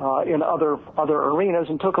in other arenas,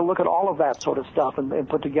 and took a look at all of that sort of stuff and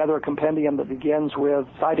put together a compendium that begins with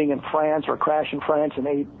sighting in France or crash in France in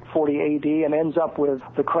 840 AD and ends up with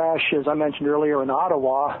the crash, as I mentioned earlier, in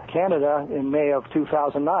Ottawa, Canada in May of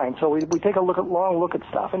 2009. So we take a long look at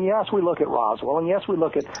stuff. And yes, we look at Roswell, and yes, we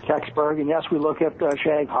look at Kecksburg, and yes, we look at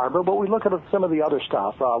Shag Harbor, but we look at some of the other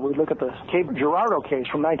stuff. We look at the Cape Girardeau case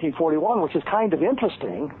from 1941, which is kind of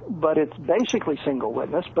interesting, but it's basically single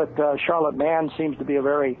witness. But Charlotte Mann seems to be a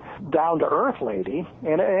very down-to-earth lady,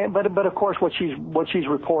 but of course what she's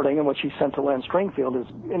reporting and what she sent to Len Stringfield is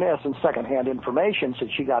in essence secondhand information that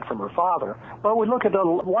she got from her father. But we look at a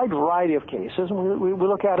wide variety of cases, and we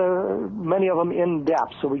look at many of them in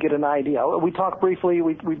depth, so we get an idea. We talk briefly.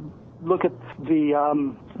 We look at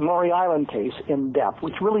the Maury Island case in depth,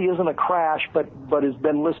 which really isn't a crash, but has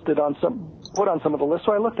been listed put on some of the lists.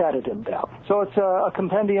 So I looked at it in depth. So it's a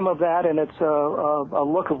compendium of that, and it's a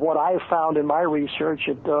look of what I've found in my research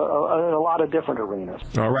in a lot of different arenas.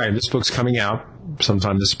 All right, this book's coming out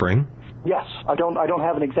sometime this spring. Yes, I don't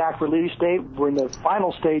have an exact release date. We're in the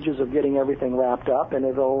final stages of getting everything wrapped up, and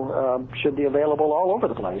it'll should be available all over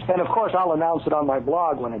the place. And of course, I'll announce it on my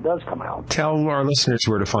blog when it does come out. Tell our listeners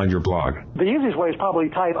where to find your blog. The easiest way is probably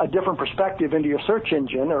type a different perspective into your search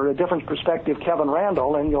engine, or a different perspective Kevin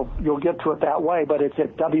Randle, and you'll get to it that way. But it's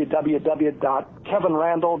at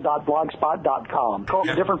www.kevinrandle.blogspot.com. Call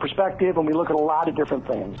it a different perspective, and we look at a lot of different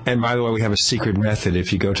things. And by the way, we have a secret method.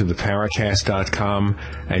 If you go to theparacast.com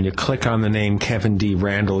and you click on the name Kevin D.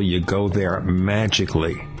 Randle, you go there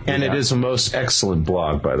magically. And it is a most excellent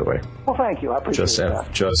blog, by the way. Well, thank you. I appreciate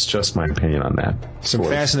that. Just my opinion on that. Some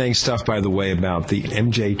fascinating stuff, by the way, about the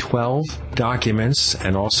MJ-12 documents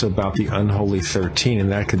and also about the Unholy 13,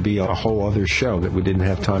 and that could be a whole other show that we didn't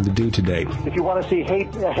have time to do today. If you want to see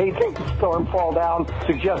hate storm fall down,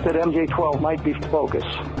 suggest that MJ-12 might be focus.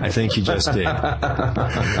 I think you just did.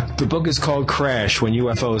 The book is called Crash, When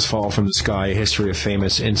UFOs Fall from the Sky, A History of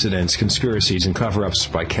Famous Incidents, Conspiracies, and Cover-Ups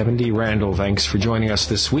by Kevin D. Randle. Thanks for joining us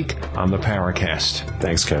this week on the Paracast.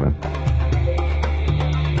 Thanks, Kevin.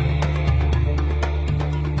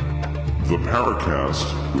 The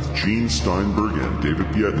Paracast with Gene Steinberg and David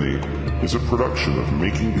Biedney is a production of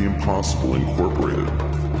Making the Impossible Incorporated.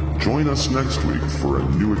 Join us next week for a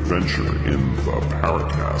new adventure in the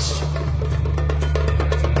Paracast.